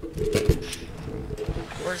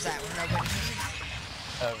 Where's that? Where nobody is?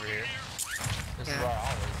 Over here. This is where I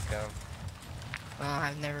always go. Well,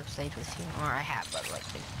 I've never played with you, or I have, but like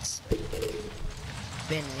it's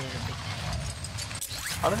been in a big.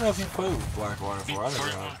 I don't know if you played with Blackwater before. I don't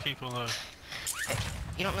know. People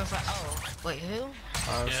You don't know if I. Oh, wait, who?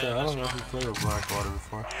 I don't know if you played with Blackwater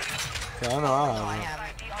before. Yeah, I know I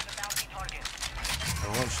haven't.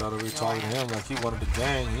 One shot we talking to him like he wanted the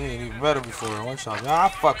gang. He ain't even met him before. One shot, I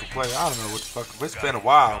fucking play. I don't know what the fuck. It's been a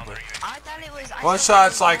while, but one shot,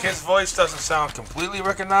 it's like his voice doesn't sound completely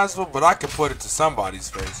recognizable, but I can put it to somebody's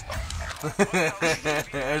face.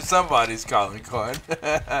 Or somebody's calling card.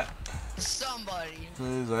 Somebody.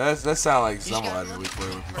 That sound like somebody we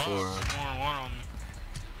played with before.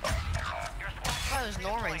 Oh, there's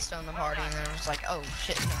Norman still in the party, and then it was like, oh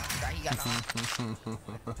shit, no, he got off.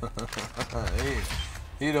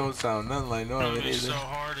 He don't sound nothing like Norman either. It's so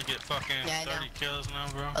hard to get fucking 30 kills now,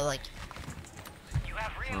 bro. But like,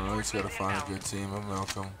 oh, he's gotta find a good team. I'm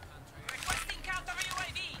Malcolm.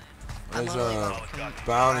 There's a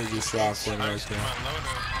bounty just dropped in right there.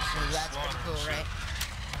 That's pretty cool, right?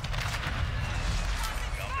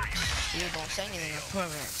 You don't say anything, I'm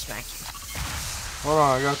gonna smack you. Hold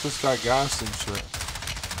on, I got this guy gassed and shit.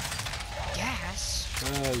 Gas?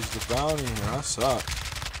 Yeah, he's the bounty here. I suck.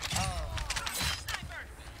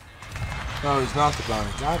 No, he's not the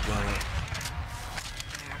bounty. God damn it.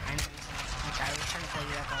 I was trying to tell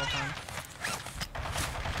you that the whole time.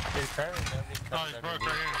 Dude, apparently nobody comes he's broke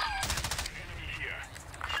right here.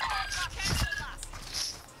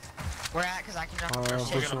 Where at? Because I can drop a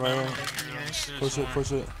first push it right here.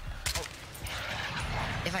 Push it.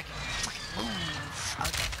 If I can move, I'll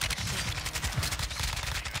get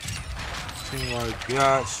Seem like,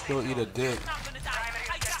 yeah, go eat a dick.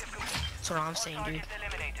 That's what I'm saying, dude.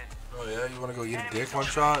 Oh yeah, you wanna go eat a dick one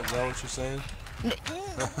shot? Is that what you're saying?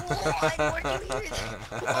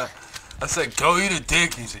 I said go eat a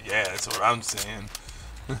dick. He said, yeah, that's what I'm saying.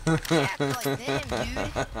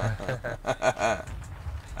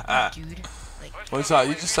 Dude. One shot,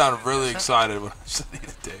 you just sounded really excited when I said eat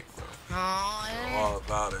a dick, bro. Oh, yeah. All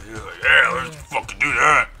about it. You're like, yeah, let's fucking do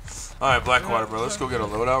that. Alright, Blackwater, bro. Let's go get a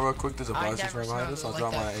loadout real quick. There's a bicycle right behind us. I'll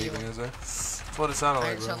drop my 8 bands there. That's what it sounded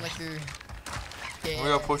like, bro. We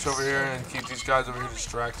gotta push over here and keep these guys over here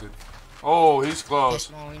distracted. Oh, he's close.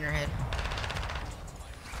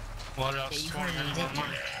 What else? He's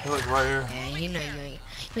like right here. Yeah, you know you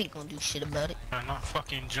ain't gonna do shit about it. Can I not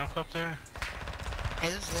fucking jump up there? Hey,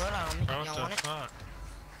 there's a loadout on me. Bro, Y'all want it? Fuck?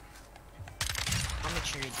 I'll make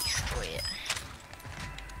sure you destroy it.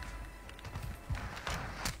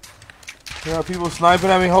 Yeah, people sniping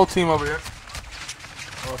at me. Whole team over here.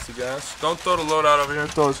 Oh, see guys. Don't throw the loadout over here.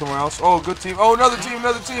 Throw it somewhere else. Oh, good team. Oh, another team.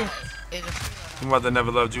 My mother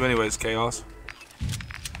never loved you anyways, Chaos.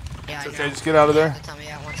 Yeah, it's okay, just get out of there.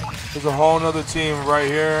 There's a whole nother team right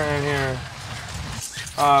here and here.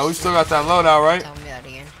 We still got that loadout, right? Tell me that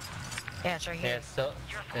again. Yeah, it's right here.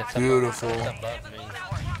 It's beautiful. Above me.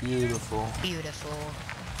 Beautiful.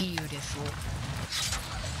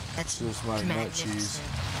 That's just my nut cheese.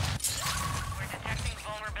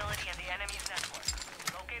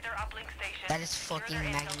 That is fucking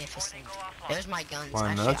magnificent. There's my guns.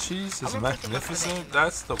 My nut cheese is magnificent?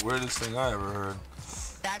 That's the weirdest thing I ever heard.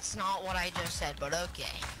 That's not what I just said, but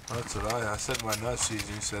okay. That's what I said. My nut cheese.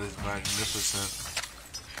 You said it's magnificent.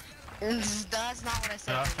 That's not what I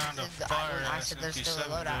said. Yeah, I found a fire I said there's still a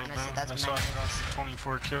loadout, and I said that's magnificent.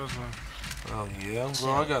 24 kills, man. Oh yeah,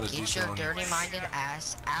 bro, I got a decent. Get your dirty-minded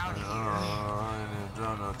ass out of here. I ain't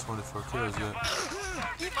even done 24 kills yet.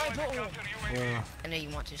 Yeah. I know you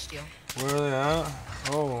want to steal. Where are they at?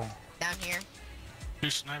 Oh. Down here. 2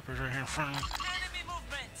 snipers right here in front of me.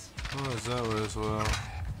 What is that with as well?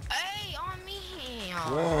 Hey, on me.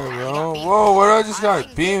 Where, bro? Whoa, where I just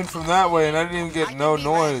got beamed from that way and I didn't even get no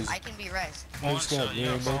noise. I can be res. I just got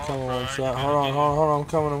beamed. Don't come one shot. Hold on.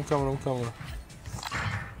 I'm coming.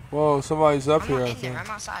 Whoa, somebody's up here, I think. I'm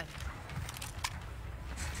outside.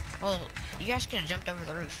 Well, you guys could have jumped over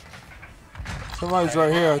the roof. Somebody's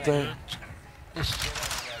right here, I think. Just shit on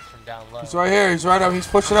you guys from down low. He's right here. He's right up. He's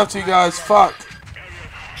pushing up to you guys. Fuck.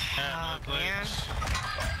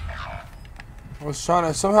 I was trying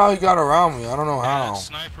to. Somehow he got around me. I don't know how.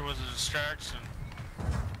 Sniper was a distraction.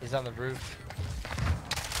 He's on the roof.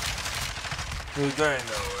 Dude, there ain't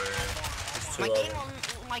no way.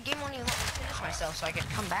 My game won't even let me finish myself so I can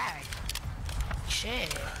come back.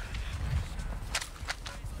 Shit.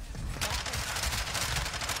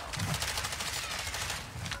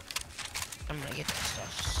 I'm gonna get that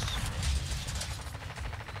stuff.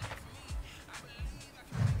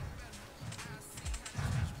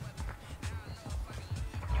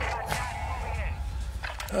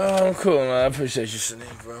 Oh, I'm cool, man. I appreciate you,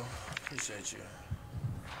 Sneak, bro. Appreciate you.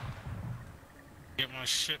 Get my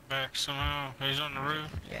shit back somehow. He's on the roof.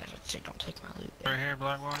 Yeah, that's it. Don't take my loot. Right here,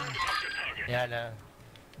 Blackwater. Yeah, I know.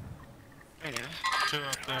 I know. 2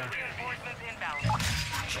 up there.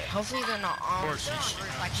 Hopefully they're not on the roof.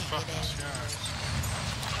 I can get in.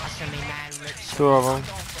 That's gonna be mad rich. 2 of them.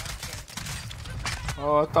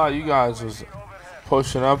 Oh, I thought you guys was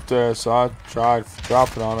pushing up there, so I tried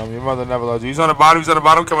dropping on him. Your mother never loved you. He's on the bottom. He's on the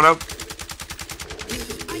bottom, coming up.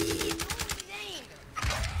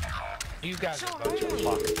 You guys are a bunch of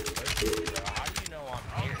fucking pussies, bro. How do you know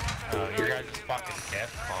I'm here? Oh, you guys are fucking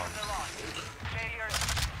death bombs.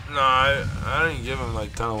 No, I didn't give him,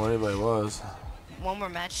 like, tell him where anybody was. One more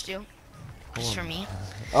match, still. Just for me.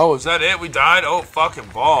 Oh, is that it? We died? Oh, fucking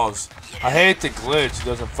balls. I hate the glitch. It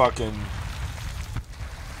doesn't fucking...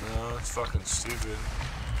 No, it's fucking stupid.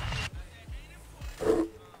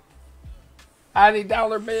 I need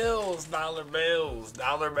dollar bills. Dollar bills.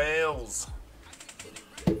 Dollar bills.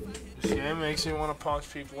 This game makes me want to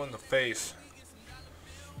punch people in the face.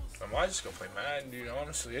 I might just go play Madden, dude.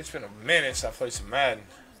 Honestly, it's been a minute since I played some Madden.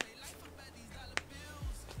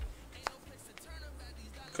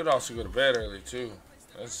 Could also go to bed early too.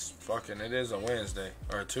 That's fucking. It is a Wednesday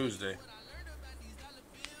or a Tuesday.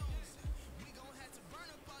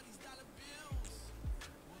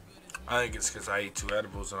 I think it's because I ate 2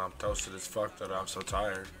 edibles and I'm toasted as fuck that I'm so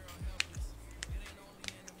tired.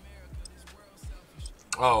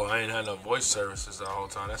 Oh, I ain't had no voice services the whole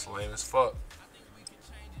time. That's lame as fuck.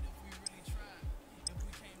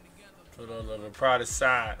 Put on the pride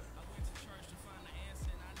aside.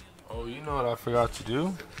 Oh, you know what I forgot to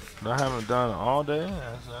do? I haven't done it all day.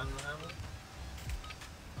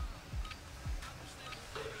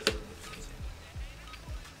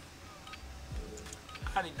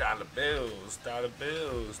 I need dollar bills, dollar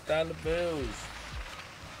bills, dollar bills.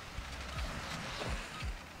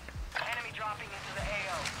 Enemy dropping into the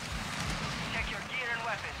AO. Check your gear and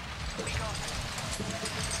weapons. We go.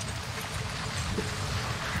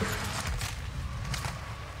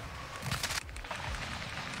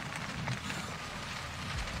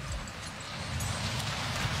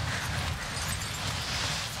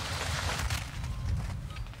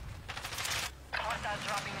 Hostiles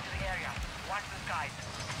dropping into the area. Watch the skies.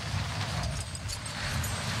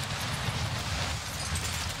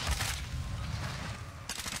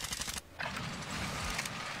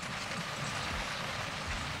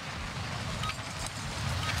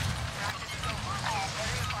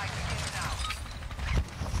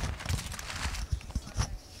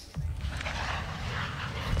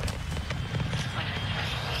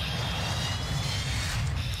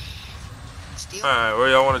 Alright, where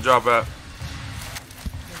y'all want to drop at?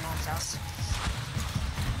 Your mom's house.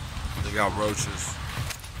 They got roaches.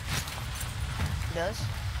 Does?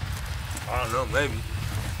 I don't know, maybe.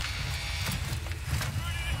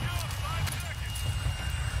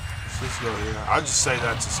 Let's just go here. I just say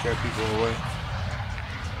that to scare people away.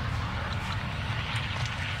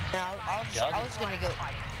 No, I was gonna go.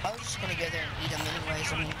 I was just gonna go there and eat them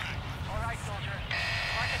anyways. I mean. All right, soldier.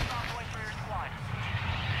 Mark a stop point for your squad.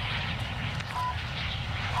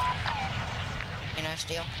 You know,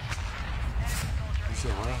 Steel. You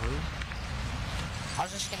said what? Who? I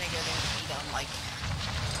was just gonna go there and eat them, like.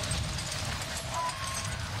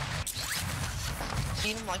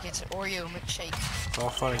 Eat them like it's an Oreo milkshake. It's all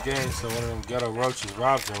fun and games, so one of them ghetto roaches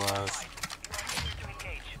robbed your ass.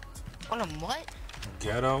 One of them what?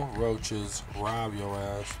 Ghetto roaches rob your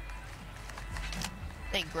ass.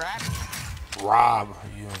 They grab me. Rob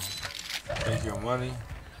you. Take your money.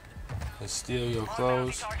 They steal your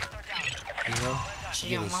clothes. You know? So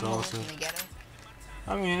Get your mama lives assaulted. in the ghetto?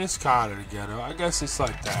 I mean, it's kind of the ghetto. I guess it's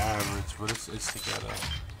like the average, but it's the ghetto.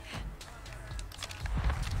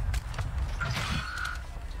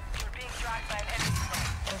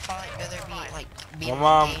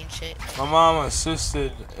 My mom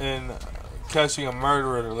assisted in catching a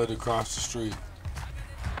murderer that lived across the street.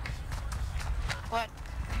 What?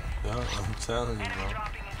 Yeah, I'm telling you, bro.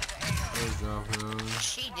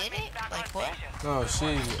 She did it? Like what? No,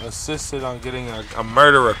 she assisted on getting a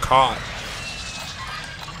murderer caught.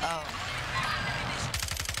 Oh.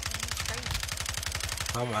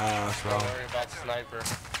 I'm ass, bro. Don't worry about Sniper.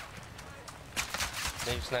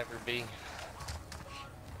 Name Sniper B.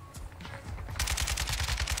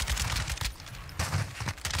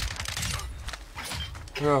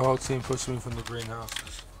 Your whole team pushed me from the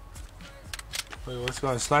greenhouses. Wait, what's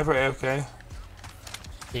going on? Sniper AFK?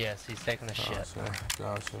 Yes, he's taking a shit.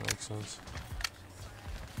 Gotcha, makes sense.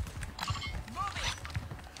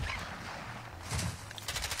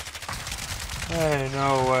 Hey,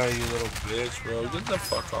 no way, you little bitch, bro. Get the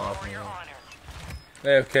fuck off me.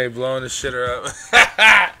 AFK blowing the shitter up.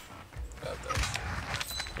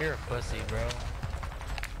 You're a pussy, bro.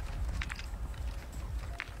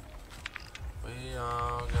 We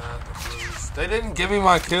all got the blues. They didn't give me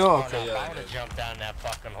my kill. Okay, I would have jumped down that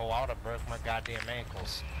fucking hole. I would have broke my goddamn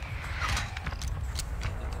ankles.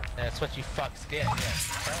 That's what you fucks get. Yeah,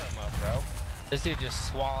 turn him up, bro. This dude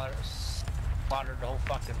just slaughtered the whole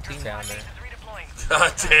fucking team down there.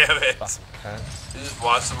 God damn it. Fucking cunt. You just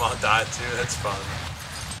watch them all die too. That's fun.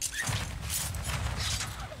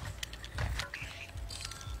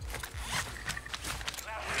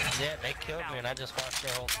 Yeah, they killed me and I just watched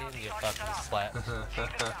their whole team get fucking slapped.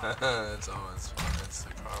 It's always fun. It's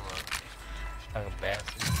the karma. Fucking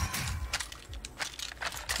bastard.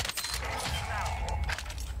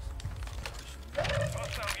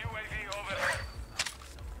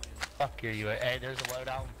 Fuck your UAV. Hey, there's a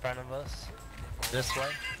loadout in front of us. This way.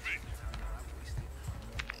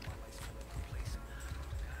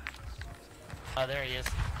 Oh, there he is.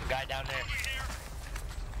 The guy down there.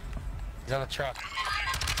 He's on the truck.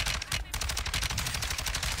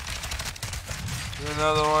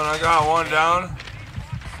 Another one. I got one down.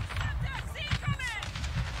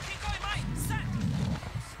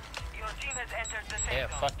 Yeah,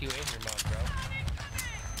 fuck you and your mom, bro.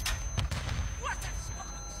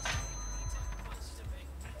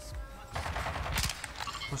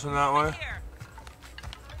 Pushing that way.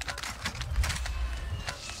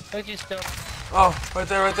 Where'd you still? Oh, right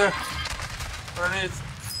there, right there. Where it is.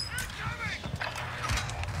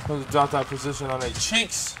 Let's drop that position on their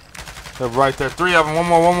cheeks. They're right there. 3 of them. One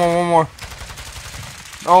more, one more, one more.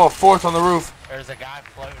 Oh, a 4th on the roof. There's a guy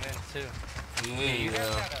floating in too. Yeah. You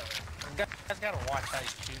guys gotta watch how you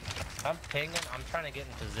shoot. I'm pinging. I'm trying to get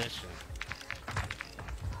in position.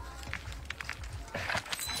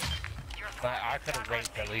 I could have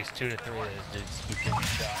raped at least 2 to 3 of those dudes who couldn't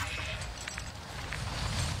shot.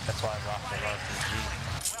 That's why I rocked the RPG.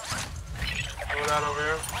 Throw that over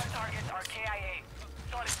here. Targets are KIA.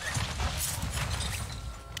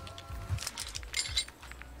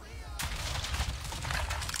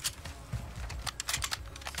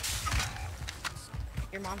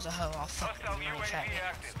 Your mom's a hoe. I'll fucking really trap it.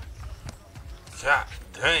 God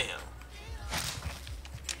damn.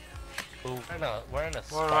 Ooh, we're in a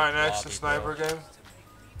one right next to sniper game.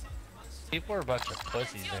 People are a bunch of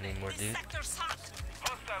pussies anymore, dude.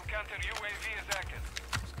 Hostile counter UAV is active.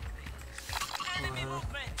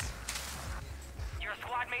 Your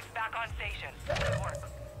squad mate's back on station. Good work.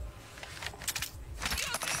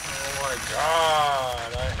 Oh my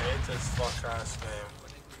god, I hate this fuck ass game.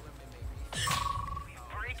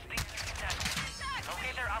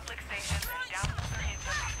 Locate their uplink stations and down their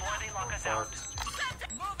intel before they lock us out.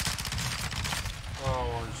 Oh,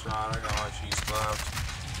 one shot. I got my cheese clapped.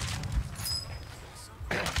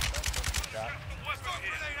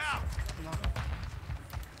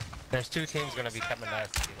 There's 2 teams gonna be coming to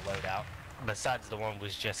us to get a loadout. Besides the one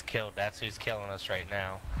who's just killed, that's who's killing us right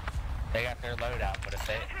now. They got their loadout, but if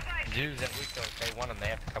they dudes that we kill, if they want them, they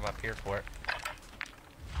have to come up here for it.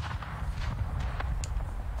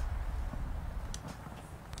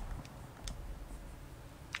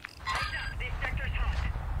 This sector's hot.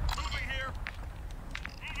 Moving here.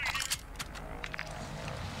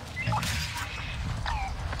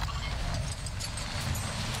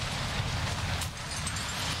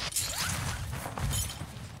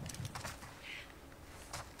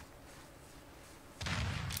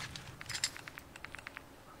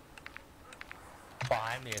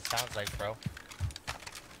 Behind me, it sounds like, bro.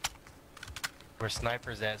 Where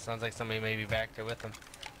snipers at? Sounds like somebody may be back there with them.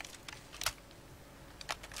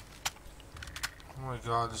 Oh my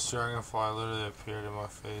god, this dragonfly literally appeared in my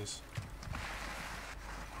face.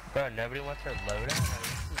 Bro, nobody wants their loadout?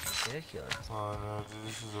 This is ridiculous. Oh no,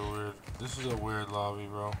 dude, this is a weird lobby,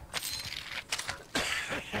 bro.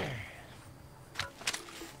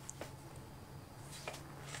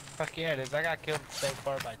 Fuck yeah, it is. I got killed so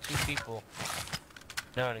far by 2 people.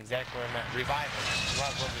 Knowing exactly where I'm at. Revive him. You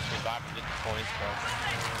might as well just revive him, get the points,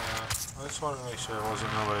 bro. I just wanted to make sure there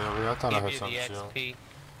wasn't nobody over here. I thought I heard Give something you still. the XP.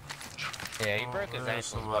 Yeah, he broke his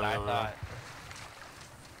there's ankles, but I somebody over thought...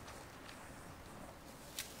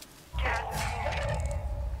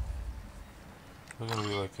 They're gonna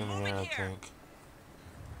be like in here, I think.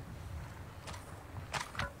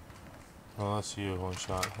 Oh, that's you, one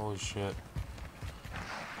shot. Holy shit.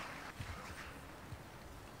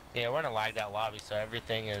 Yeah, we're in a lagged out lobby, so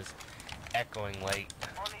everything is echoing late.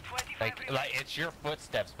 Like it's your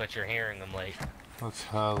footsteps, but you're hearing them late. That's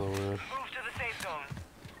hella weird. Move to the safe zone.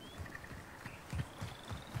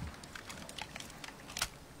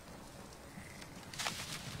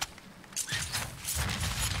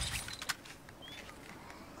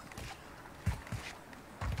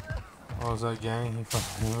 Oh, is that gang? He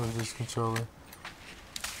fucking moved his controller.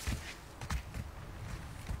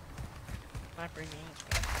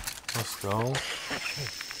 Let's go.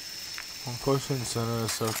 I'm pushing center of the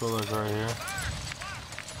circle, like right here.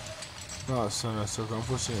 Not center of the circle, I'm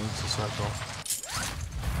pushing into circle.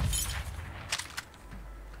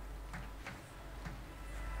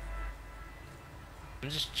 I'm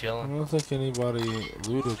just chilling. I don't think anybody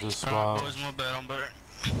looted this spot. Boys, my bad, I'm better.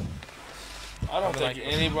 I don't think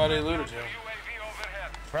anybody looted him.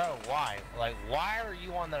 Bro, why? Like, why are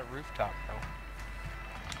you on that rooftop, bro?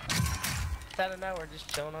 Out of nowhere,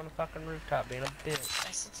 just chilling on the fucking rooftop, being a bitch.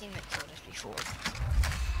 That's the team that killed us before.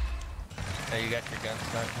 Hey, you got your gun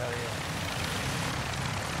stuck? Hell yeah.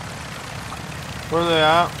 Where are they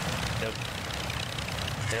at?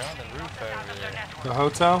 They're on the roof over there. The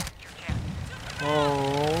hotel?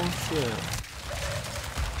 Oh shit.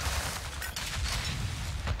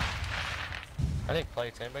 I think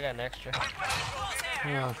plates. Anybody got an extra?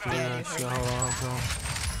 Yeah, shit, hold on.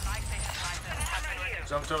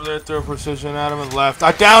 Jumped over there, threw precision at him and left.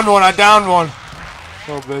 I downed one,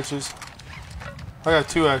 Little bitches. I got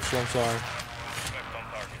 2 extra, I'm sorry.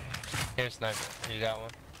 Here's sniper. You got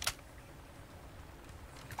one?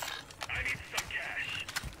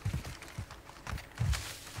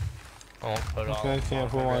 I won't put all. Okay, can't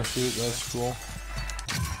pull my shoot, that's cool.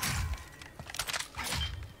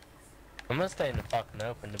 I'm gonna stay in the fucking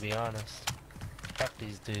open, to be honest. Fuck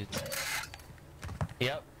these dudes.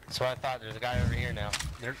 Yep, that's what I thought. There's a guy over here now.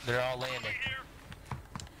 They're all landing.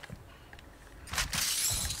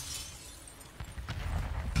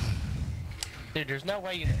 Dude, there's no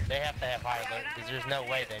way they have to have high alert, because there's no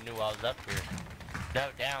way they knew I was up here. No,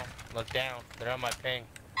 down. Look down. They're on my ping.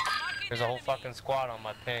 There's a whole fucking squad on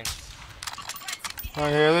my ping.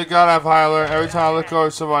 Right here, they gotta have high alert. Every time I look over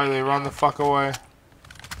at somebody, they run the fuck away.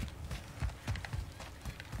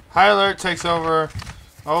 High alert takes over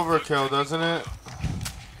overkill, doesn't it?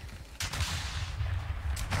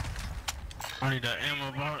 I need that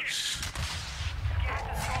ammo box.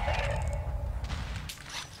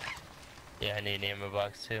 Yeah, I need an ammo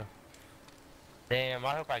box too. Damn,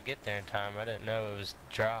 I hope I get there in time. I didn't know it was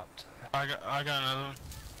dropped. I got another one.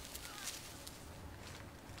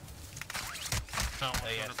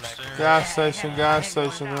 Gas station, they're at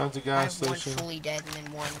the gas station. One fully dead and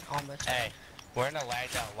then one almost dead. Hey, we're in a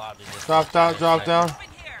lagged out lobby. Drop down.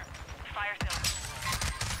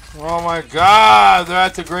 Oh my god, they're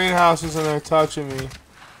at the greenhouses and they're touching me.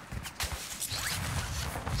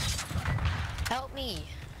 Help me.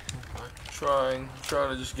 Trying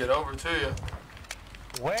to just get over to you.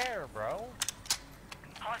 Where, bro?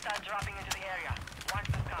 Hostile dropping into the area. Watch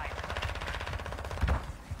the sky.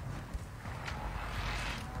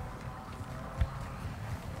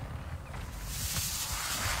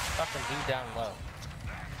 Fucking dude down low.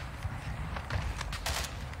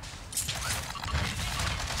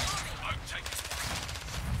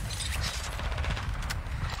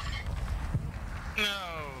 No.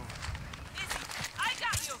 I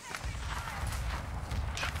got you.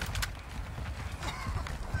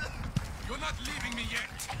 You're not leaving me yet.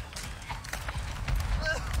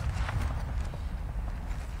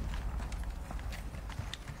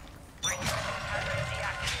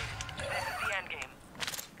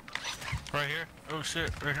 Right here? Oh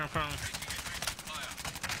shit, right here in front of me.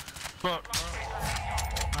 Fuck,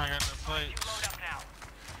 bro. I got no plates.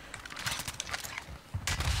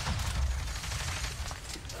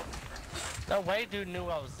 No way dude knew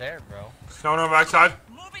I was there, bro. Coming on backside.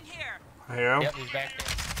 Moving here. I hear him. Yep, he's back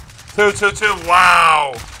there. 2.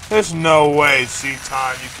 Wow. There's no way,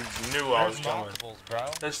 C-Time, you knew I was There's coming. multiples,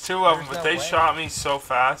 bro. There's 2 of them, but no they way. shot me so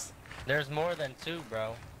fast. There's more than 2,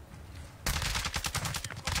 bro.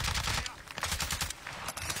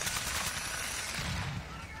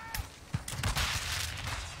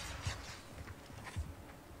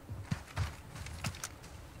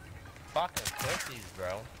 Fucking pussies,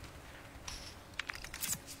 bro.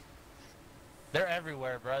 They're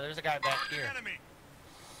everywhere, bro. There's a guy back here.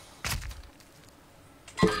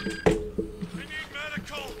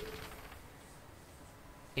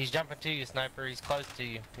 He's jumping to you, sniper. He's close to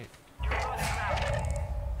you.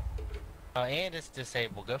 Oh, and it's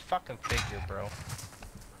disabled. Go fucking figure, bro.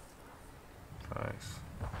 Nice.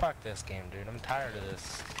 Fuck this game, dude. I'm tired of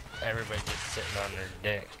this. Everybody just sitting on their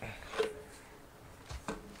dick.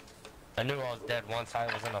 I knew I was dead once I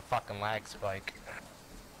was in a fucking lag spike.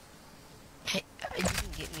 Hey, you can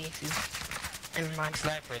get me if you... Never mind.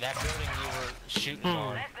 Sniper, that building you were shooting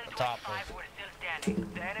on the top of. We're still standing.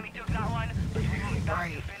 The enemy took that one, but we will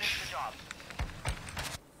back to finish the job.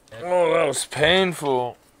 Oh, that was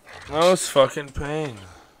painful. That was fucking pain.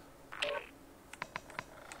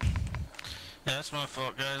 Yeah, that's my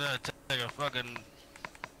fault, guys. I had to take a fucking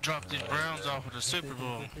drop these Browns off of the Super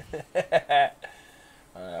Bowl.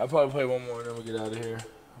 Alright, I'll probably play one more and then we'll get out of here.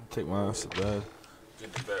 I'll take my ass to bed.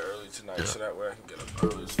 Get to bed early tonight so that way I can get up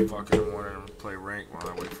early as fuck in the morning and play rank while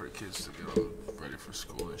I wait for the kids to get ready for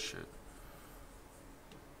school and shit.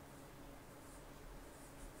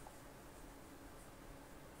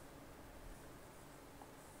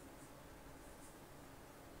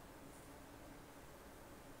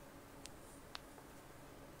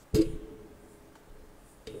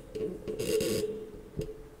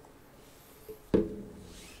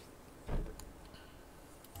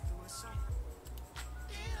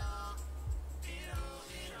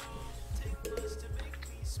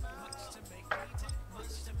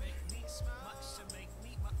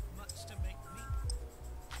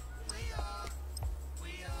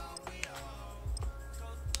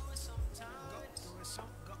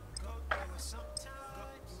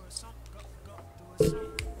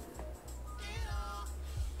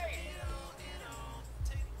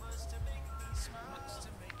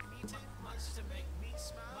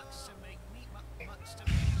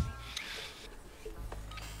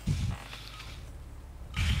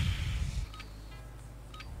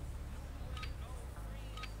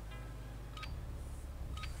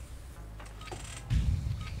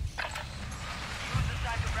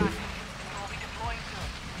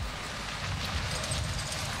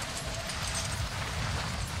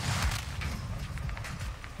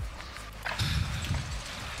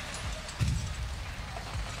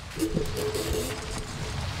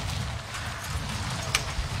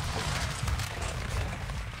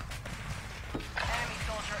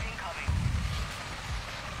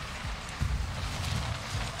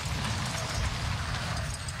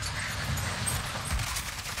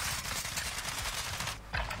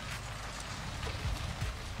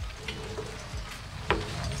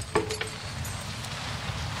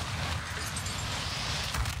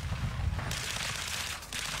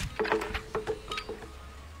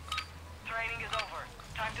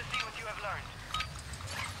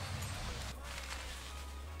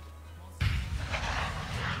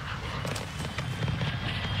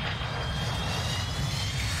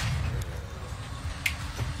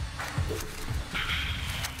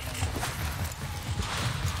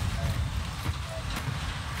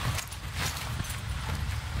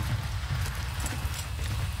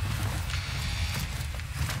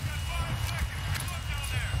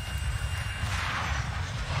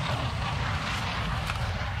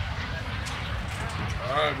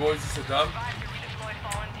 Alright boys, is it done?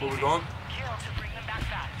 Where we going?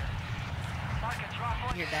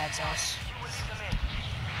 Your dad's house.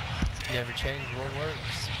 You ever change what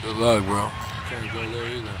works? Good luck, bro. Can't go there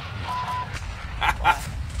either.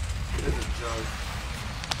 It's a joke.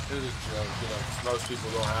 It's a joke, you know. Most people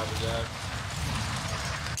don't have a dad.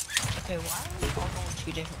 Okay, why are we all going to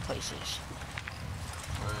 2 different places?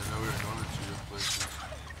 I didn't know we were going to 2 different places.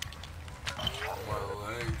 My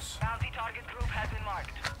legs. Bounty target group has been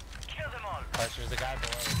marked. Kill them all. Plus, there's a guy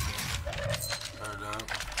below us. Heard that.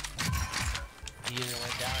 He either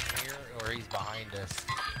went down here or he's behind us.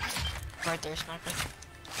 Right there, sniper.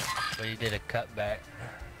 But he did a cutback.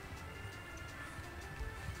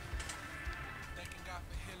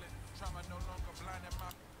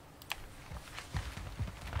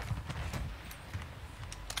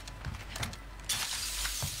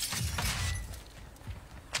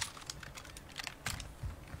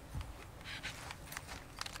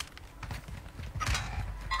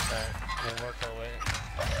 We'll work our way.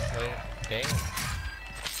 Wait, damn. You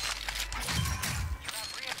have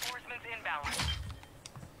reinforcements inbound.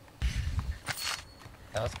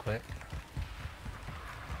 That was quick.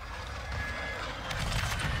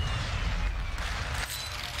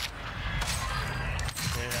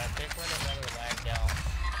 Dude, I think we're in another lag down.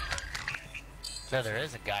 No, there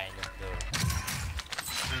is a guy in this building.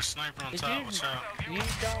 There's a sniper on top, watch out. You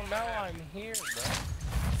don't know I'm here, bro.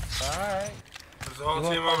 Alright. There's a whole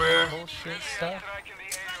team over here. Bullshit stuff.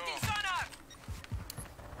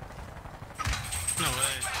 No way.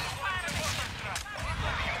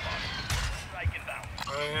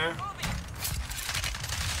 Right here.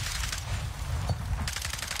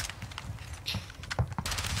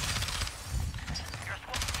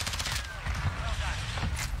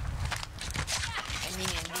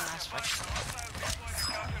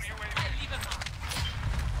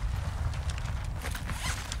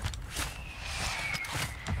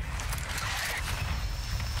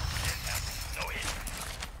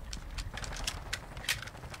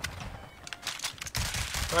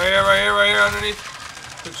 Right here, underneath.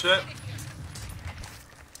 Good shit.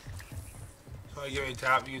 So give me a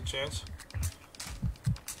tap, you get a chance.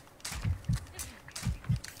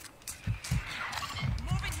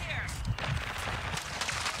 Moving here.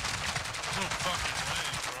 No fucking way,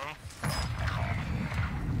 bro.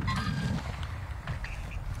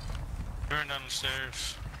 Burn down the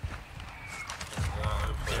stairs.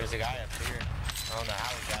 There's a guy up here. I don't know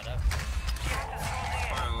how he got up.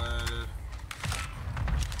 I landed.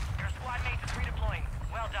 Your squad mates is redeploying.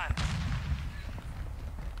 Well done.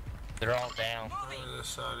 They're all down. This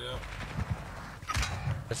side, yep.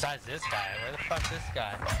 Besides this guy, where the fuck's this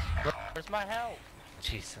guy? Where's my help?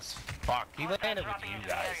 Jesus fuck, he landed with you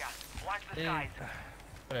guys. Dude,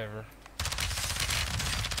 whatever.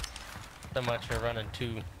 So much for running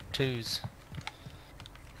twos.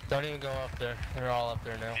 Don't even go up there. They're all up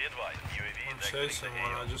there now. I'm chasing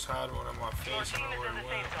one. I just had one in my face. I don't know where it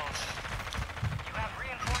went. You have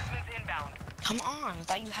reinforcements inbound. Come on, I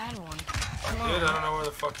thought you had one. Come I on. did. I don't know where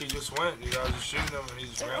the fuck he just went. You guys are shooting him and he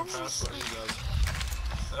just ran past one of you guys.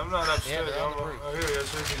 I'm not upstairs. Yeah, Oh, here he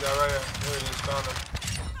is. Here's the guy right here. Here he is. Found him.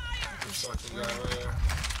 This fucking guy right here.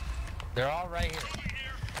 They're all right here.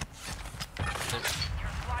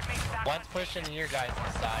 One's pushing your guys'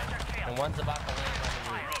 side, and one's about to land on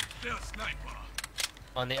the roof.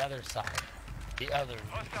 On the other side. The other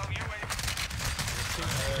roof.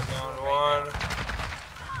 Down one.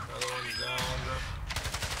 Another one's down.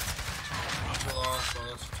 That's the last one.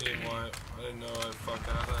 That's a team wipe. I didn't know I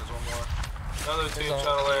fucking. I thought there was one more. Another team trying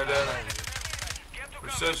to land in.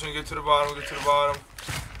 Precision, get to the bottom. Get to the bottom.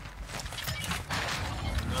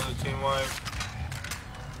 Another team wipe.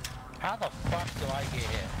 How the fuck do I get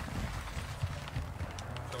hit?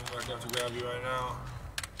 Coming back up to grab you right now.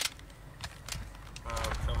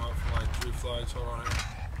 Come up from like 3 flights. Hold on here.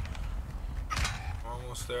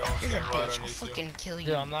 Almost there. Almost You're a right bitch. I'll underneath you. fucking kill you.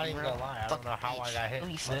 Dude, I'm not even gonna lie. I don't know how I got hit. I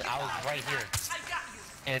was right here.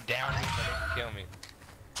 And down here, but it didn't kill me.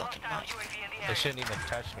 Fucking nice. They shouldn't even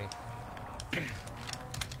touch me.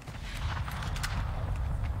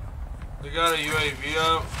 They got a UAV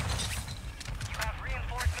up.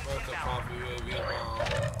 What the pop UAV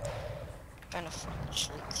up? Trying to fucking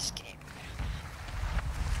shoot this game.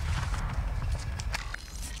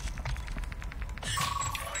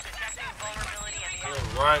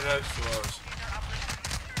 They're right next to us.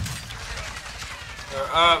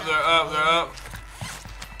 They're up, they're up, they're up.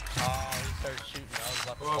 Oh, he started shooting. I was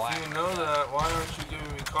up Well, if you know that, why aren't you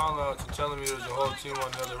giving me call outs and telling me there's a whole team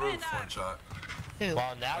on the other roof? One shot. Who?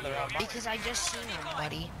 Well, now they're on my Because I just seen him,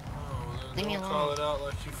 buddy. Oh, then Leave me don't alone. call it out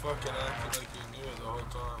like you fucking acted like you knew it the whole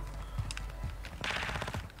time.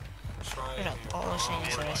 Try Shut it. up. All those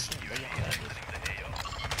things that I seen, but you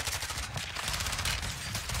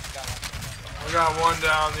I got one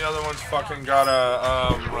down, the other one's fucking got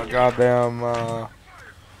a goddamn,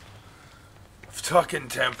 fucking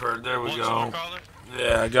tempered. There we go.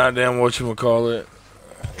 Yeah, goddamn whatchamacallit.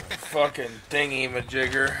 Fucking thingy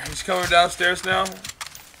majigger. He's coming downstairs now?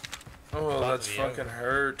 Oh, that's fucking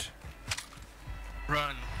hurt.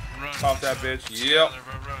 Run. Pop that bitch. Yep.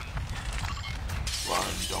 Run.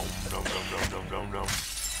 Dum.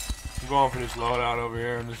 I'm going for this loadout over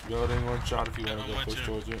here in this building. One shot if you want to go push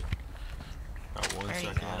towards it. Got 1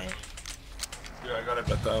 second. Yeah, I got it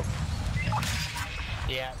back up.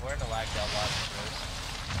 Yeah, we're in the lag out lot.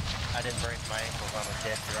 I didn't break my ankles on a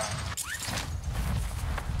dead drop.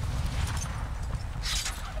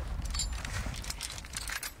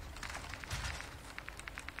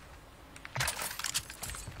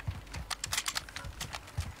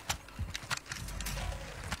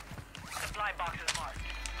 Supply box is marked.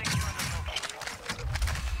 Secure the location.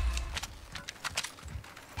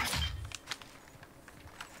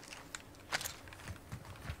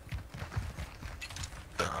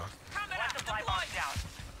 One supply box down.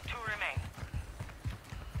 2 remain.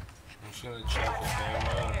 I'm just gonna check the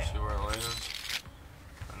camera and see where it lands.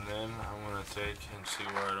 And then I'm gonna take and see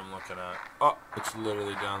where I'm looking at. Oh, it's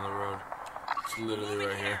literally down the road. It's literally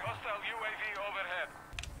right here.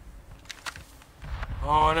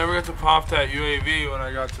 Oh, I never got to pop that UAV when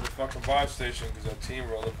I got to the fucking buy station because that team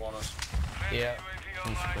rolled up on us. Yeah.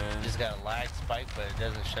 That's bad. Just got a lag spike, but it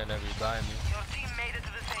doesn't show nobody behind me. Your team made it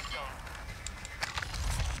to the safe zone.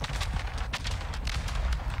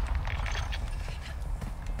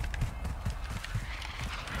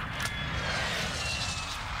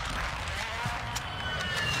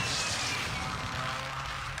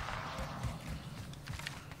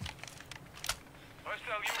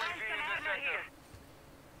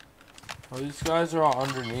 Oh, these guys are all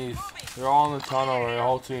underneath. They're all in the tunnel, right? The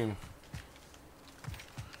whole team.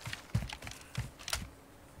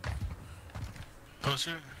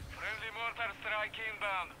 Pusher? Friendly mortar strike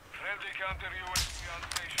inbound. Friendly counter UAV on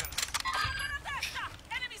station.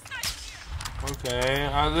 Okay,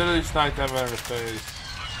 I literally sniped that man in the face.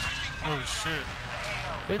 Oh shit.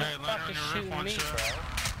 Who the Hey, fuck land on is your shooting rip one me, shot.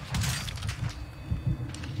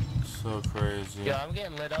 bro? So crazy. Yo, I'm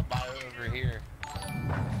getting lit up by over here.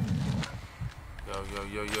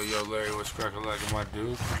 Yo, Larry, what's cracking like my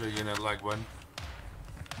dude? Appreciate you getting that like button.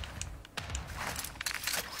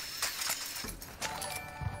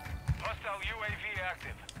 Hostile UAV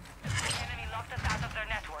active. The enemy locked us out of their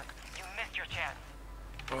network. You missed your chance.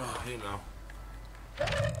 Oh, you know.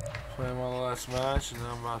 Playing my last match, and then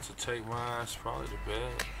I'm about to take my ass probably to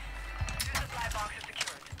bed. Two supply boxes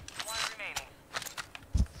secured. One remaining.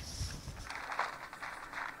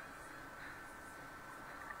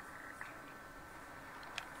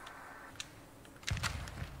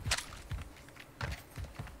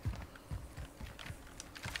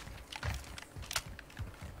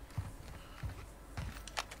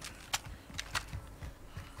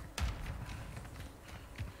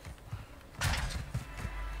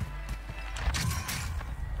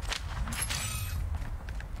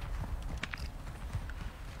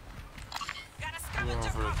 Going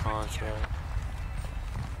for the contract.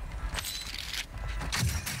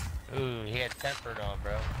 Ooh, he had tempered on,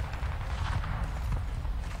 bro.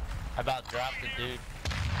 I about dropped the dude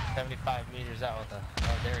 75 meters out with a...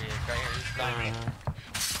 Oh, there he is, right here. He's sniping.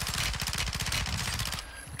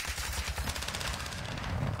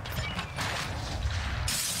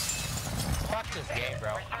 Fuck this game,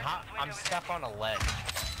 bro. I'm stuck on a ledge.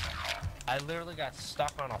 I literally got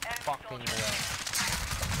stuck on a fucking ledge.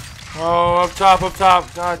 Oh, up top.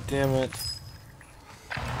 God damn it.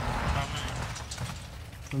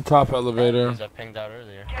 On top elevator. I pinged out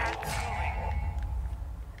earlier.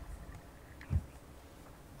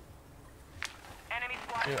 Enemy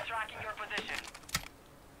squad is tracking your position.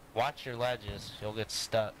 Watch your ledges. You'll get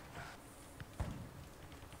stuck.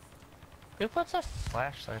 Who puts a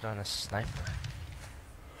flashlight on a sniper?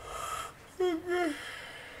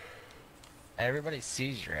 Everybody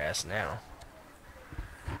sees your ass now.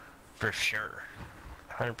 For sure.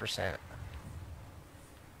 100%.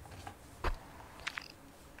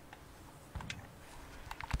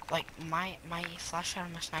 Like, my flashlight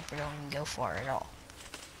on my sniper don't even go far at all.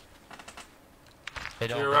 They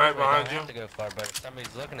don't, You're right they behind don't you. have to go far, but if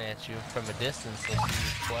somebody's looking at you from a distance, they'll see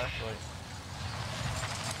your flashlight.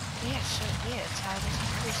 Yeah, shit, yeah, it's how it is in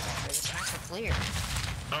every sniper. The sniper clear.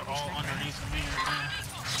 They're all underneath me right now.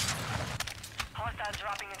 Hostiles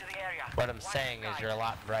dropping into the area. What I'm saying is you're a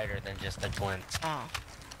lot brighter than just a glint. Oh.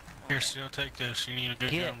 Here, still take this. You need a good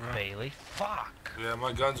Get gun, bro. Bailey. Fuck. Yeah,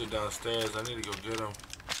 my guns are downstairs. I need to go get them.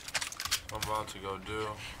 I'm about to go do.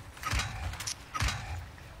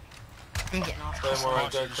 I'm getting off. Claymore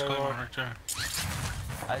right there, Claymore Claymore. right there.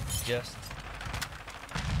 I just...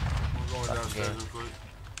 We're going downstairs real quick.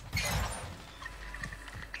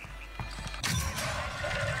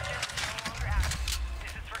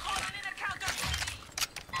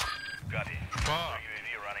 Got it. Fuck. UAV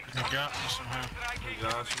running. You got me somehow. We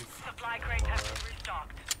got you. Supply crate has been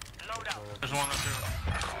restocked. Load up. There's one up here.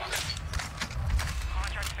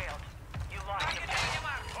 Contract failed. You lost the objective.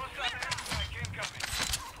 Hostile airstrike incoming.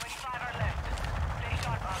 25 are left. Stay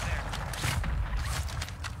sharp out there.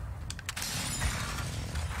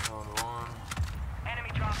 Found one.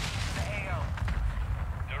 Enemy dropping into the AO.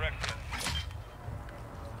 Direction.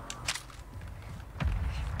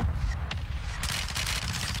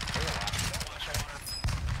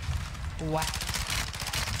 Wow.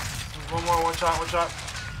 One more, one shot.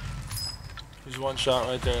 There's one shot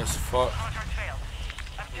right there. It's fuck. Contract failed.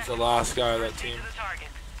 He's the last guy of that Proceed team. to the target.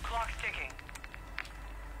 Clock's ticking.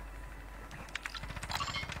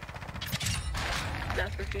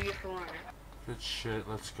 That's what you get for one. Good shit.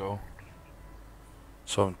 Let's go.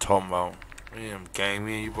 So I'm talking about. Damn, gang.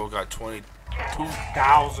 Me and you both got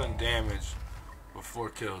 22,000 damage with 4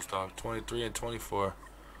 kills, dog. 23 and 24.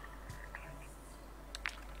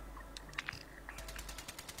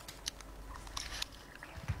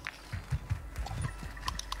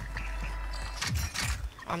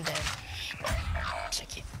 I'm dead.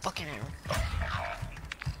 Check it. Fucking error.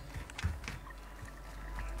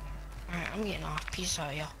 Alright, I'm getting off. Peace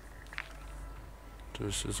out, y'all.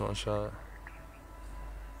 This is one shot.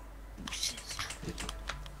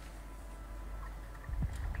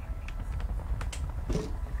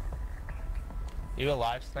 You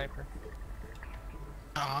alive, sniper?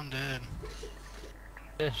 Oh, I'm dead.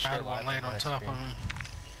 This shit I won't land on top of me.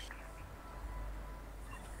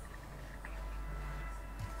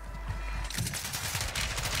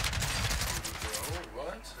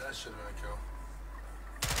 What? That should have been a kill.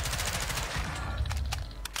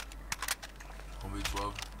 1v12,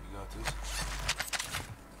 you got this.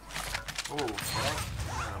 Oh, fuck.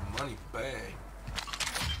 Man, a money bag.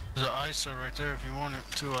 There's an ISO right there if you want it.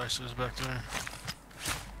 2 ISOs back there.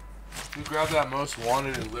 We grab that most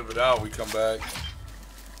wanted and live it out, we come back.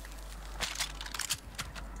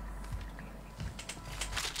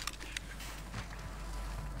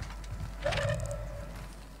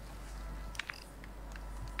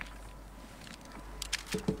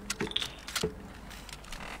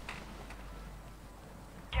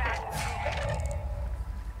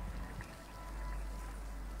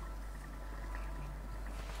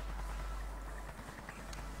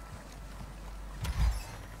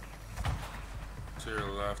 To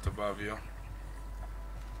your left above you.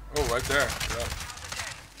 Oh, right there. Yep.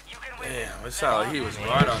 Damn, it sounded like he was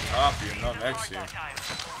right on top of you, not next to you.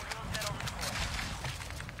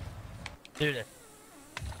 Dude.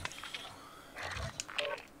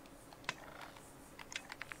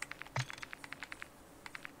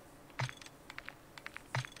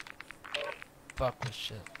 Fuck this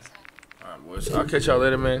shit. Alright, boys. I'll catch y'all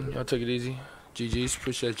later, man. Y'all take it easy. GG's.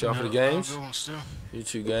 Appreciate y'all for the games. You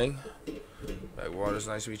too, gang. Backwater's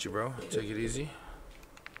nice to meet you, bro. Take it easy.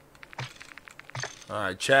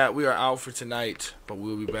 Alright, chat. We are out for tonight, but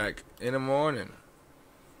we'll be back in the morning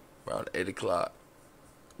around 8 o'clock.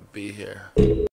 Be here.